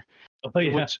far Oh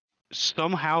yeah.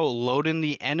 somehow load in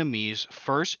the enemies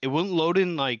first. It wouldn't load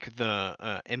in like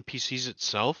the NPCs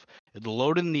itself. It'd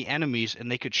load in the enemies, and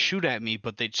they could shoot at me,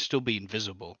 but they'd still be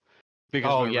invisible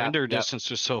because my render distance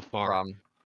is so far.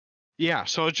 Yeah,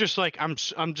 so it's just like I'm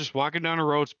just walking down the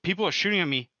roads. People are shooting at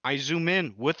me. I zoom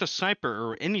in with a sniper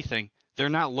or anything. They're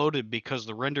not loaded because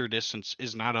the render distance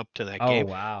is not up to that game.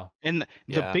 Oh wow! And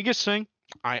the biggest thing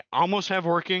I almost have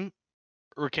working,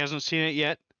 Rick hasn't seen it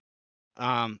yet.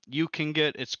 You can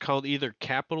get, it's called either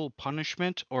Capital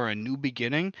Punishment or A New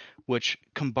Beginning, which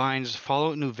combines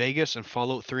Fallout New Vegas and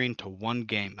Fallout 3 into one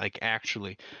game. Like,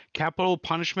 actually, Capital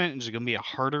Punishment is going to be a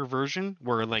harder version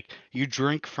where, like, you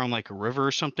drink from, like, a river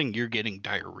or something, you're getting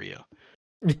diarrhea.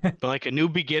 But, like, A New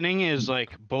Beginning is,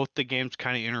 like, both the games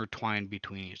kind of intertwined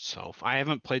between itself. I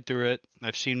haven't played through it.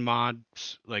 I've seen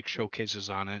mods, like, showcases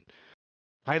on it.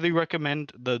 Highly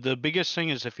recommend. The biggest thing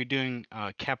is if you're doing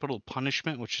Capital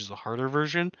Punishment, which is the harder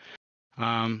version,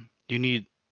 you need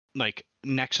like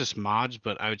Nexus mods,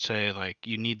 but I would say like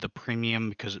you need the premium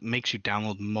because it makes you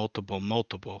download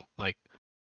multiple, like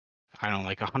I don't know,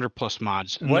 like 100+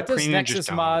 mods. And what does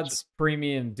Nexus mods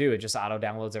premium do? It just auto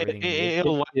downloads everything. It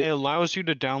allows you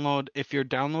to download. If you're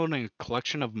downloading a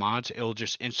collection of mods, it'll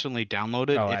just instantly download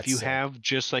it. If you have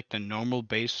just like the normal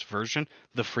base version,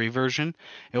 the free version,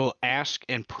 it will ask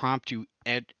and prompt you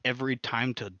at every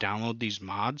time to download these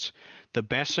mods. The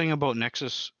best thing about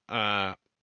Nexus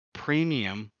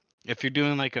premium, if you're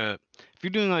doing like a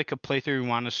playthrough, you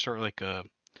want to start like a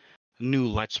new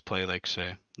let's play, like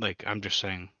say, like I'm just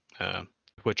saying,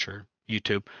 Twitch or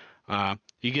YouTube,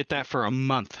 you get that for a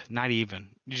month. Not even,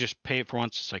 you just pay it for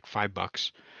once. It's like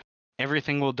 $5.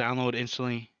 Everything will download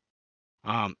instantly,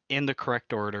 in the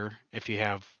correct order if you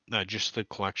have just the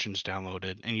collections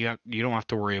downloaded, and you don't have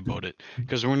to worry about it,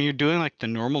 because when you're doing like the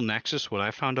normal Nexus, what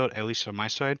I found out, at least on my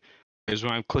side, is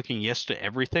when I'm clicking yes to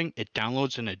everything, it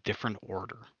downloads in a different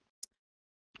order,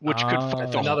 which could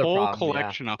fuck the whole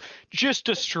collection up. Just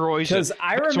destroys it. Because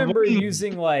I remember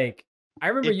using like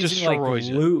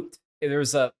Loot.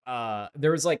 There's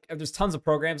tons of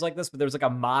programs like this, but there's like a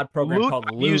mod program called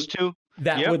Loot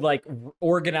that would like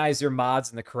organize your mods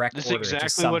in the correct order. That's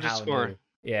exactly what it's for.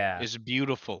 Yeah, it's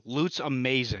beautiful. Loot's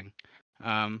amazing.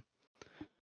 I'm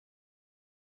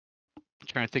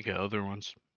trying to think of other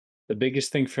ones. The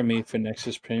biggest thing for me for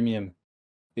Nexus Premium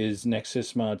is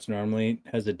Nexus mods normally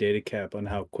has a data cap on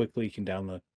how quickly you can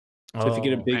download. So if you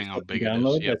get a big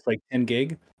download that's like 10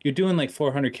 gig, you're doing like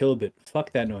 400 kilobit.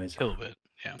 Fuck that noise. Kilobit,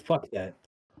 yeah. Fuck that.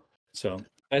 So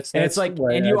that's it's like,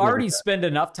 and you already spend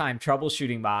enough time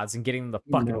troubleshooting mods and getting them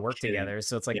to fucking work together.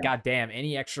 So it's like, goddamn,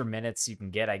 any extra minutes you can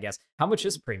get, I guess. How much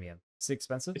is premium? Is it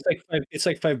expensive? It's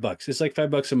like $5. It's like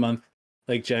 $5 a month,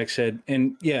 like Jack said.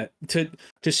 And yeah, to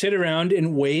sit around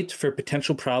and wait for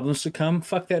potential problems to come,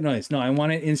 fuck that noise. No, I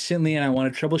want it instantly, and I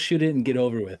want to troubleshoot it and get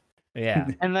over with. Yeah.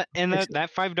 and that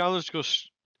 $5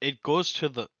 goes to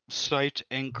the site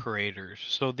and creators.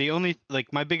 So the only,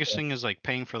 like, my biggest thing is like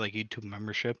paying for like YouTube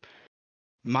membership.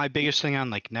 My biggest thing on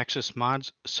like Nexus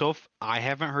mods, so I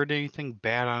haven't heard anything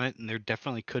bad on it, and there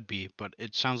definitely could be, but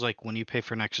it sounds like when you pay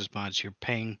for Nexus mods, you're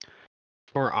paying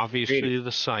for obviously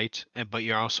the site, but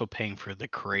you're also paying for the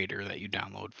creator that you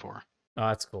download for. Oh,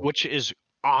 that's cool. Which is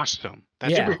awesome.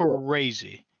 That's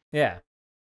crazy. Yeah.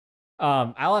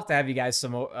 I'll have to have you guys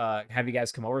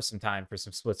come over sometime for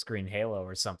some split screen Halo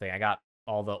or something. I got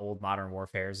all the old Modern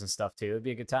Warfares and stuff too. It'd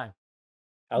be a good time.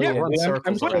 Yeah, run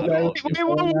circles.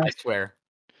 I swear.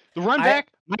 The run back,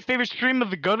 my favorite stream of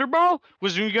the Gutterball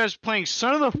was when you guys playing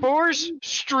Son of the Force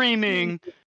streaming.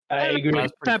 I agree.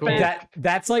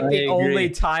 That's like the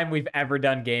only time we've ever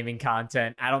done gaming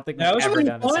content. I don't think we've ever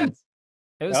done it since.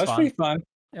 It was fun. Pretty fun.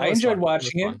 I enjoyed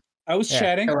watching it. I was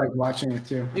chatting. I like watching it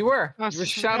too. You were.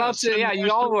 Shout out to you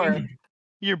all were.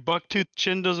 Your bucktooth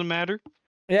chin doesn't matter.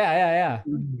 Yeah.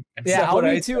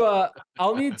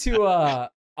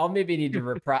 I'll maybe need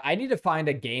to I need to find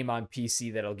a game on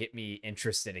PC that'll get me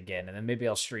interested again, and then maybe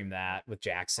I'll stream that with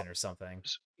Jackson or something.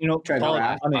 You know, try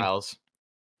Trials.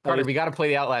 Carter, we got to play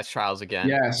the Outlast Trials again.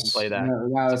 Yes, play that.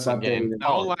 That's game.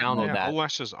 Download that.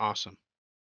 Outlast is awesome.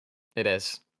 It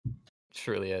is. It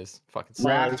truly is. Fucking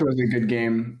Raft was a good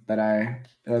game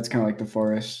that's kind of like the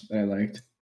Forest that I liked.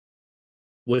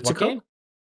 What's it called?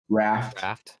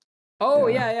 Raft. Oh,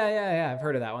 yeah. I've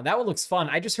heard of that one. That one looks fun.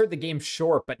 I just heard the game's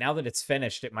short, but now that it's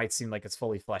finished, it might seem like it's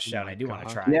fully fleshed out. I do want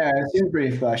to try it. Yeah, it seems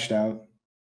pretty fleshed out.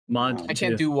 I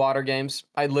can't do water games.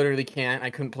 I literally can't. I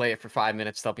couldn't play it for 5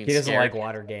 minutes without being scared. He doesn't like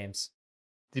water games.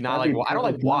 I don't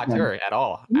like water at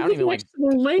all. I don't even like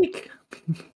the lake.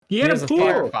 He had a doesn't pool.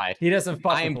 Terrified. He doesn't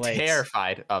fuck I am with lakes.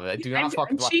 terrified of it. Do not I've, fuck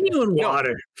I've with seen you in No.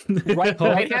 water.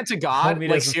 Right hand to God. Homie Like doesn't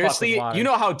fuck with seriously, water. you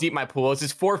know how deep my pool is.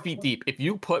 It's 4 feet deep. If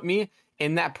you put me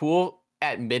in that pool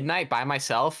at midnight by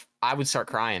myself, I would start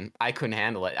crying. I couldn't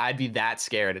handle it. I'd be that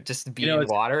scared just to be in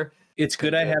water. It's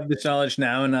good I have this knowledge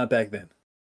now and not back then.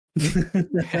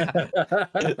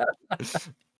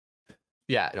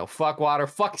 Yeah, no, fuck water,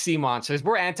 fuck sea monsters.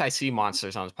 We're anti-sea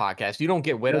monsters on this podcast. You don't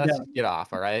get with us, get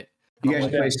off, all right? You guys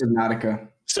play Subnautica.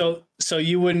 So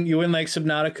you wouldn't like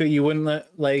Subnautica, you wouldn't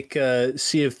like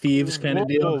Sea of Thieves kind of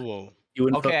deal? Whoa. You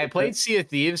wouldn't Okay, I fuck with played Sea of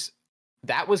Thieves.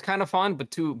 That was kind of fun,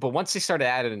 but once they started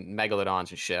adding megalodons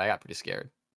and shit, I got pretty scared.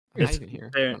 I'm not even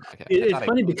here. fair. Okay. It's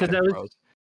funny because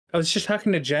I was just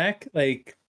talking to Jack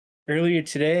like earlier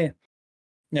today.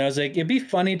 And I was like, it'd be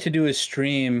funny to do a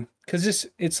stream because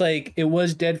it's like it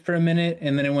was dead for a minute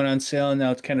and then it went on sale and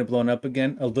now it's kind of blown up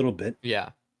again a little bit. Yeah.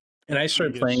 And I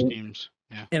started playing it.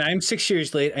 Yeah. And I'm 6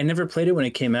 years late. I never played it when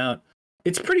it came out.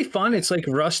 It's pretty fun. It's like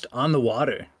Rust on the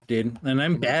water, dude. And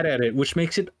I'm bad at it, which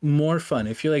makes it more fun.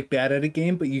 If you're like bad at a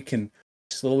game, but you can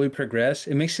slowly progress,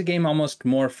 it makes the game almost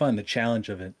more fun, the challenge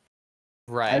of it.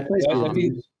 Right. I played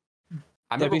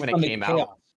I remember when it came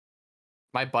out.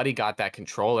 My buddy got that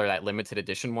controller, that limited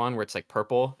edition one where it's like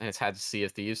purple and it's had Sea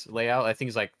of Thieves layout. I think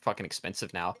it's like fucking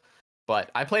expensive now. But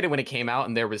I played it when it came out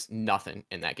and there was nothing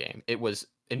in that game. It was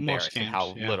embarrassing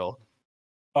how little.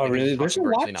 Oh, Like, really? There's a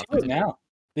lot virtually to nothing it to do. now.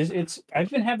 I've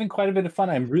been having quite a bit of fun.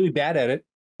 I'm really bad at it,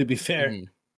 to be fair. Mhm.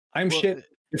 I'm shit.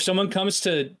 If someone comes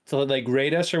to like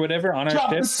raid us or whatever on our Drop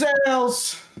ship, the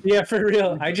sails. yeah, for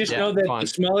real. I just know that fun. the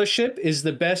smallest ship is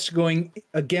the best going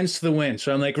against the wind.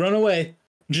 So I'm like, run away,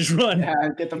 just run. Yeah,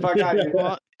 get the fuck out of here.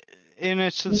 Well, and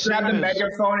it's the You grab the same as,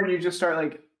 megaphone and you just start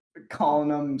like calling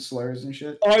them slurs and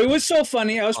shit. Oh, it was so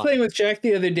funny. I was playing with Jack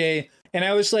the other day, and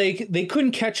I was like, they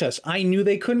couldn't catch us. I knew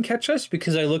they couldn't catch us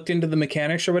because I looked into the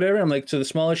mechanics or whatever. I'm like, so the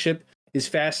smallest ship is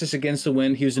fastest against the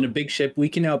wind. He was in a big ship. We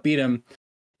can outbeat him.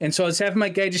 And so I was having my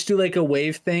guy just do like a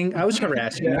wave thing. I was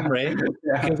harassing him, right?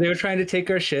 Yeah. Because they were trying to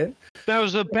take our shit. that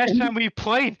was the best time we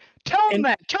played. Tell them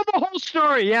that. Tell the whole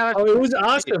story. Yeah. Oh, it was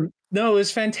awesome. No, it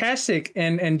was fantastic.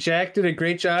 And Jack did a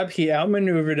great job. He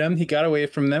outmaneuvered them. He got away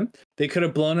from them. They could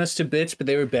have blown us to bits, but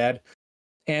they were bad.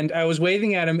 And I was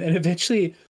waving at him, and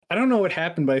eventually, I don't know what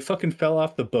happened, but I fucking fell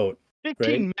off the boat. 15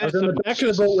 Right? minutes. I was on the back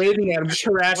of the boat waving at him, just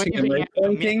harassing him, like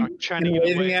pointing trying to and get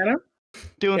waving away. at him.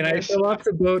 Doing And I this. fell off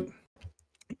the boat,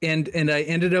 and I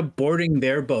ended up boarding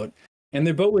their boat. And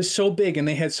their boat was so big, and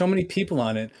they had so many people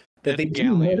on it that they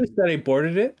didn't Galleon. notice that I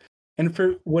boarded it. And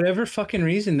for whatever fucking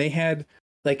reason, they had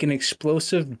like an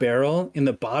explosive barrel in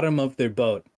the bottom of their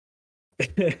boat.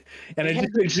 And I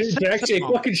just Jack say,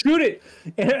 fucking shoot it.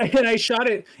 And I shot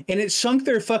it, and it sunk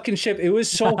their fucking ship. It was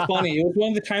so funny. It was one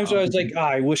of the times where I was like,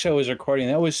 I wish I was recording.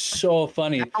 That was so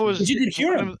funny. That was 'Cause you could hear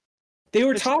one them. of- They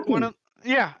were it's talking.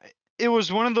 Yeah, it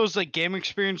was one of those like game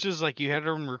experiences like you had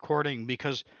them recording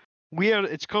because we had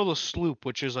it's called a sloop,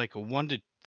 which is like a 1 to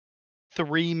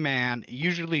 3 man,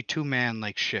 usually 2 man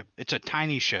like ship. It's a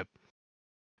tiny ship,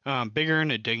 bigger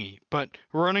than a dinghy, but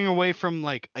we're running away from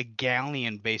like a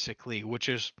galleon basically, which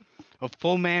is a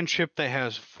full man ship that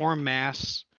has 4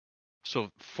 masts,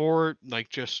 so 4 like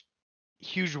just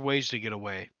huge ways to get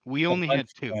away. We only had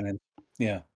 2.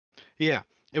 Yeah. Yeah.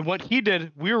 And what he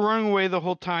did, we were running away the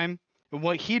whole time. And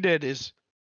what he did is,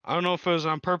 I don't know if it was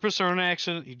on purpose or an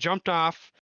accident, he jumped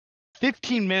off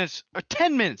 15 minutes or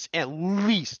 10 minutes at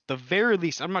least, the very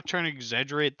least. I'm not trying to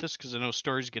exaggerate this because I know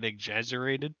stories get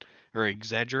exaggerated. But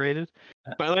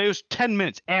like, it was 10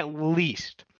 minutes at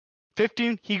least.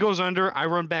 15, he goes under. I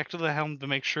run back to the helm to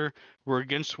make sure we're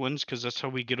against winds because that's how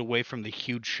we get away from the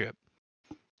huge ship.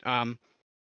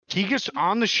 He gets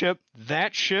on the ship.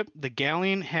 That ship, the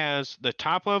galleon, has the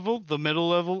top level, the middle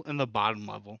level, and the bottom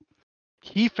level.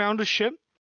 He found a ship.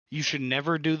 You should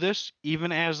never do this,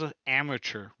 even as an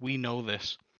amateur. We know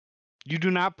this. You do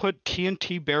not put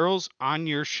TNT barrels on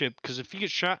your ship because if you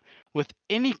get shot with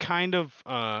any kind of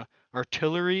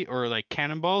artillery or like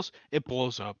cannonballs, it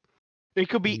blows up. It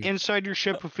could be inside your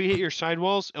ship. If we hit your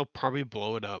sidewalls, it'll probably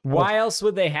blow it up. Why else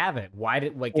would they have it? Why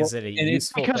did is it a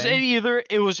useful Because thing?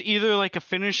 it was either like a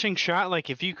finishing shot, like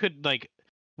if you could like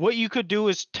what you could do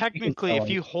is technically if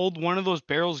you hold one of those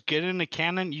barrels, get in a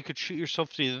cannon, you could shoot yourself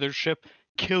to the other ship,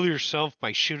 kill yourself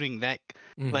by shooting that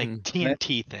like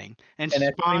TNT thing, and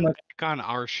spawn back on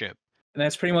our ship. And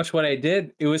that's pretty much what I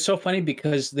did. It was so funny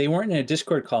because they weren't in a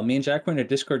Discord call. Me and Jack were in a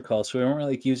Discord call, so we weren't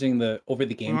like using the over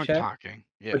the We game weren't chat. talking.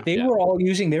 Yeah. But they were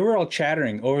all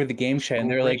chattering over the game chat, and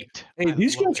they're like, Great. "Hey, I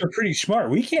these love guys are pretty smart.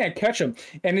 We can't catch them."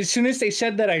 And as soon as they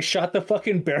said that, I shot the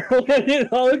fucking barrel, and it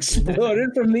all exploded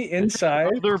from the inside.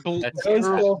 Their That's That was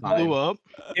so blew up.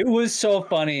 It was so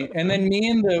funny. And then me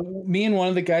and one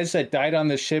of the guys that died on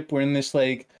the ship were in this,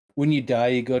 like, when you die,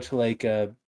 you go to like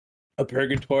a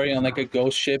purgatory on like a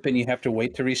ghost ship, and you have to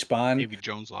wait to respawn. Davy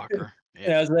Jones locker.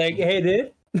 And I was like, "Hey,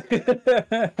 dude."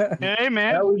 Hey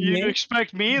man, That was you'd me.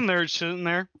 expect me in there sitting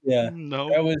there. Yeah, No.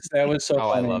 that was so Oh,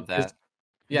 I funny. love that.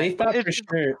 Yeah, They thought for it's-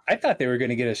 sure. I thought they were going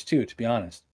to get us too, to be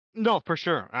honest. No, for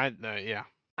sure. Yeah.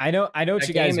 I know what that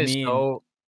you guys game is mean. so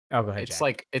Oh, go ahead. it's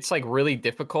Jack. like really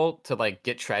difficult to like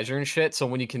get treasure and shit. So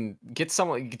when you can get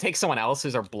someone, you can take someone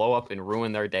else's or blow up and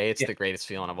ruin their day. It's Yeah. the greatest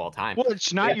feeling of all time. Well,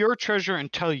 it's not your treasure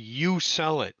until you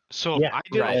sell it. So if Yeah, I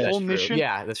did Right, a that's whole true. mission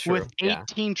Yeah, that's true. with Yeah.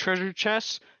 18 treasure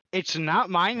chests, it's not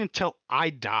mine until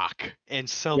I dock and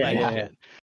sell Yeah, that yeah, shit.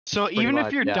 So Pretty even much,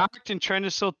 if you're yeah. docked and trying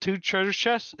to sell 2 treasure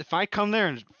chests, if I come there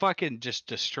and fucking just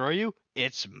destroy you,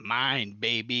 it's mine,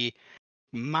 baby.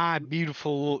 My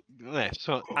beautiful.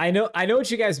 So I know what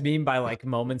you guys mean by like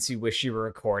moments you wish you were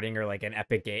recording, or like an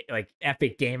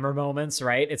epic gamer moments,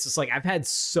 right? It's just like I've had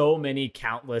so many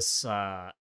countless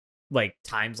like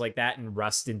times like that in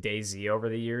Rust and DayZ over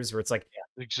the years, where it's like,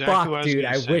 exactly what I fuck, was dude,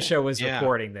 gonna I say. wish I was Yeah.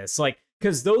 recording this. Like,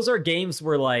 because those are games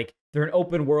where like they're an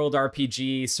open world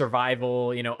RPG,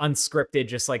 survival, you know, unscripted,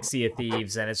 just like Sea of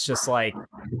Thieves, and it's just like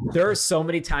there are so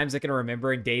many times I can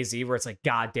remember in DayZ where it's like,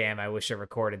 God damn, I wish I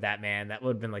recorded that, man. That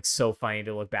would have been like so funny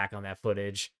to look back on that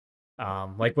footage.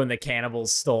 Like when the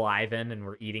cannibals stole Ivan and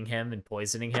were eating him and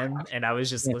poisoning him, and I was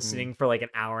just listening for like an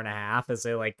hour and a half as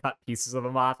they like cut pieces of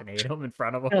him off and ate him in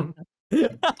front of him.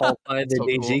 Paul Pye, the So cool.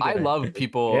 DayZ I guy. love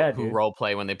people Yeah, who dude. role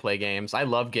play when they play games. I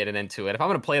love getting into it. If I'm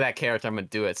gonna play that character, I'm gonna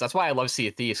do it. So that's why I love Sea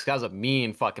of Thieves, because I was a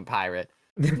mean fucking pirate.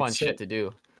 Fun shit to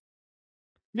do.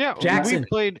 Yeah, Jackson. we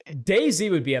played.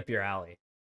 DayZ would be up your alley.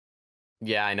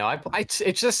 Yeah, I know. It's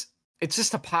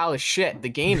just a pile of shit. The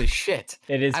game is shit.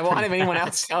 It is. I won't pretty have anyone bad.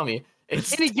 else tell me.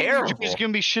 It's Any game terrible. is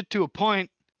gonna be shit to a point.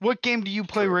 What game do you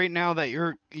play right now that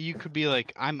you could be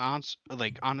like, I'm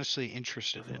honestly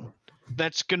interested in?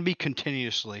 That's gonna be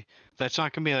continuously. That's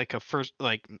not gonna be like a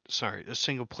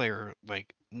single player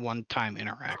like one time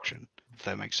interaction. If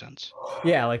that makes sense.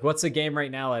 Yeah, like what's a game right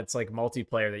now that's like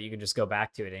multiplayer that you can just go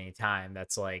back to at any time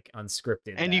that's like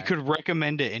unscripted? And you that- could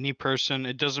recommend to any person.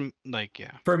 It doesn't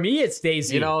For me, it's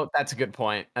DayZ. You know, that's a good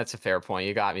point. That's a fair point.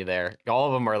 You got me there. All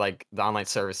of them are like the online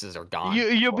services are gone.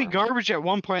 You'll be for 'em. garbage at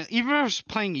one point. Even if I was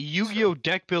playing Yu-Gi-Oh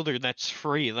deck builder that's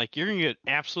free, like you're gonna get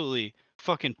absolutely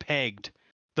fucking pegged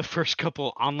the first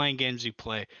couple online games you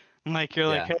play. And like you're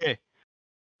like, hey,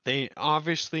 they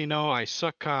obviously know I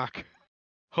suck cock.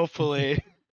 Hopefully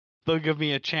they'll give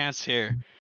me a chance here.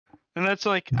 And that's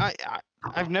like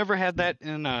I've never had that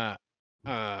in a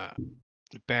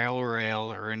battle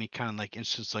royale or any kind of like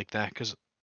instance like that, because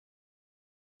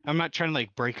I'm not trying to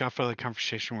like break off of the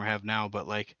conversation we have now, but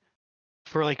like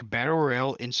for like battle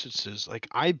royale instances, like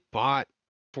I bought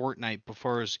Fortnite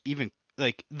before it was even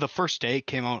like the first day it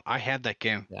came out. I had that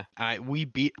game. Yeah. I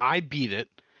beat it.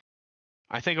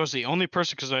 I think I was the only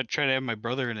person, because I tried to have my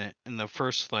brother in it in the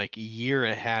first like year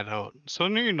it had out. So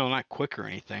not quick or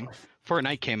anything.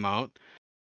 Fortnite came out,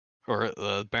 or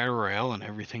the battle royale and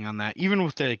everything on that. Even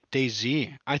with like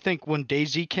DayZ, I think when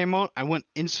DayZ came out, I went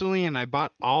instantly and I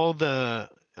bought all the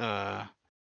I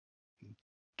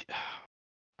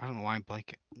don't know why I'm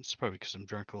blanking. It's probably because I'm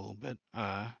drunk a little bit.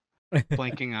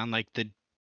 Blanking on like the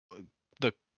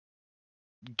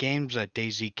games that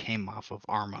DayZ came off of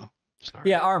Arma. Sorry.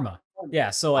 Yeah, Arma.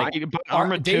 Yeah, so like I bought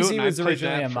Arma 2, DayZ and was I played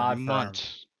originally that a for mod for Arma.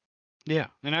 months. Yeah,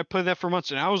 and I played that for months,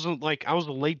 and I was a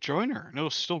late joiner, and it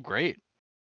was still great.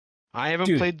 I haven't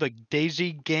Dude. played the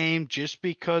DayZ game just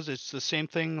because it's the same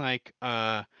thing like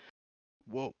No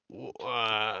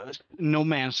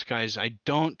Man's Skies. I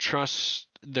don't trust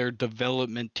their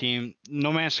development team.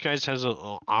 No Man's Skies has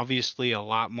obviously a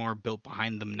lot more built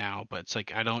behind them now, but it's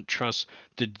like I don't trust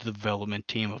the development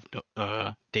team of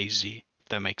DayZ. If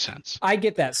that makes sense. I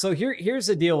get that. So here's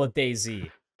the deal with DayZ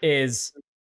is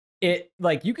it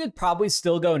like you could probably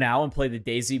still go now and play the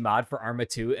DayZ mod for Arma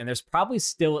 2, and there's probably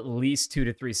still at least 2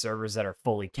 to 3 servers that are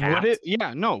fully capped. Would it?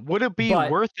 Yeah, no. Would it be But-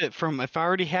 worth it from if I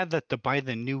already had that to buy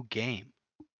the new game?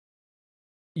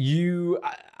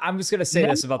 I'm just gonna say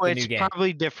this about the It's new game.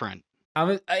 probably different.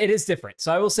 It is different.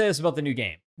 So I will say this about the new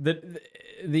game.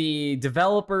 The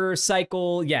developer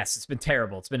cycle, yes, it's been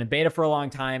terrible. It's been in beta for a long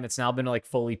time. It's now been like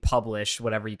fully published,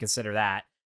 whatever you consider that.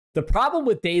 The problem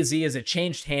with DayZ is it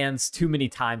changed hands too many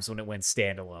times when it went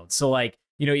standalone. So like,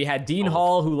 you know, you had Dean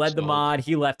Hall who led the mod.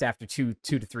 He left after two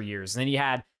to 3 years. And then you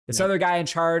had this other guy in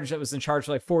charge that was in charge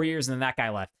for like 4 years, and then that guy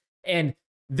left. And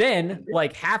then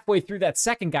like halfway through that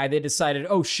second guy, they decided,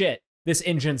 oh shit, this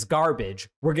engine's garbage.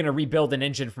 We're going to rebuild an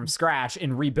engine from scratch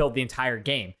and rebuild the entire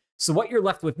game. So what you're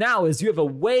left with now is you have a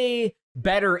way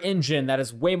better engine that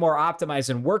is way more optimized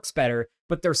and works better,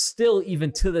 but they're still,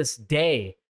 even to this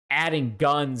day, adding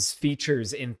guns,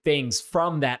 features, and things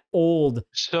from that old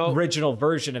original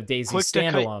version of DayZ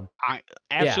standalone. I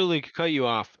absolutely cut you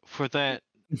off for that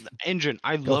engine.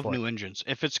 I love new engines.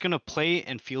 If it's gonna play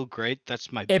and feel great,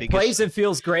 that's my biggest. It plays and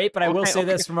feels great, but I will say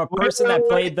this from a person that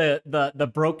played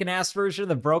the broken ass version.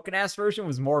 The broken ass version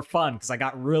was more fun because I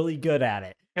got really good at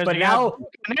it. But now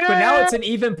it's an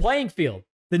even playing field.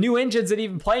 The new engine's an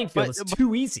even playing field. It's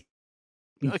too easy.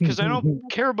 Because I don't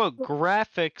care about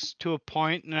graphics to a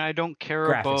point, and I don't care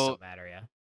graphics about. Don't matter, yeah.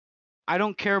 I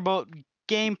don't care about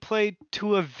gameplay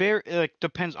to a very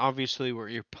depends obviously where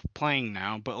you're playing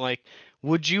now, but like,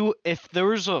 would you, if there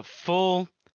was a full,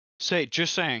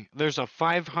 just saying, there's a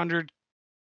 500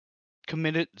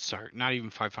 committed, sorry, not even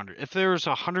 500. If there was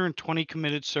a 120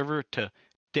 committed server to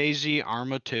DayZ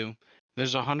Arma 2,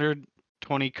 there's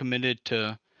 120 committed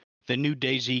to the new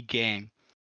DayZ game.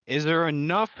 Is there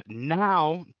enough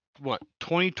now,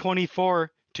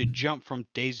 2024, to jump from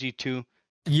DayZ 2?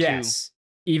 Yes,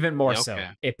 even more so.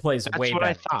 It plays way better.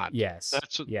 That's what I thought. Yes,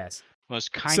 yes. Was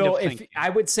kind so of if I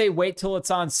would say wait till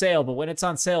it's on sale, but when it's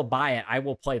on sale, buy it. I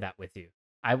will play that with you.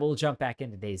 I will jump back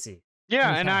into DayZ.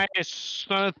 Yeah,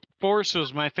 and Force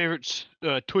was my favorite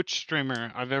Twitch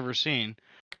streamer I've ever seen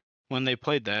when they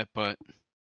played that. But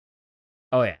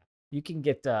oh yeah. You can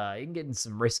get in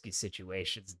some risky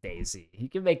situations, DayZ. You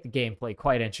can make the gameplay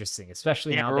quite interesting,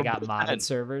 especially now they got modded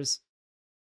servers.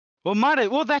 Well,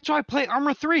 that's why I play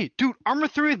Arma 3. Dude, Arma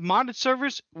 3 with modded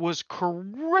servers was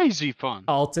crazy fun.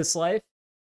 Altus Life?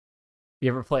 You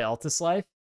ever play Altus Life?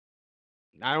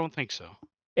 I don't think so.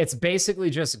 It's basically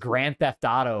just Grand Theft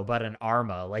Auto, but an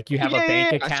Arma. Like, you have a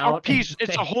bank account.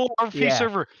 It's a whole RP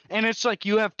server. And it's like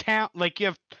you have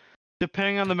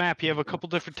depending on the map, you have a couple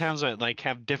different towns that like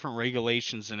have different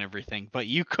regulations and everything. But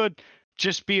you could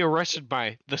just be arrested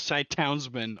by the side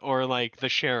townsman or like the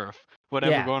sheriff,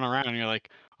 whatever going around. And you're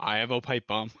like, I have a pipe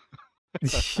bomb.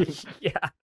 Yeah.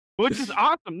 Which is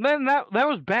awesome. Then that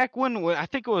was back when I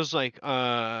think it was like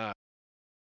Tyler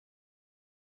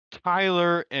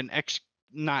and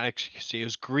not XQC, it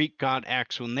was Greek God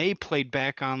X when they played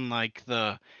back on like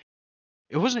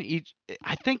it wasn't each.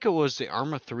 I think it was the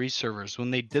Arma 3 servers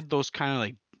when they did those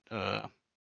kind of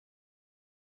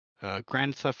like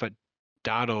Grand Theft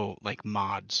Auto like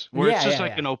mods where it's just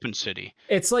like an open city.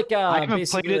 It's like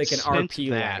basically like an RP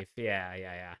that. life.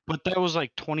 Yeah. But that was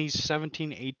like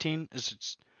 2017, 18.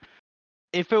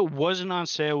 If it wasn't on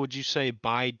sale, would you say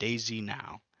buy DayZ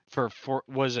now?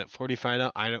 Was it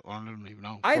 $45? I don't even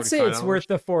know. I'd say it's worth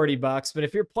the $40, but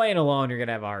if you're playing alone, you're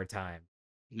gonna have a hard time.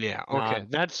 Yeah, okay.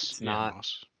 That's not.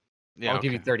 Yeah, I'll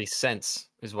give you 30 cents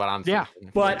is what I'm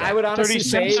thinking. But I would honestly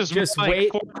say just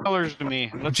wait. $4 to me.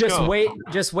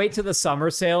 Just wait to the summer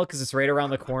sale because it's right around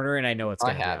the corner, and I know it's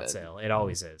gonna be on sale. It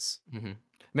always is. Mm-hmm.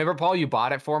 Remember, Paul, you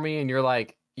bought it for me, and you're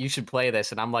like, you should play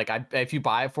this, and I'm like, if you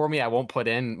buy it for me, I won't put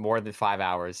in more than 5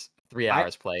 hours. 3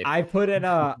 hours played. I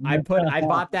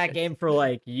bought that game for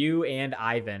like you and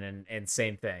Ivan, and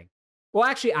same thing. Well,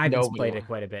 actually, Ivan's played it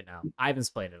quite a bit now. Ivan's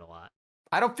played it a lot.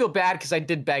 I don't feel bad because I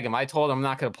did beg him. I told him I'm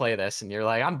not going to play this, and you're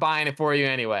like, I'm buying it for you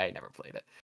anyway. I never played it.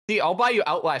 See, I'll buy you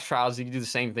Outlast Trials. You can do the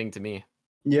same thing to me.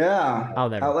 Yeah, I'll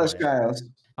never Outlast Trials.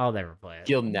 I'll never play it.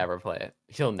 He'll never play it.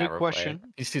 He'll never play it.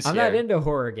 He's too scared. I'm not into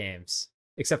horror games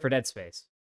except for Dead Space.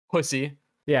 Pussy.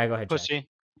 Yeah, go ahead. Pussy. Jack.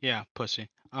 Yeah, pussy.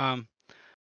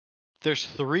 There's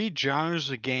 3 genres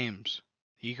of games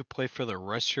you could play for the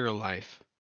rest of your life.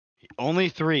 Only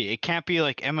 3. It can't be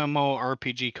like MMO,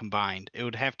 RPG combined. It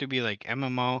would have to be like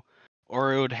MMO,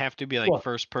 or it would have to be like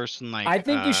first person. Like I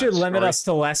think you should limit us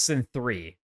to less than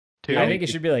 3. 2. I think it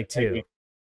should be like 2.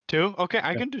 2? Okay,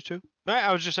 I can do 2.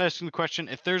 I was just asking the question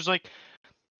if there's like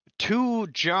 2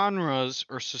 genres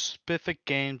or specific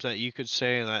games that you could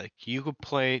say like you could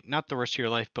play not the rest of your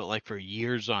life, but like for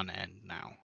years on end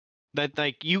now. That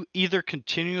like you either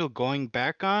continue going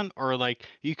back on, or like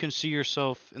you can see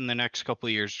yourself in the next couple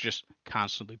of years just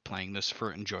constantly playing this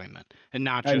for enjoyment and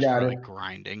not just for like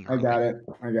grinding. Or,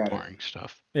 I got boring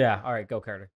stuff. Yeah. All right, go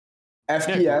Karter.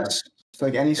 FPS, so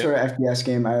like any sort of FPS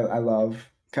game, I love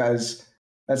because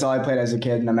that's all I played as a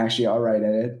kid, and I'm actually all right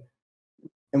at it.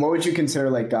 And what would you consider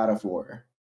like God of War?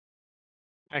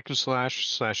 Hack and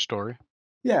slash story.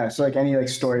 Yeah, so like any like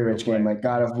story-rich game, like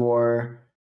God of War.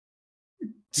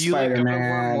 Do you like God of War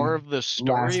Spider-Man, more of the Last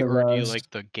story, of or do you Us, like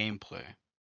the gameplay?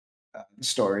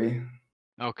 story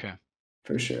Okay,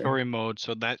 for sure. story mode.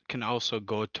 So that can also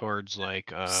go towards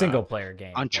like Single player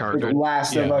game. Like Uncharted.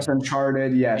 Last of Yeah. Us,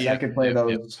 Uncharted. Yes, I Yep, could play yep,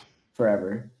 yep. those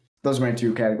forever. Those are my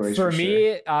two categories For for me,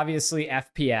 sure. obviously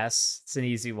FPS. It's an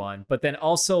easy one. But then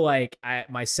also like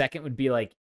my second would be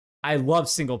like I love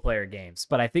single player games,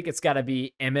 but I think it's got to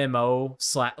be MMO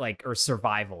like or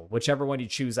survival, whichever one you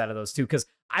choose out of those two. Because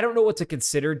I don't know what to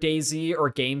consider DayZ or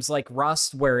games like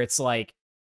Rust, where it's like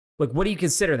what do you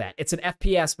consider that? It's an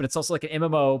FPS, but it's also like an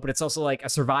MMO, but it's also like a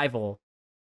survival.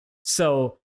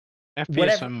 So FPS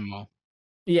whatever. MMO.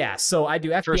 Yeah, so I do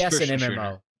FPS First-person and MMO.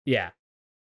 shooter. Yeah,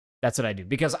 that's what I do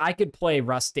because I could play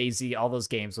Rust, DayZ, all those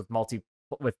games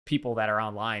with people that are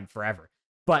online forever.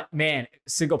 But man,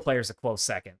 single player is a close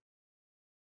second,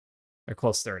 or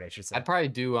close third, I should say. I'd probably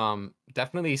do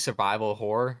definitely survival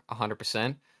horror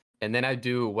 100%, and then I'd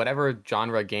do whatever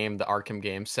genre game the Arkham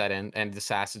game set in, and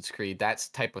Assassin's Creed. That's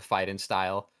type of fighting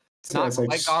style. It's So not it's like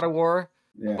like God of War,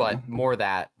 Yeah. but more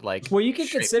that like. Well, you can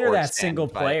consider straightforward that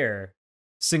standard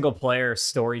single player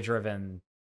story driven.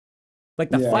 Like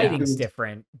the Yeah. fighting's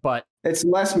different, but It's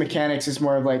less mechanics. It's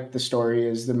more of like the story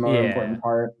is the more important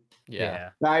part. Yeah.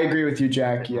 I agree with you,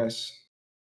 Jack. Yes.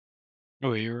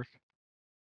 Oh, you're.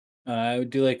 I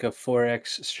would do like a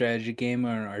 4X strategy game or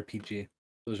an RPG.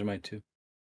 Those are my two.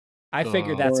 I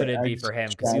figured that's what it'd be 4X for him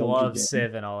because he strategy loves game.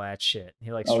 Civ and all that shit.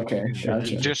 He likes Okay,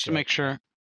 gotcha. Just to make sure.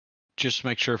 Just to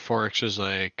make sure 4X is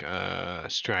like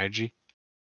strategy.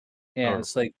 Yeah, Or-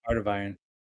 it's like Art of Iron.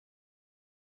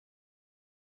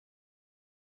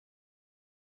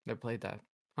 Never played that.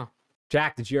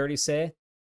 Jack, did you already say it?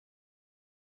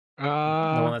 The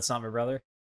one that's not my brother?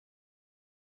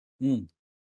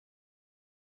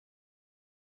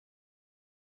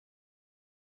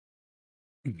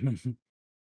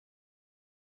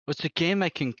 What's a game I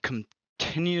can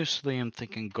continuously, I'm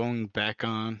thinking, going back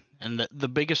on? And the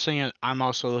biggest thing I'm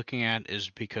also looking at is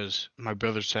because my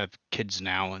brothers have kids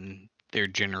now and their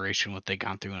generation, what they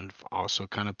gone through and also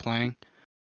kind of playing.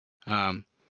 It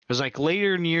was like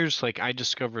later in years, like I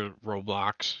discovered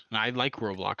Roblox, and I like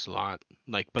Roblox a lot.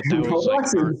 Like, but that was like,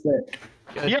 Roblox is sick.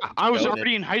 Good. yeah, I was Go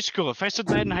already in high school. If I said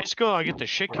that in high school, I'd get the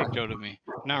shit kicked out of me.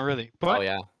 Not really, but Oh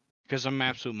yeah. because I'm an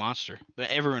absolute monster.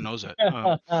 Everyone knows that.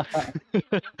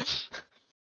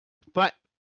 But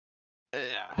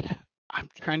I'm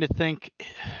trying to think.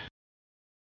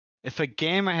 If a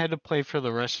game I had to play for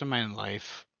the rest of my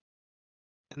life,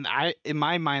 and in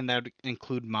my mind, that would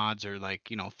include mods or like,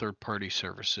 third-party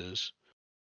services.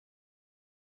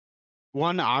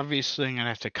 One obvious thing I'd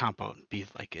have to comp out and be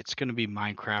like, it's going to be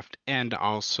Minecraft, and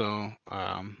also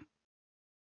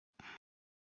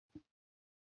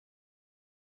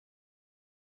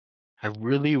I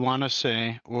really want to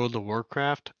say World of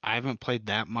Warcraft. I haven't played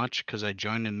that much because I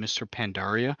joined in Mr.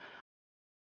 Pandaria.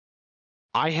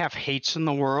 I have hates in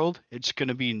the world. It's going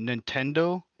to be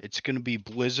Nintendo. It's going to be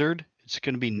Blizzard. It's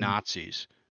going to be Nazis.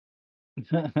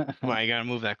 Well, I got to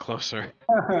move that closer.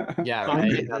 Yeah,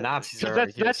 right. The Nazis are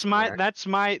already here somewhere. That's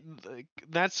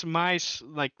my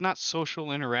like not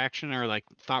social interaction or like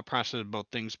thought process about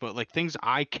things, but like things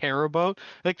I care about.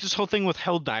 Like this whole thing with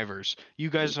Helldivers. You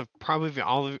guys have probably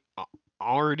all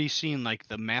already seen like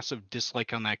the massive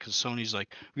dislike on that because Sony's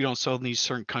like, we don't sell in these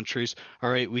certain countries.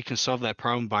 All right, we can solve that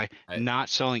problem by not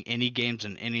selling any games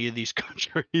in any of these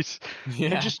countries.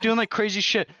 Yeah. And just doing like crazy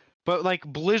shit. But like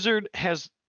Blizzard has,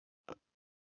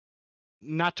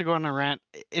 not to go on a rant,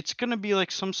 it's gonna be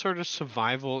like some sort of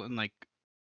survival and like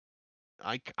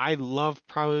I love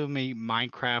probably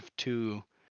Minecraft too.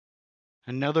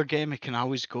 Another game I can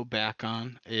always go back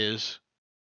on is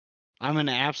I'm an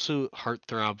absolute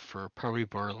heartthrob for probably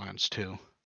Borderlands 2.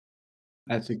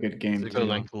 That's a good game. It's a So good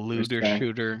like looter Respect.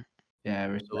 shooter. Yeah,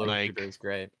 The respect. little Like- shooter is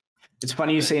great. It's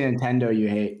funny you say Nintendo you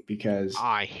hate because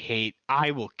I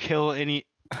will kill any.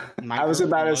 I was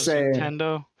about to loves say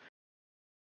Nintendo.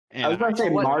 I was about to say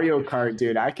Mario Kart,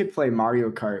 dude. I could play Mario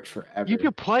Kart forever. You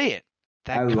could play it.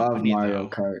 That I love company, Mario though.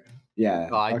 Kart. Yeah.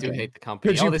 Oh, I do okay. hate the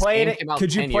company. Could you this play game it- came out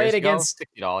could you 10 play years it ago, against-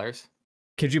 $60?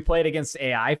 Could you play it against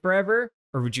AI forever,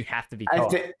 or would you have to be I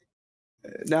co-op?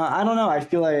 No, I don't know. I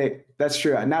feel like that's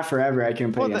true. Not forever. I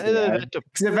can play Well, against AI.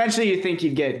 Because eventually you think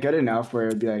you'd get good enough where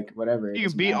it'd be like whatever. you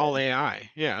could beat all AI.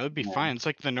 Yeah, it would be fine. It's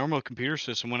like the normal computer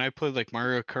system. When I played like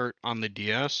Mario Kart on the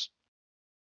DS,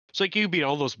 it's like you beat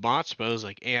all those bots, but it was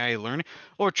like AI learning.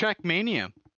 Or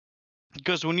Trackmania.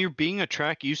 Because when you're being a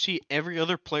track, you see every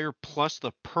other player plus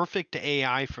the perfect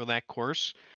AI for that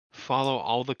course follow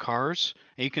all the cars.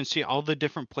 And you can see all the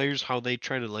different players, how they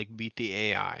try to like beat the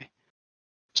AI.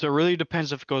 So it really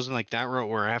depends if it goes in like that route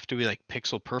where I have to be like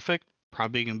pixel perfect.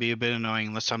 probably gonna be a bit annoying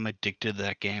unless I'm addicted to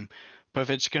that game. But if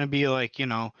it's gonna be like,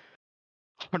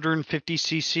 150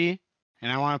 cc,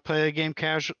 and I want to play the game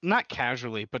not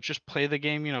casually, but just play the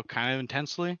game, kind of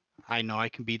intensely, I know I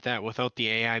can beat that without the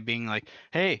AI being like,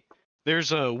 hey,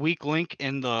 there's a weak link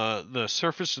in the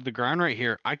surface of the ground right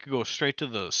here. I could go straight to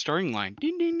the starting line,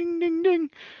 ding, ding, ding, ding, ding,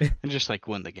 and just like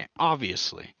win the game,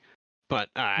 obviously. But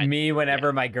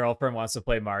whenever my girlfriend wants to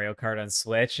play Mario Kart on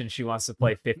Switch and she wants to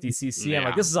play 50cc, I'm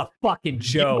like, this is a fucking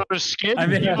joke.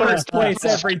 I'm in first place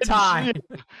every time.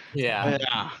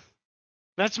 Yeah.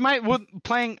 That's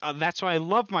playing. That's why I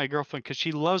love my girlfriend, because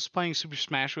she loves playing Super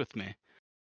Smash with me.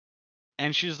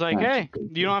 And she's like, hey,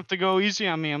 you don't have to go easy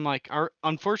on me. I'm like,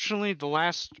 unfortunately, the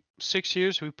last 6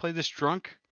 years, we played this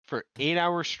drunk for 8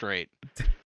 hours straight.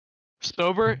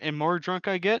 Sober, and more drunk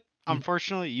I get,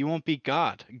 unfortunately, you won't beat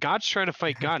God. God's trying to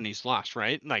fight God, and he's lost,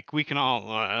 right? Like, we can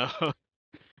all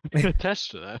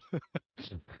attest to that.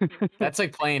 That's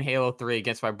like playing Halo 3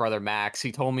 against my brother Max.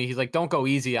 He told me, he's like, don't go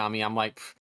easy on me. I'm like,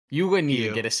 you wouldn't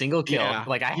even get a single kill. Yeah.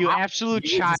 Like, you absolute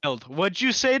child. What'd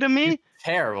you say to me?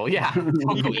 Terrible. Yeah.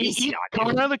 Don't go easy on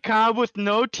corn on the cob with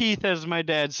no teeth, as my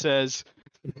dad says.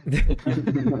 You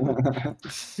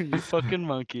fucking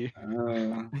monkey.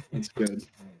 That's good.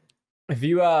 If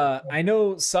you, I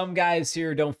know some guys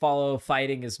here don't follow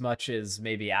fighting as much as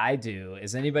maybe I do.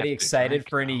 Is anybody excited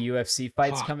for any UFC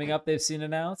fights coming up they've seen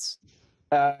announced?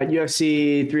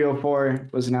 UFC 304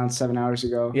 was announced 7 hours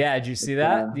ago. Yeah, did you see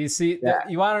that? Do you see? Yeah.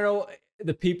 You want to know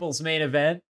the people's main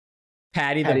event?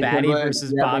 Patty the Baddie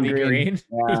versus Bobby Green.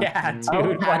 Yeah,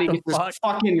 dude. Patty What the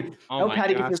fuck?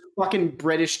 Patty gets his fucking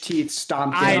British teeth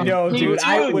stomped in. I know, dude.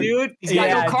 Dude, he's got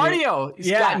no cardio.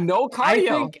 He's got no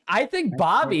cardio. I think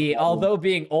Bobby, although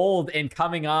being old and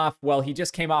coming off, well, he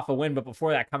just came off a win, but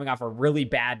before that, coming off a really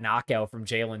bad knockout from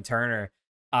Jalen Turner.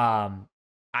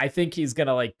 I think he's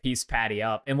gonna like piece Patty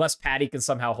up, unless Patty can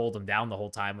somehow hold him down the whole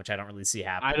time, which I don't really see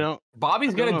happening.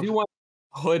 Bobby's gonna do one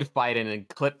hood fight and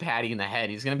clip Patty in the head.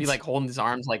 He's gonna be like holding his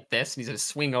arms like this, and he's gonna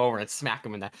swing over and smack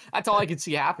him in that. That's all I can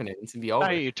see happening. It's gonna be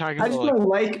over. You're talking I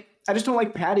just don't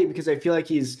like Patty because I feel like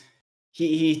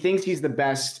he thinks he's the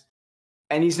best,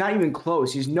 and he's not even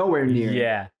close. He's nowhere near.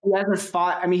 Yeah. He hasn't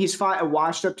fought. I mean, he's fought a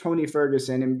washed up Tony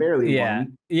Ferguson and barely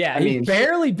won. Yeah. He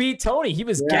barely beat Tony. He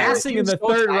was gassing in the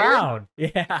third round.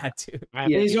 Yeah, dude.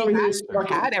 He's over here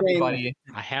had everybody.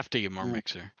 I have to get more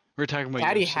mixer. We're talking about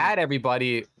Patty had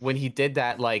everybody when he did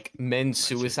that like men's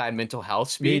suicide mental health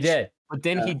speech. He did. But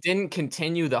then he didn't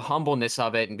continue the humbleness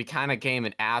of it and became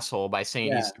an asshole by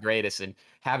saying he's the greatest and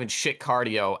having shit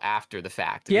cardio after the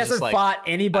fact. He hasn't fought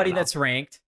anybody that's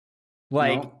ranked.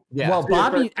 Like, well,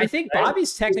 Bobby, I think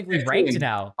Bobby's technically ranked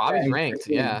now. Bobby's ranked,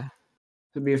 yeah.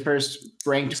 It'll be a first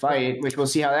ranked fight, which we'll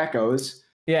see how that goes.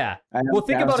 Yeah. Well,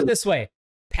 think about it this way.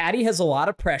 Patty has a lot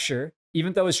of pressure.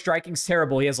 Even though his striking's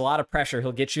terrible, he has a lot of pressure.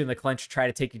 He'll get you in the clinch to try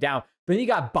to take you down. But then you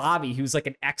got Bobby, who's like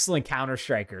an excellent counter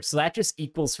striker. So that just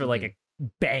equals for like a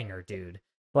banger, dude.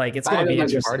 Like, it's going to be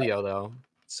interesting. Cardio, though.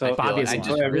 So I just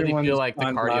really feel like the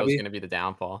cardio is going to be the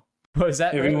downfall. What was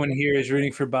that? Everyone here is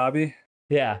rooting for Bobby?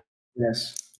 Yeah.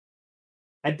 Yes.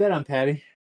 I'd bet on Patty.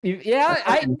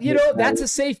 Yeah, that's a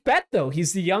safe bet, though.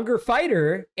 He's the younger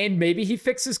fighter, and maybe he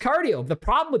fixes cardio. The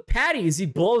problem with Patty is he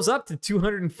blows up to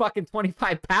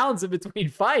 225 pounds in between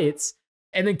fights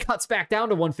and then cuts back down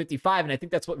to 155, and I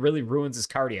think that's what really ruins his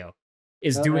cardio,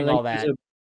 is doing all that.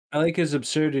 I like his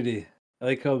absurdity. I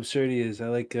like how absurd he is. I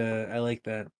like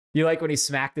that. You like when he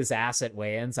smacked his ass at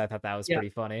weigh-ins? I thought that was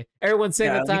pretty funny. Everyone's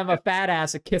saying that time I'm a fat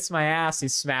ass and kiss my ass. He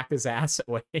smacked his ass at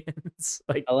weigh-ins.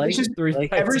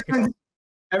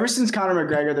 Ever since Conor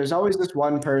McGregor, there's always this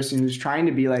one person who's trying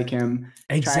to be like him,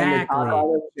 trying to talk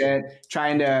all this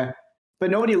shit,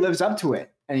 but nobody lives up to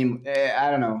it. And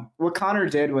I don't know. What Conor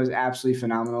did was absolutely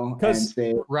phenomenal.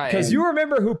 Because you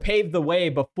remember who paved the way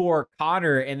before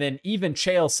Conor, and then even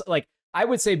Chael. Like, I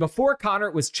would say before Conor,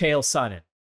 it was Chael Sonnen.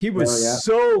 He was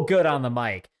so good on the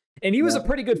mic. And he was a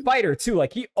pretty good fighter, too.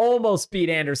 Like, he almost beat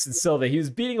Anderson Silva. He was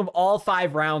beating him all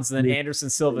 5 rounds, and then Anderson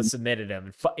Silva submitted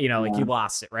him. And, he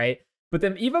lost it, right? But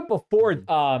then even before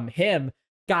him,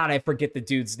 God, I forget the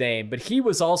dude's name, but he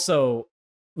was also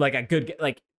like a good,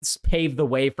 like, paved the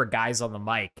way for guys on the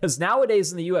mic. Because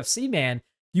nowadays in the UFC, man,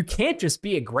 you can't just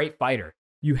be a great fighter.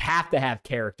 You have to have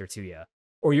character to you,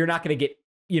 or you're not going to get,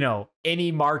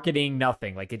 any marketing,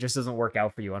 nothing. Like, it just doesn't work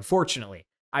out for you, unfortunately.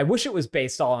 I wish it was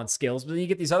based all on skills, but then you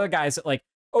get these other guys that, like,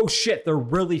 oh shit, they're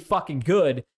really fucking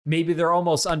good. Maybe they're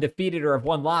almost undefeated or have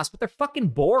one loss, but they're fucking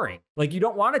boring. Like, you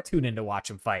don't want to tune in to watch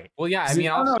them fight. Well, yeah, I 'Cause mean, it-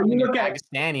 also, you when you're look at-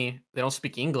 Pakistani, they don't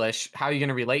speak English. How are you going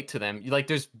to relate to them? Like,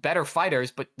 there's better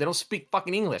fighters, but they don't speak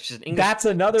fucking English. It's English. That's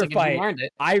another It's like if you fight. learned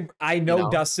it, I know, you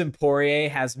know? Dustin Poirier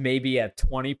has maybe a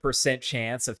 20%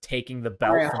 chance of taking the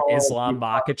belt I from hope Islam he-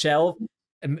 Makhachev,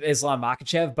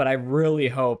 but I really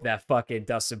hope that fucking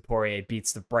Dustin Poirier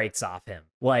beats the brakes off him.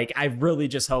 Like, I really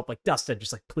just hope, like, Dustin,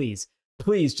 just like, please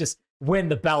just win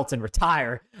the belt and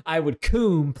retire. I would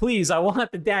coom, please. I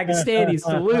want the Dagestanis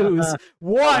to lose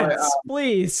once,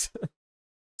 please.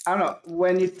 I don't know.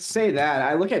 When you say that,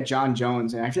 I look at John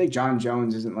Jones, and I feel like John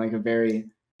Jones isn't like a very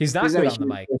He's not he's good not on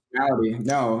the a mic. huge personality.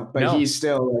 No, but No. he's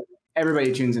still like,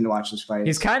 everybody tunes in to watch this fight.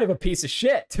 He's kind of a piece of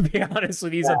shit, to be honest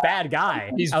with you. He's a bad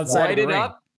guy. he's outside of the lighted ring.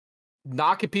 up,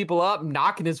 knocking people up,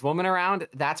 knocking his woman around.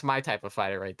 That's my type of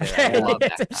fighter right there. I love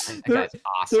that guy. That The- guy's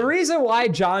awesome. The reason why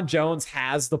John Jones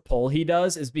has the pull he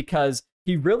does is because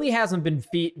he really hasn't been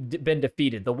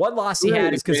defeated. The one loss he Really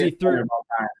had is because he the greatest fighter threw. of all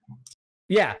time.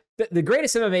 Yeah, the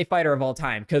greatest MMA fighter of all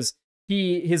time, because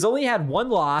he has only had one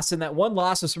loss, and that one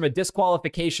loss was from a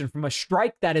disqualification from a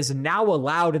strike that is now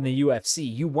allowed in the UFC.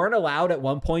 You weren't allowed at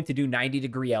one point to do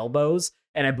 90-degree elbows,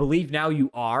 and I believe now you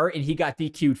are, and he got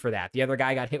DQ'd for that. The other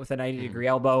guy got hit with a 90-degree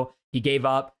elbow. He gave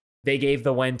up. They gave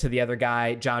the win to the other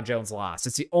guy. John Jones lost.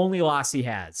 It's the only loss he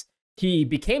has. He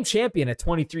became champion at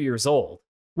 23 years old,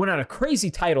 went on a crazy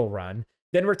title run,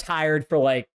 then retired for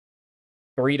like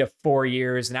 3 to 4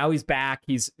 years. Now he's back.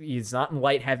 He's not in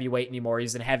light heavyweight anymore.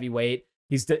 He's in heavyweight.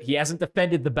 He hasn't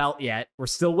defended the belt yet. We're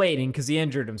still waiting because he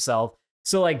injured himself.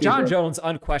 So like John Jones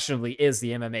unquestionably is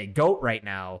the MMA GOAT right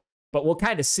now, but we'll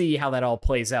kind of see how that all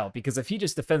plays out, because if he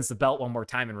just defends the belt one more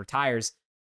time and retires,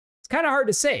 it's kind of hard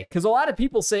to say, because a lot of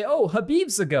people say, oh,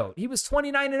 Habib's the GOAT. He was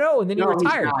 29-0 and then he No, he's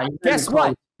retired. not. He's Guess very what?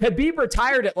 close. Habib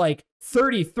retired at like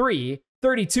 33,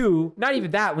 32, not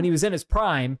even that, when he was in his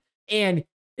prime. And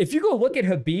if you go look at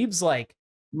Habib's like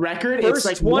Record, first it's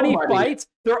like 20 nobody. fights,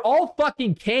 they're all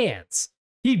fucking cans.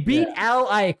 He beat Al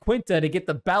Iaquinta to get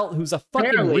the belt, who's a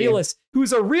fucking Barely. realist,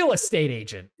 who's a real estate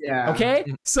agent. Yeah. Okay?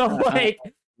 So like,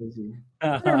 Crazy.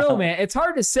 I don't know, man. It's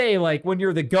hard to say, like, when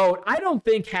you're the GOAT. I don't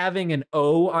think having an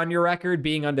O on your record,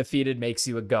 being undefeated, makes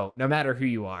you a GOAT, no matter who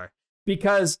you are.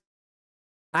 Because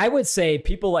I would say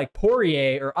people like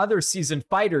Poirier or other seasoned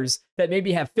fighters that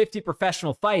maybe have 50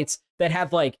 professional fights that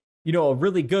have, like, you know, a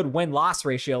really good win-loss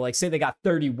ratio, like say they got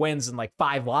 30 wins and like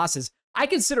 5 losses. I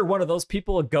consider one of those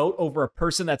people a GOAT over a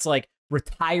person that's like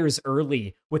retires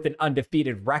early with an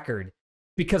undefeated record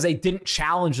because they didn't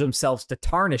challenge themselves to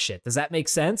tarnish it. Does that make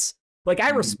sense? Like, I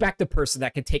respect a person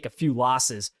that can take a few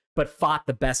losses but fought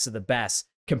the best of the best,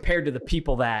 compared to the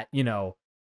people that, you know,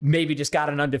 maybe just got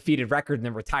an undefeated record and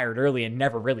then retired early and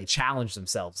never really challenged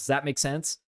themselves. Does that make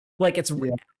sense? Like,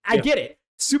 I get it.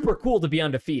 Super cool to be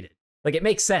undefeated. Like, it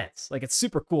makes sense. Like, it's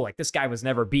super cool. Like, this guy was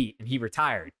never beat and he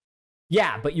retired.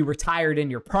 Yeah, but you retired in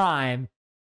your prime.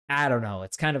 I don't know.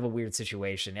 It's kind of a weird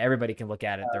situation. Everybody can look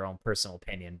at it their own personal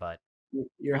opinion, but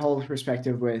Your whole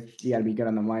perspective with you got to be good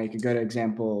on the mic. A good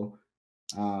example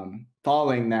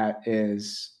following that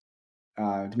is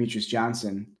Demetrius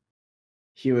Johnson.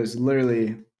 He was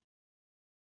literally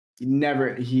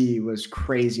he was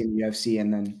crazy in the UFC,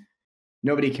 and then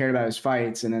nobody cared about his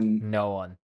fights, and then no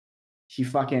one. he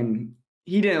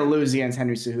didn't lose against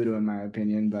Henry Cejudo, in my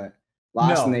opinion, but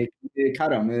lost, and they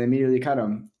cut him. They immediately cut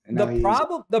him. And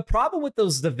The problem with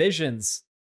those divisions,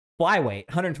 flyweight,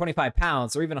 125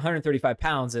 pounds or even 135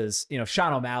 pounds, is, you know,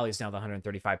 Sean O'Malley's now the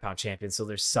 135 pound champion, so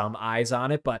there's some eyes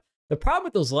on it. But the problem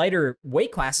with those lighter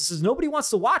weight classes is nobody wants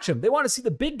to watch them. They want to see the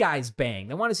big guys bang.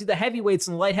 They want to see the heavyweights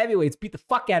and the light heavyweights beat the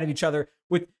fuck out of each other.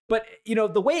 But you know,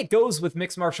 the way it goes with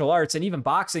mixed martial arts and even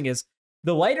boxing is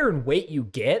the lighter in weight you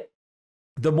get,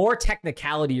 the more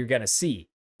technicality you're going to see.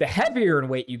 The heavier in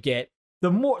weight you get, the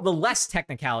less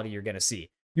technicality you're going to see.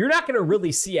 You're not going to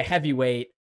really see a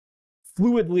heavyweight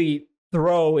fluidly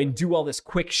throw and do all this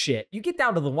quick shit. You get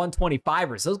down to the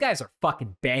 125ers, those guys are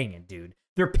fucking banging, dude.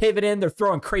 They're pivoting, they're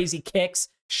throwing crazy kicks,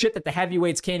 shit that the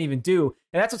heavyweights can't even do.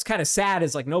 And that's what's kind of sad,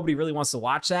 is like nobody really wants to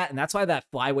watch that. And that's why that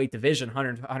flyweight division,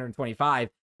 100, 125,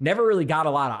 never really got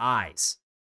a lot of eyes.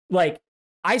 Like,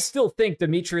 I still think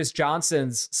Demetrius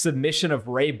Johnson's submission of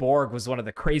Ray Borg was one of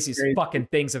the craziest fucking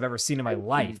things I've ever seen in my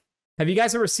life. Have you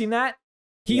guys ever seen that?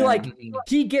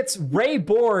 He gets Ray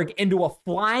Borg into a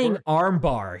flying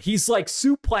armbar. He's like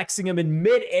suplexing him in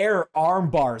midair,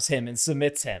 armbars him and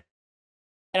submits him.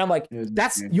 And I'm like,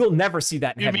 you'll never see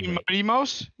that in You mean heavyweight. Mighty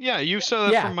Mouse? Yeah, you saw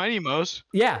that from Mighty Mouse.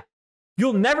 Yeah.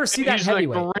 You'll never see that He's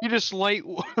heavyweight. the greatest light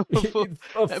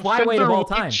flyweight of all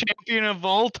time. Champion of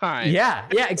all time. Yeah,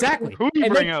 exactly. Who do you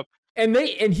bring up? And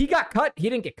he got cut.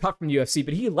 He didn't get cut from the UFC,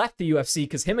 but he left the UFC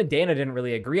because him and Dana didn't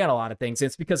really agree on a lot of things.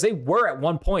 It's because they were at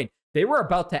one point, they were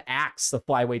about to axe the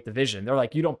flyweight division. They're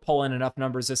like, you don't pull in enough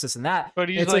numbers, this and that. But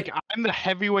he's like, I'm the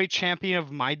heavyweight champion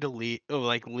of my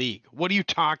league. What are you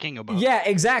talking about? Yeah,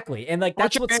 exactly. And like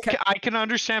that's what I can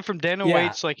understand from Dana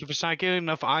White's like if it's not getting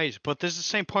enough eyes, but this is the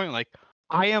same point. Like,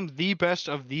 I am the best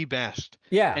of the best.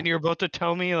 Yeah. And you're about to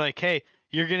tell me like, hey,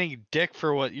 you're getting dick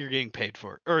for what you're getting paid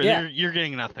for, or you're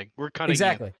getting nothing. We're cutting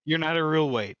you. You're not a real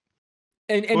weight.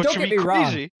 And don't get me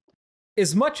wrong.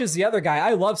 As much as the other guy,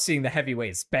 I love seeing the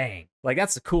heavyweights bang. Like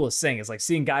that's the coolest thing. Is like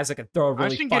seeing guys that can throw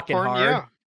really fucking hard,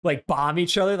 like bomb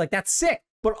each other. Like that's sick.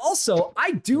 But also,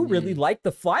 I do really like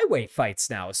the flyweight fights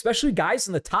now, especially guys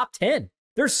in the top 10.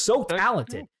 They're so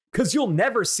talented because you'll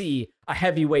never see a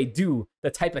heavyweight do the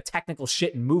type of technical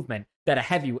shit and movement that a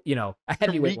heavyweight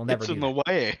will never do. In the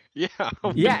way. Yeah.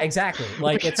 Yeah, exactly.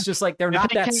 Like it's just like they're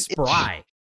not that spry.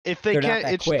 If they can't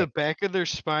itch the back of their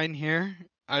spine here,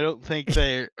 I don't think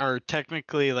they are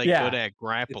technically like good at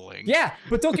grappling. Yeah,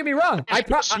 but don't get me wrong.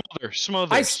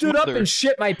 I stood up and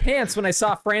shit my pants when I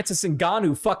saw Francis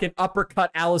Ngannou fucking uppercut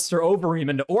Alistair Overeem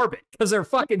into orbit because they're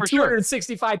fucking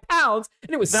 265 pounds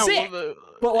and it was sick.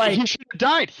 But like he should have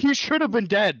died. He should have been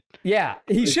dead. Yeah,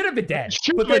 he should have been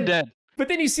dead. But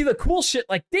then you see the cool shit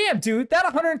like, damn, dude, that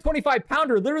 125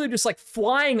 pounder literally just like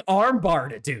flying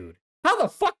armbarred a dude. How the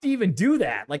fuck do you even do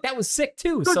that? Like that was sick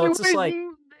too. So it's just like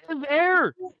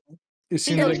air. It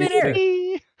seems like air.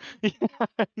 Yeah,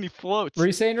 he floats. What are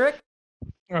you saying, Rick?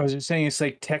 I was just saying it's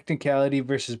like technicality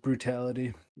versus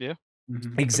brutality. Yeah.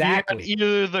 Mm-hmm. Exactly.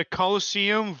 Either the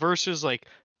Coliseum versus like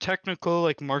technical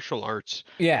like martial arts.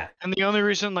 Yeah. And the only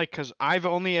reason like because I've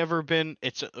only ever been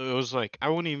it was like I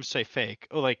wouldn't even say fake.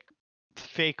 Like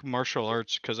fake martial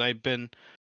arts because I'm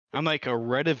like a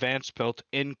red advanced belt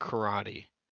in karate.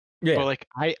 Yeah. But like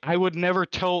I would never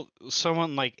tell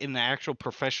someone like in the actual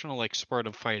professional like sport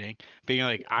of fighting being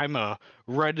like I'm a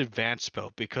red advanced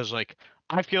belt because like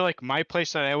I feel like my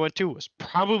place that I went to was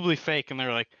probably fake and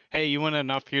they're like, hey, you went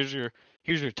enough, here's your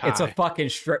tie. It's a fucking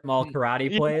strip mall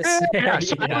karate place. Yeah.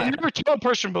 So I would never tell a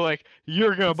person but like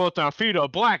you're gonna about to feed a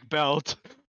black belt.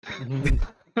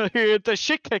 Get the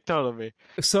shit kicked out of me.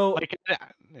 So like,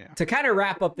 to kind of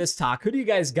wrap up this talk, who do you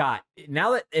guys got?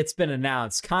 Now that it's been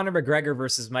announced, Conor McGregor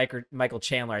versus Michael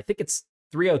Chandler. I think it's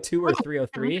 302 or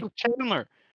 303.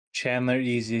 Chandler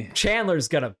easy. Chandler's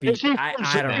gonna beat. I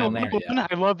don't know, man.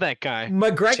 I love that guy.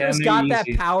 McGregor's got that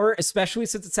power, especially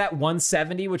since it's at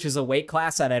 170, which is a weight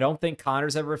class that I don't think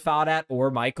Conor's ever fought at,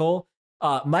 or Michael.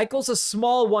 Michael's a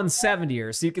small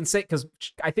 170er, so you can say because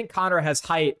I think Conor has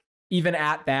height. Even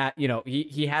at that,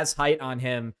 he has height on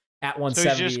him at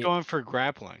 170. So he's just going for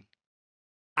grappling.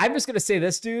 I'm just going to say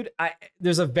this, dude.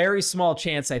 There's a very small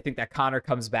chance I think that Conor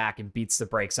comes back and beats the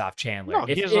brakes off Chandler. No,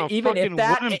 even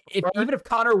if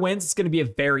Conor wins, it's going to be a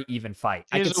very even fight.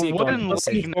 I can see it going. I've been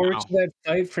looking forward to that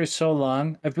fight for so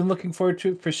long. I've been looking forward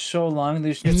to it for so long.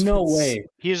 There's no way.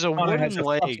 He's a wooden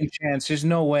leg. Chance. There's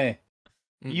no way.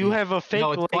 You have a fake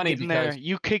leg in there.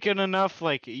 You kick it enough,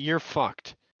 like you're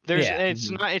fucked.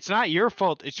 It's not your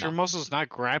fault. It's your muscles not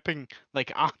grabbing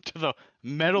like onto the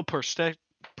metal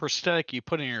prosthetic you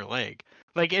put in your leg.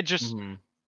 Like it just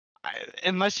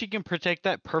unless you can protect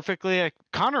that perfectly. Like,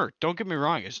 Conor, don't get me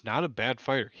wrong, is not a bad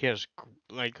fighter. He has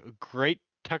like great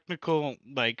technical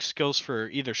like skills for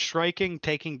either striking,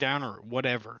 taking down, or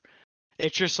whatever.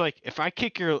 It's just like if I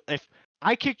kicked your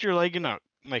leg in a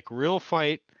like real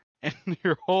fight and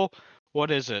your whole what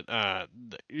is it?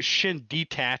 Shin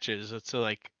detaches. It's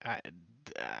like,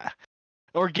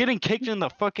 or getting kicked in the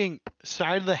fucking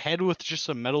side of the head with just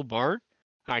a metal bar.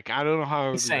 Like I don't know how.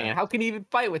 I'm saying, how can you even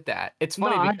fight with that? It's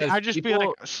funny because I just be like,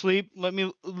 sleep.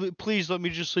 Please let me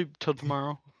just sleep till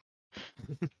tomorrow.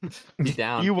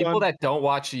 Down. People that don't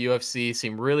watch the UFC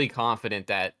seem really confident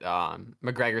that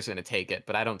McGregor's going to take it,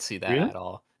 but I don't see that at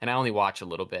all. And I only watch a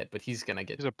little bit, but he's going to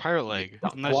get. He's a pirate leg,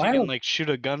 unless you can like shoot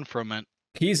a gun from it.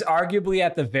 He's arguably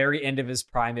at the very end of his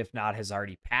prime, if not has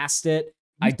already passed it.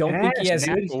 I don't think he has.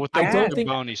 I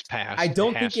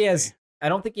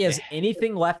don't think he has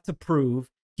anything left to prove.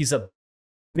 He's a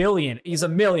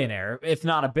millionaire, if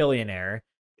not a billionaire.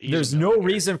 There's no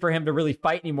reason for him to really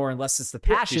fight anymore unless it's the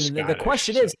passion. And the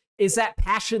question is that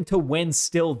passion to win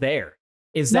still there?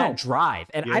 Is that drive?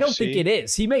 And I don't think it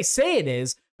is. He may say it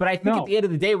is, but I think at the end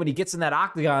of the day, when he gets in that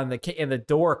octagon and the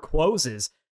door closes,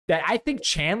 that I think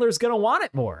Chandler's going to want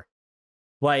it more.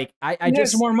 Like, he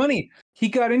just... has more money. He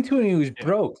got into it and he was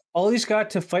broke. All he's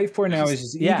got to fight for now is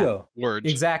his ego. Words.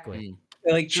 Exactly.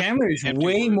 like Chandler is empty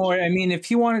way words. more. I mean, if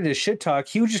he wanted to shit talk,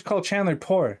 he would just call Chandler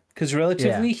poor because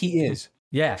relatively he is.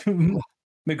 Yeah.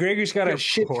 McGregor's got a You're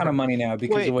shit ton poor. of money now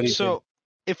because of what he so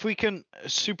if we can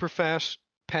super fast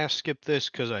pass skip this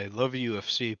because I love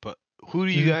UFC, but who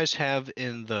do you guys have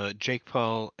in the Jake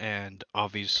Paul and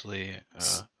obviously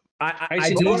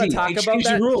I do want to talk about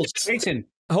that. The rules. Jason.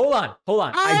 Hold on.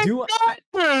 I do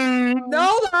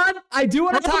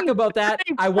want to talk about that.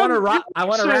 I want to wrap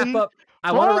up.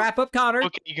 I want to wrap up Connor.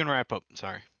 Okay, you can wrap up.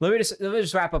 Sorry. Let me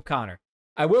just wrap up Connor.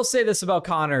 I will say this about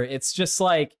Connor. It's just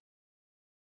like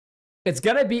it's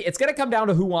gonna come down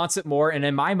to who wants it more. And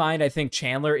in my mind, I think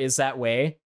Chandler is that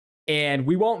way. And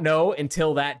we won't know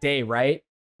until that day, right?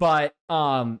 But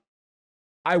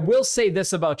I will say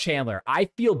this about Chandler. I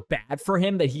feel bad for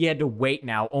him that he had to wait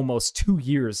now almost 2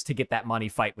 years to get that money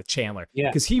fight with Chandler. Yeah.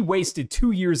 Because he wasted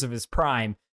 2 years of his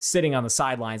prime sitting on the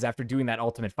sidelines after doing that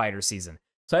Ultimate Fighter season.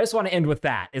 So I just want to end with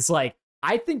that. It's like,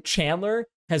 I think Chandler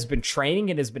has been training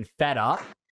and has been fed up.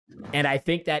 And I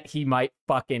think that he might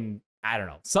fucking, I don't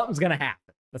know, something's going to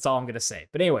happen. That's all I'm going to say.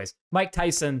 But anyways, Mike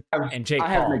Tyson and Jake Paul.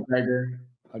 I have McGregor.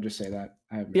 I'll just say that.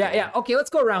 I have McGregor. Yeah. Okay, let's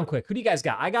go around quick. Who do you guys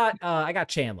got? I got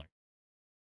Chandler.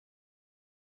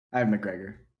 I have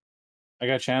McGregor. I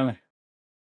got Chandler.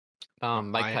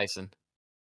 Mike Tyson.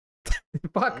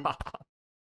 Fuck off.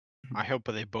 I hope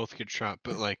they both get shot,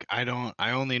 but like I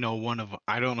only know one of them.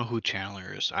 I don't know who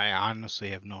Chandler is. I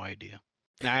honestly have no idea.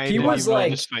 I He didn't was even know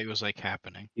like- this fight was like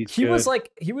happening. He was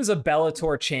a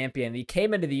Bellator champion. He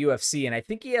came into the UFC, and I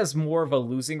think he has more of a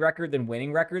losing record than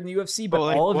winning record in the UFC. But But,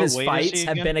 like, all of what his weight is fights he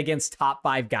have again? been against top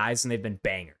 5 guys, and they've been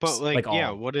bangers. But like all.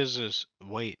 yeah, what is his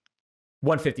weight?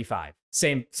 155,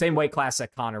 same weight class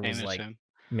that Connor was Same as like him?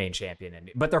 main champion in.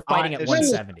 But they're fighting at it's-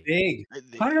 170. Big.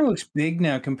 Connor looks big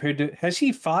now compared to. Has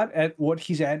he fought at what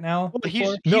he's at now? Well,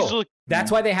 before? No,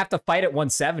 That's why they have to fight at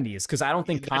 170 is because I don't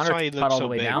think That's Connor why he can looks cut all so the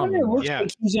way big. down. Connor anymore. looks Yeah.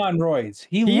 like he's on roids.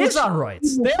 He looks is on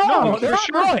roids. No, They're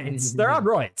for on sure. roids. They're on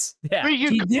roids. Yeah. But you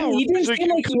He can didn't- go- he didn't like, seem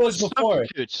like he was before.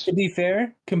 substitutes. To be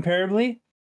fair, comparably,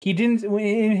 he didn't.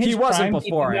 In his He wasn't prime,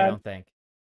 before, did I not- don't think.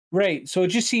 Right. So it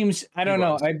just seems. I don't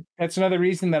know. was. That's another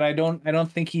reason that I don't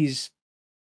think he's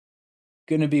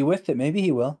going to be with it. Maybe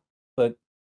he will, but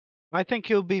I think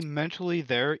he'll be mentally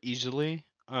there easily.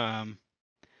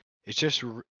 It's just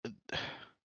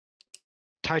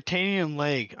titanium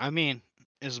leg. I mean,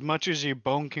 as much as your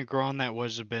bone can grow on that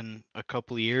was have been a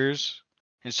couple of years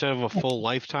instead of a full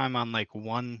lifetime on like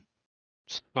one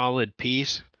solid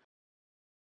piece.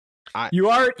 You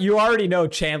already know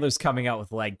Chandler's coming out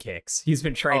with leg kicks. He's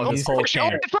been training his whole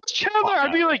camp. If it's Chandler,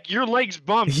 I'd be like, your leg's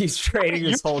bumped. He's training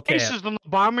his whole Your face camp. is on the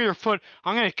bottom of your foot.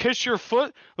 I'm gonna kiss your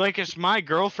foot like it's my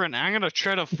girlfriend. I'm gonna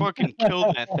try to fucking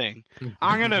kill that thing.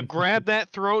 I'm gonna grab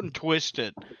that throat and twist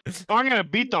it. I'm gonna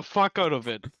beat the fuck out of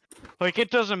it. Like it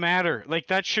doesn't matter. Like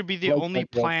that should be the Like only my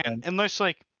plan, girlfriend. unless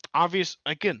like obvious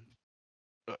again.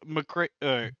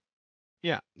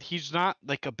 Yeah, he's not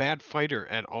like a bad fighter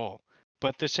at all.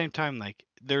 But at the same time, like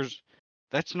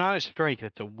that's not a strength.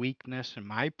 It's a weakness in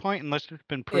my point, unless it's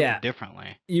been proven Yeah.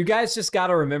 differently. You guys just got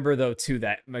to remember, though, too,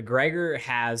 that McGregor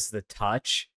has the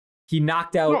touch. He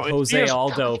knocked out No, he Jose has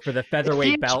Aldo for the featherweight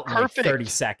he's belt in like perfect. 30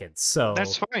 seconds. So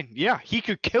That's fine. Yeah, he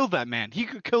could kill that man. He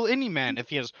could kill any man if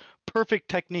he has perfect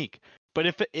technique. But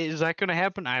is that going to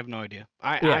happen? I have no idea.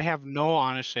 Yeah. I have no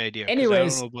honest idea. 'Cause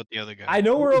Anyways, I don't know about the other guy. I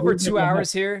know we're over 2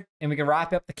 hours here, and we can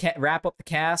wrap up the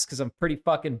cast because I'm pretty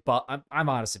fucking. I'm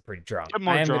honestly pretty drunk. I'm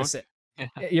more I am gonna drunk. say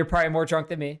you're probably more drunk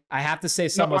than me. I have to say No, I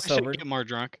somewhat should sober. get more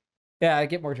drunk. Yeah, I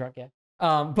get more drunk. Yeah.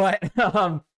 Oh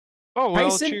well,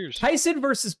 Tyson, cheers. Tyson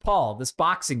versus Paul, this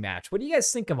boxing match. What do you guys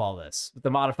think of all this with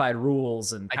the modified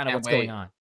rules and I kind of can't what's wait. going on?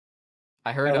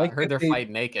 I heard I like they're that they-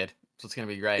 fighting naked, so it's gonna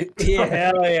be great. yeah,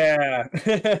 hell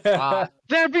yeah.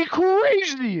 That'd be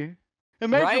crazy.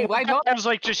 Imagine Right? Why one guy don't- has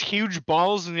like just huge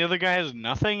balls and the other guy has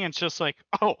nothing. It's just like,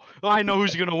 oh, well, I know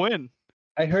who's gonna win.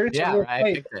 I heard it's a Yeah, real I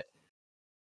fight. picked it.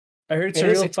 I heard it's It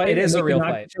a is- real fight. it is and a they real can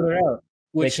knock fight. each other out,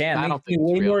 which can. I makes don't me think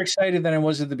it's way real. more excited than I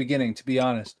was at the beginning, to be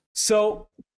honest. So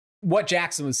what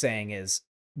Jackson was saying is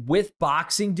with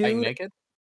boxing, Fighting dude, naked?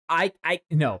 I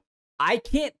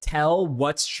can't tell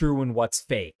what's true and what's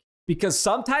fake because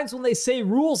sometimes when they say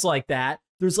rules like that,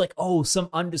 there's like, oh, some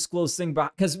undisclosed thing.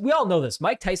 Because we all know this.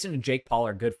 Mike Tyson and Jake Paul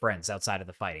are good friends outside of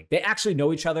the fighting. They actually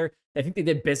know each other. I think they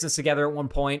did business together at one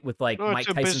point with like No, Mike it's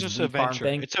a Tyson's business weed farm adventure.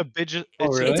 thing. It's a business. Oh,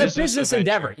 really? It's a business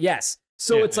endeavor. Yes.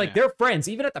 So Yeah, it's like yeah. they're friends.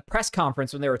 Even at the press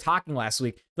conference when they were talking last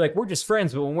week, they're like, we're just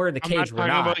friends, but when we're in the I'm not cage, we're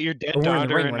talking not. about your dead Or we're in the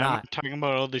daughter, ring, and we're I'm not. not talking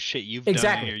about all the shit you've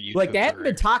Exactly. done in your Like they YouTube haven't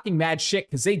been career. talking mad shit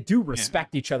because they do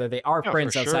respect each other. They are Yeah,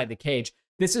 friends for outside sure. the cage.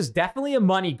 This is definitely a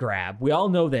money grab. We all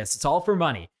know this. It's all for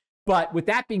money. But with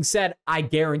that being said, I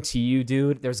guarantee you,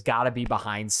 dude, there's got to be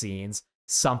behind scenes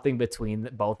something between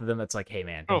both of them that's like, hey,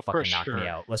 man, don't fucking knock me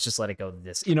out. Let's just let it go to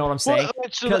this. You know what I'm saying?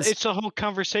 Well, it's a whole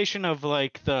conversation of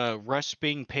like the Russ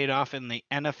being paid off in the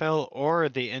NFL or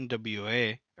the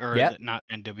NWA, or not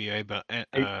NWA, but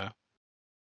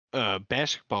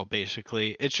basketball,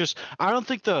 basically. It's just, I don't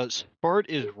think the sport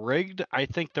is rigged. I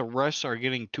think the refs are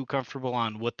getting too comfortable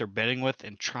on what they're betting with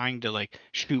and trying to like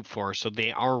shoot for, so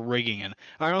they are rigging it.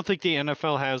 I don't think the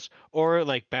NFL has, or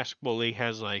like basketball league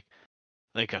has like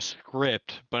a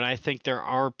script, but I think there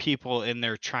are people in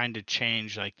there trying to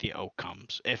change like the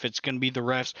outcomes. If it's going to be the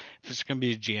refs, if it's going to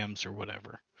be the GMs or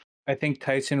whatever. I think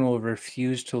Tyson will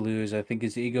refuse to lose. I think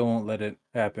his ego won't let it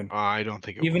happen. I don't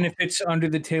think it Even will. if it's under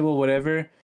the table, whatever.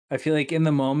 I feel like in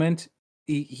the moment,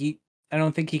 I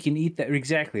don't think he can eat that.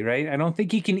 Exactly, right? I don't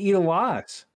think he can eat a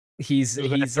loss. He was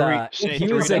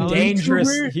a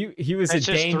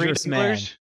dangerous man.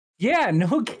 Yeah,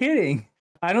 no kidding.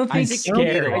 I don't think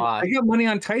I got money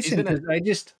on Tyson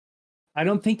because I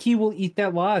don't think he will eat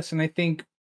that loss, and I think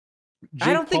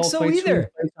I don't think so either.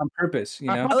 On purpose, you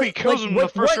know. I hope he kills him in the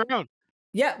first round.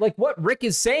 Yeah, like what Rick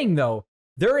is saying though.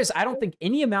 I don't think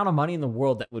any amount of money in the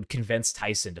world that would convince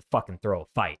Tyson to fucking throw a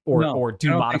fight or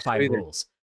do modified rules.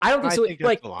 I don't think so.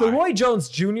 Like the Roy Jones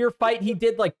Jr. fight he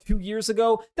did like 2 years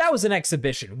ago, that was an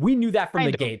exhibition. We knew that from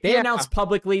the gate. They announced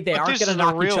publicly they aren't going to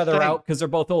knock each other out because they're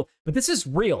both old. But this is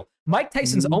real. Mike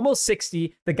Tyson's almost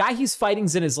 60. The guy he's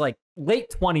fighting's in his like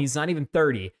late 20s, not even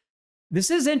 30.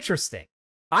 This is interesting.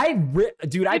 I pray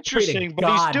to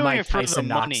God Mike Tyson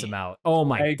knocks him out. Oh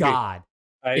my God.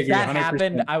 If that 100%.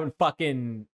 Happened, I would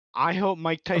fucking. I hope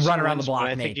Mike Tyson run around the block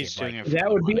I naked. think he's doing it for that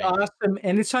would be awesome,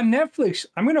 and it's on Netflix.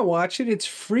 I'm gonna watch it. It's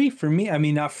free for me. I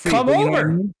mean, not free. Come over. You know I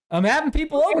mean? I'm having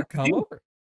people over. Come over.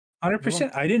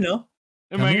 100%. I didn't know.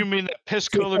 Am I gonna be in that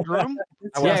piss-colored room?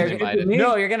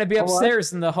 No, you're gonna be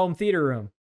upstairs in the home theater room.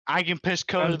 I can piss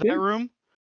color that room.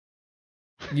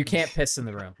 You can't piss in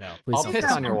the room. No, please. I'll piss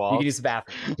on your wall. You can use the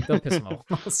bathroom. Don't piss on my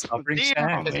walls. I'll bring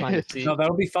snacks. No,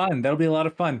 that'll be fun. That'll be a lot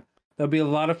of fun. That'll be a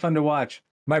lot of fun to watch.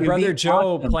 My brother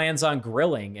Joe plans on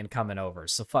grilling and coming over.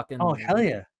 So fucking. Oh hell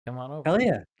yeah! Come on over. Hell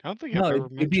yeah! I don't think I've ever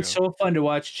met it'd be Joe. so fun to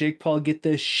watch Jake Paul get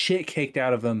the shit kicked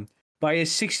out of him by a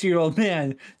 60-year-old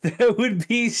man. That would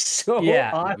be so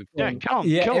awesome.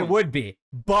 It would be.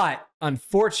 But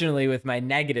unfortunately, with my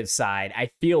negative side, I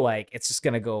feel like it's just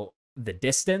gonna go the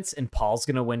distance, and Paul's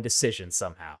gonna win decision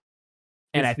somehow.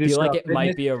 And I feel like it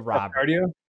might be a robbery.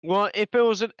 Well, if it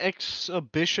was an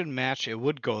exhibition match, it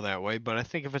would go that way. But I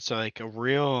think if it's like a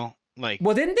real, like,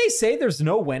 well, didn't they say there's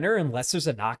no winner unless there's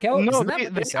a knockout? No,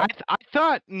 I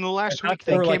thought in the last week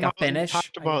they came out and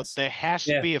talked about there has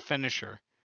to be a finisher,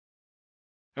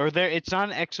 or it's not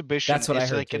an exhibition. That's what I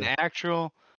heard. It's like an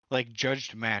actual like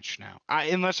judged match now.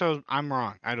 Unless I'm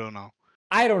wrong, I don't know.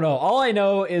 I don't know. All I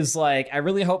know is like I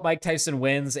really hope Mike Tyson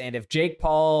wins, and if Jake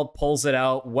Paul pulls it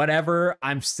out, whatever,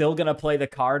 I'm still gonna play the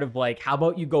card of like, how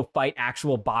about you go fight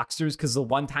actual boxers? Because the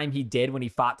one time he did when he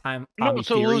fought Tommy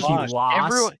Fury, he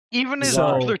lost. Even his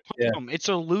brother told him it's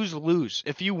a lose-lose.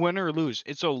 If you win or lose,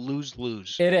 it's a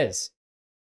lose-lose. It is.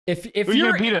 If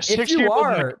you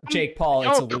are Jake Paul,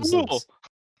 it's a lose-lose.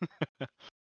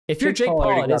 If you're Jake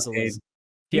Paul, it is a lose.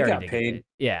 He got paid.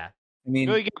 Yeah. I mean,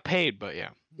 he got paid, but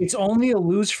yeah. It's only a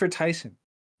lose for Tyson.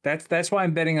 That's why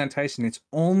I'm betting on Tyson. It's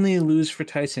only a lose for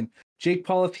Tyson. Jake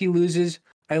Paul, if he loses,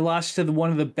 I lost to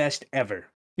one of the best ever.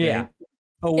 Yeah. Right?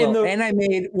 Oh well, and I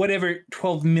made whatever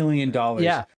 $12 million.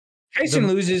 Yeah. Tyson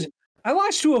loses. I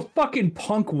lost to a fucking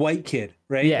punk white kid,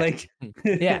 right? Yeah. Like,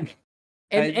 yeah.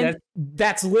 And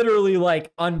that's literally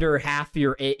like under half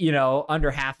your age,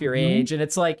 age, and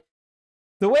it's like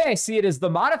the way I see it is the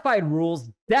modified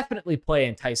rules definitely play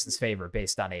in Tyson's favor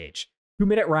based on age.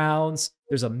 2-minute rounds.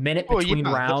 There's a minute between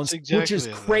rounds, which is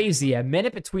crazy. A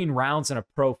minute between rounds in a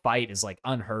pro fight is like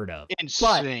unheard of.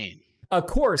 Insane. But, of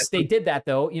course, they did that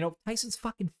though. Tyson's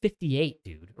fucking 58,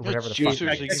 dude, or whatever the fuck.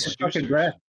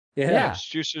 Yeah.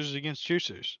 Juicers against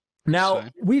juicers. Now,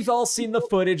 we've all seen the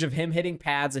footage of him hitting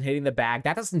pads and hitting the bag.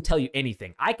 That doesn't tell you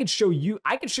anything. I could show you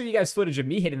guys footage of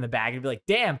me hitting the bag and be like,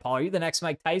 damn, Paul, are you the next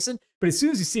Mike Tyson? But as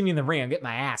soon as you see me in the ring, I'll get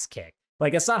my ass kicked.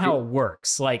 Like, that's not how it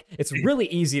works. Like, it's really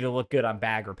easy to look good on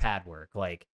bag or pad work.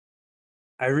 Like,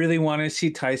 I really want to see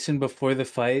Tyson before the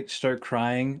fight start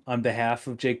crying on behalf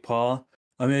of Jake Paul.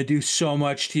 I'm gonna do so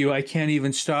much to you. I can't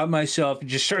even stop myself. He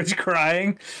just starts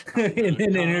crying in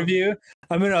an interview.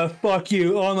 I'm gonna fuck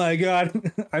you. Oh my god,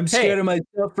 I'm scared of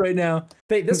myself right now.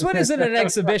 This one isn't an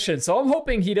exhibition, so I'm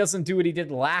hoping he doesn't do what he did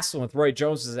the last one with Roy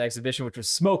Jones's exhibition, which was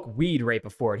smoke weed right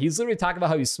before it. He's literally talking about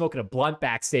how he's smoking a blunt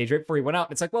backstage right before he went out.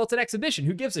 And it's like, well, it's an exhibition.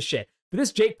 Who gives a shit? But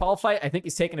this Jake Paul fight, I think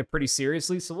he's taking it pretty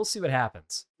seriously, so we'll see what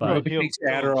happens. But He'll He'll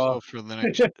kill himself for the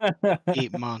next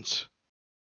 8 months.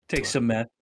 take some meth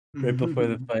right before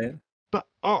the fight. But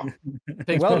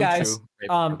well, guys,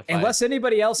 unless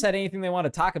anybody else had anything they want to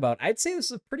talk about, I'd say this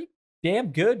is a pretty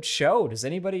damn good show. Does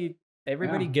everybody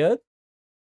good?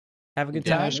 Have a good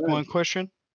Can I time? ask one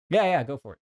question? Yeah, go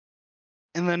for it.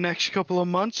 In the next couple of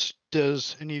months,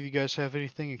 does any of you guys have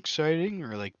anything exciting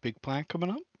or like big plan coming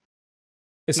up?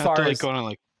 As Not far to, like, as going on,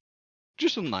 like,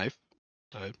 just in life.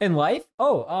 in life,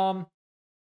 Food for thought.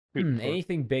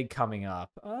 anything big coming up?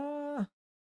 I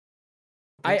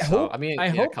I think so. hope. I mean, I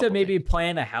yeah, a hope to couple maybe things.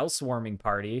 plan a housewarming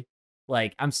party.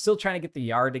 Like, I'm still trying to get the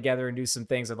yard together and do some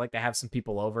things. I'd like to have some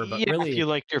people over, but Yeah, really, if you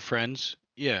liked your friends.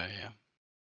 Yeah.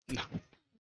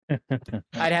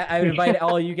 I would invite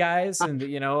all you guys, and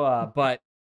but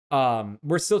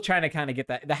we're still trying to kind of get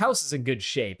that. The house is in good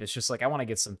shape. It's just like I want to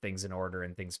get some things in order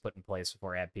and things put in place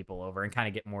before I have people over and kind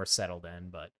of get more settled in.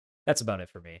 But that's about it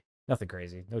for me. Nothing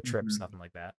crazy. No trips. Nothing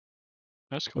like that.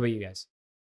 That's What cool. about you guys?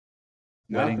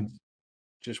 Weddings,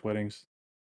 just weddings.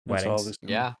 That's all Weddings. this.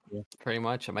 Yeah, pretty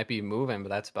much. I might be moving, but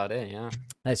that's about it. Yeah.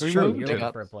 That's Where you true. moving You're to?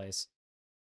 looking for a place.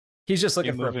 He's just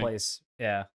looking for a moving? place.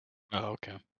 Yeah. Oh,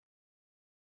 okay.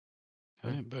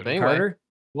 Alright, But buddy. anyway, Carter?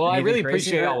 well, I anything really crazy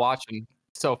appreciate there? y'all watching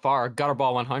so far.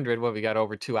 Gutterball 100. What, we got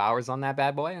over 2 hours on that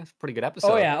bad boy? That's a pretty good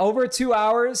episode. Oh yeah, over 2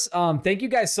 hours. Thank you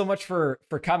guys so much for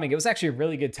coming. It was actually a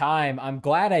really good time. I'm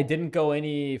glad I didn't go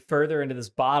any further into this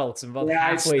bottle because I'm about Yeah, I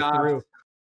halfway stopped. through.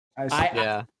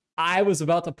 Yeah. I was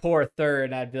about to pour a third,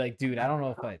 and I'd be like, dude, I don't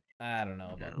know if I don't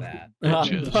know about that.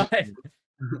 Bitches. But,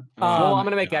 Well, I'm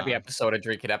gonna make God. every episode a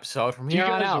drinking episode from Do you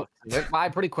here on guys- out. Went by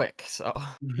pretty quick. So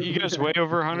You guys weigh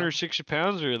over 160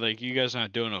 pounds, or like you guys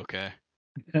not doing okay?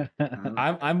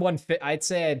 I'm I'd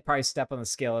say I'd probably step on the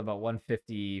scale at about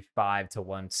 155 to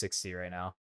 160 right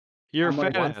now. You're I'm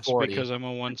like fat ass 140. because I'm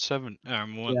a 170. Yeah.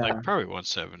 Like probably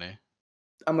 170.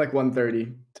 I'm like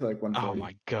 130 to like 140. Oh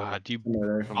my god, you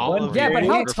Somewhere there. all of Yeah, you but are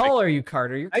how perfect. tall are you,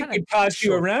 Carter? You're I kind could of toss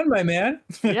you around, my man.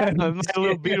 Yeah, my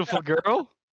little beautiful girl.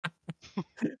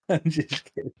 I'm just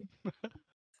kidding.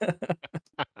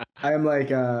 I'm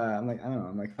like I don't know,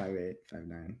 I'm like 5'8",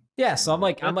 5'9". Yeah, so I'm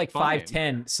like That's fine.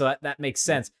 5'10", so that makes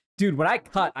sense. Dude, when I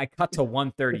cut to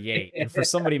 138, and for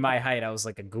somebody my height, I was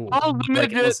like a ghoul. Paul's the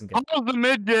Like, midget. listen, guys. Paul's the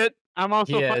midget. I'm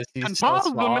also He is, fucking he's so Paul's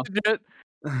small. the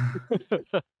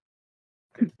midget.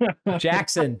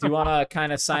 Jackson, do you want to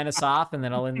kind of sign us off, and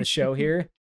then I'll end the show here?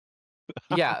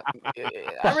 yeah, I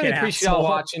Fucking really appreciate y'all asshole.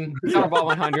 watching Gutterball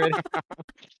 100.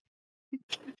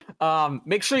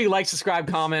 Make sure you like, subscribe,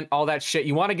 comment, all that shit.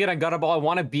 You want to get on Gutterball,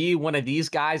 want to be one of these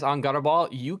guys on Gutterball,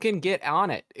 you can get on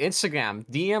it. Instagram,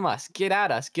 DM us, get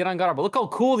at us, get on Gutterball. Look how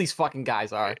cool these fucking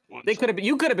guys are. They could have been,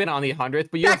 you could have been on the 100th,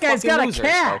 but you're That a guy's fucking got a loser.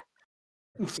 cat.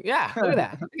 So. Yeah, look at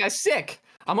that. That guy's sick.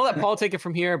 I'm gonna let Paul take it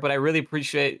from here, but I really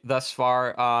appreciate thus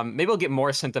far. Maybe I'll get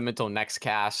more sentimental next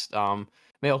cast.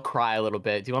 Maybe I'll cry a little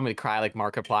bit. Do you want me to cry like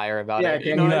Markiplier about Yeah, it?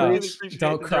 can know, you I No, really please? appreciate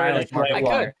don't it. cry like I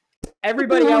Markiplier. could.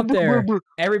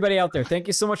 Everybody out there, thank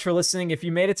you so much for listening. If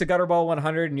you made it to Gutterball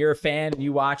 100 and you're a fan and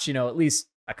you watch, at least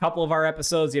a couple of our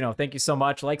episodes, thank you so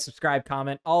much. Like, subscribe,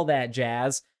 comment, all that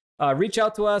jazz. Reach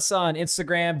out to us on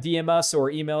Instagram, DM us, or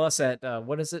email us at,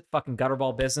 fucking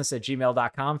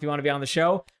gutterballbusiness@gmail.com if you want to be on the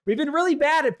show. We've been really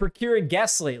bad at procuring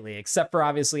guests lately, except for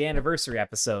obviously anniversary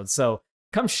episodes. So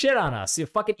come shit on us. You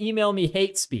fucking email me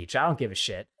hate speech. I don't give a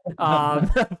shit. Fucking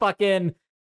You're gonna get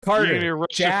Carter,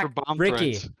 arrested Jack, for bomb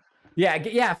Ricky. threats.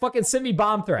 Yeah, fucking send me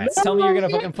bomb threats. Tell me you're gonna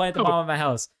fucking plant the bomb at my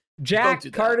house. Jack, do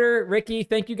that. Carter, Ricky,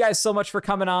 thank you guys so much for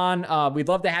coming on. We'd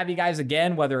love to have you guys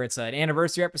again, whether it's an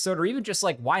anniversary episode or even just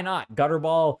like, why not?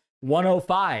 Gutterball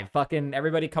 105. Fucking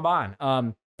everybody come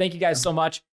on. Thank you guys so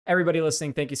much. Everybody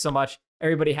listening, thank you so much.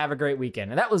 Everybody have a great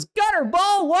weekend. And that was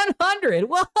Gutterball 100.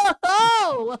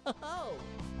 Whoa! Whoa!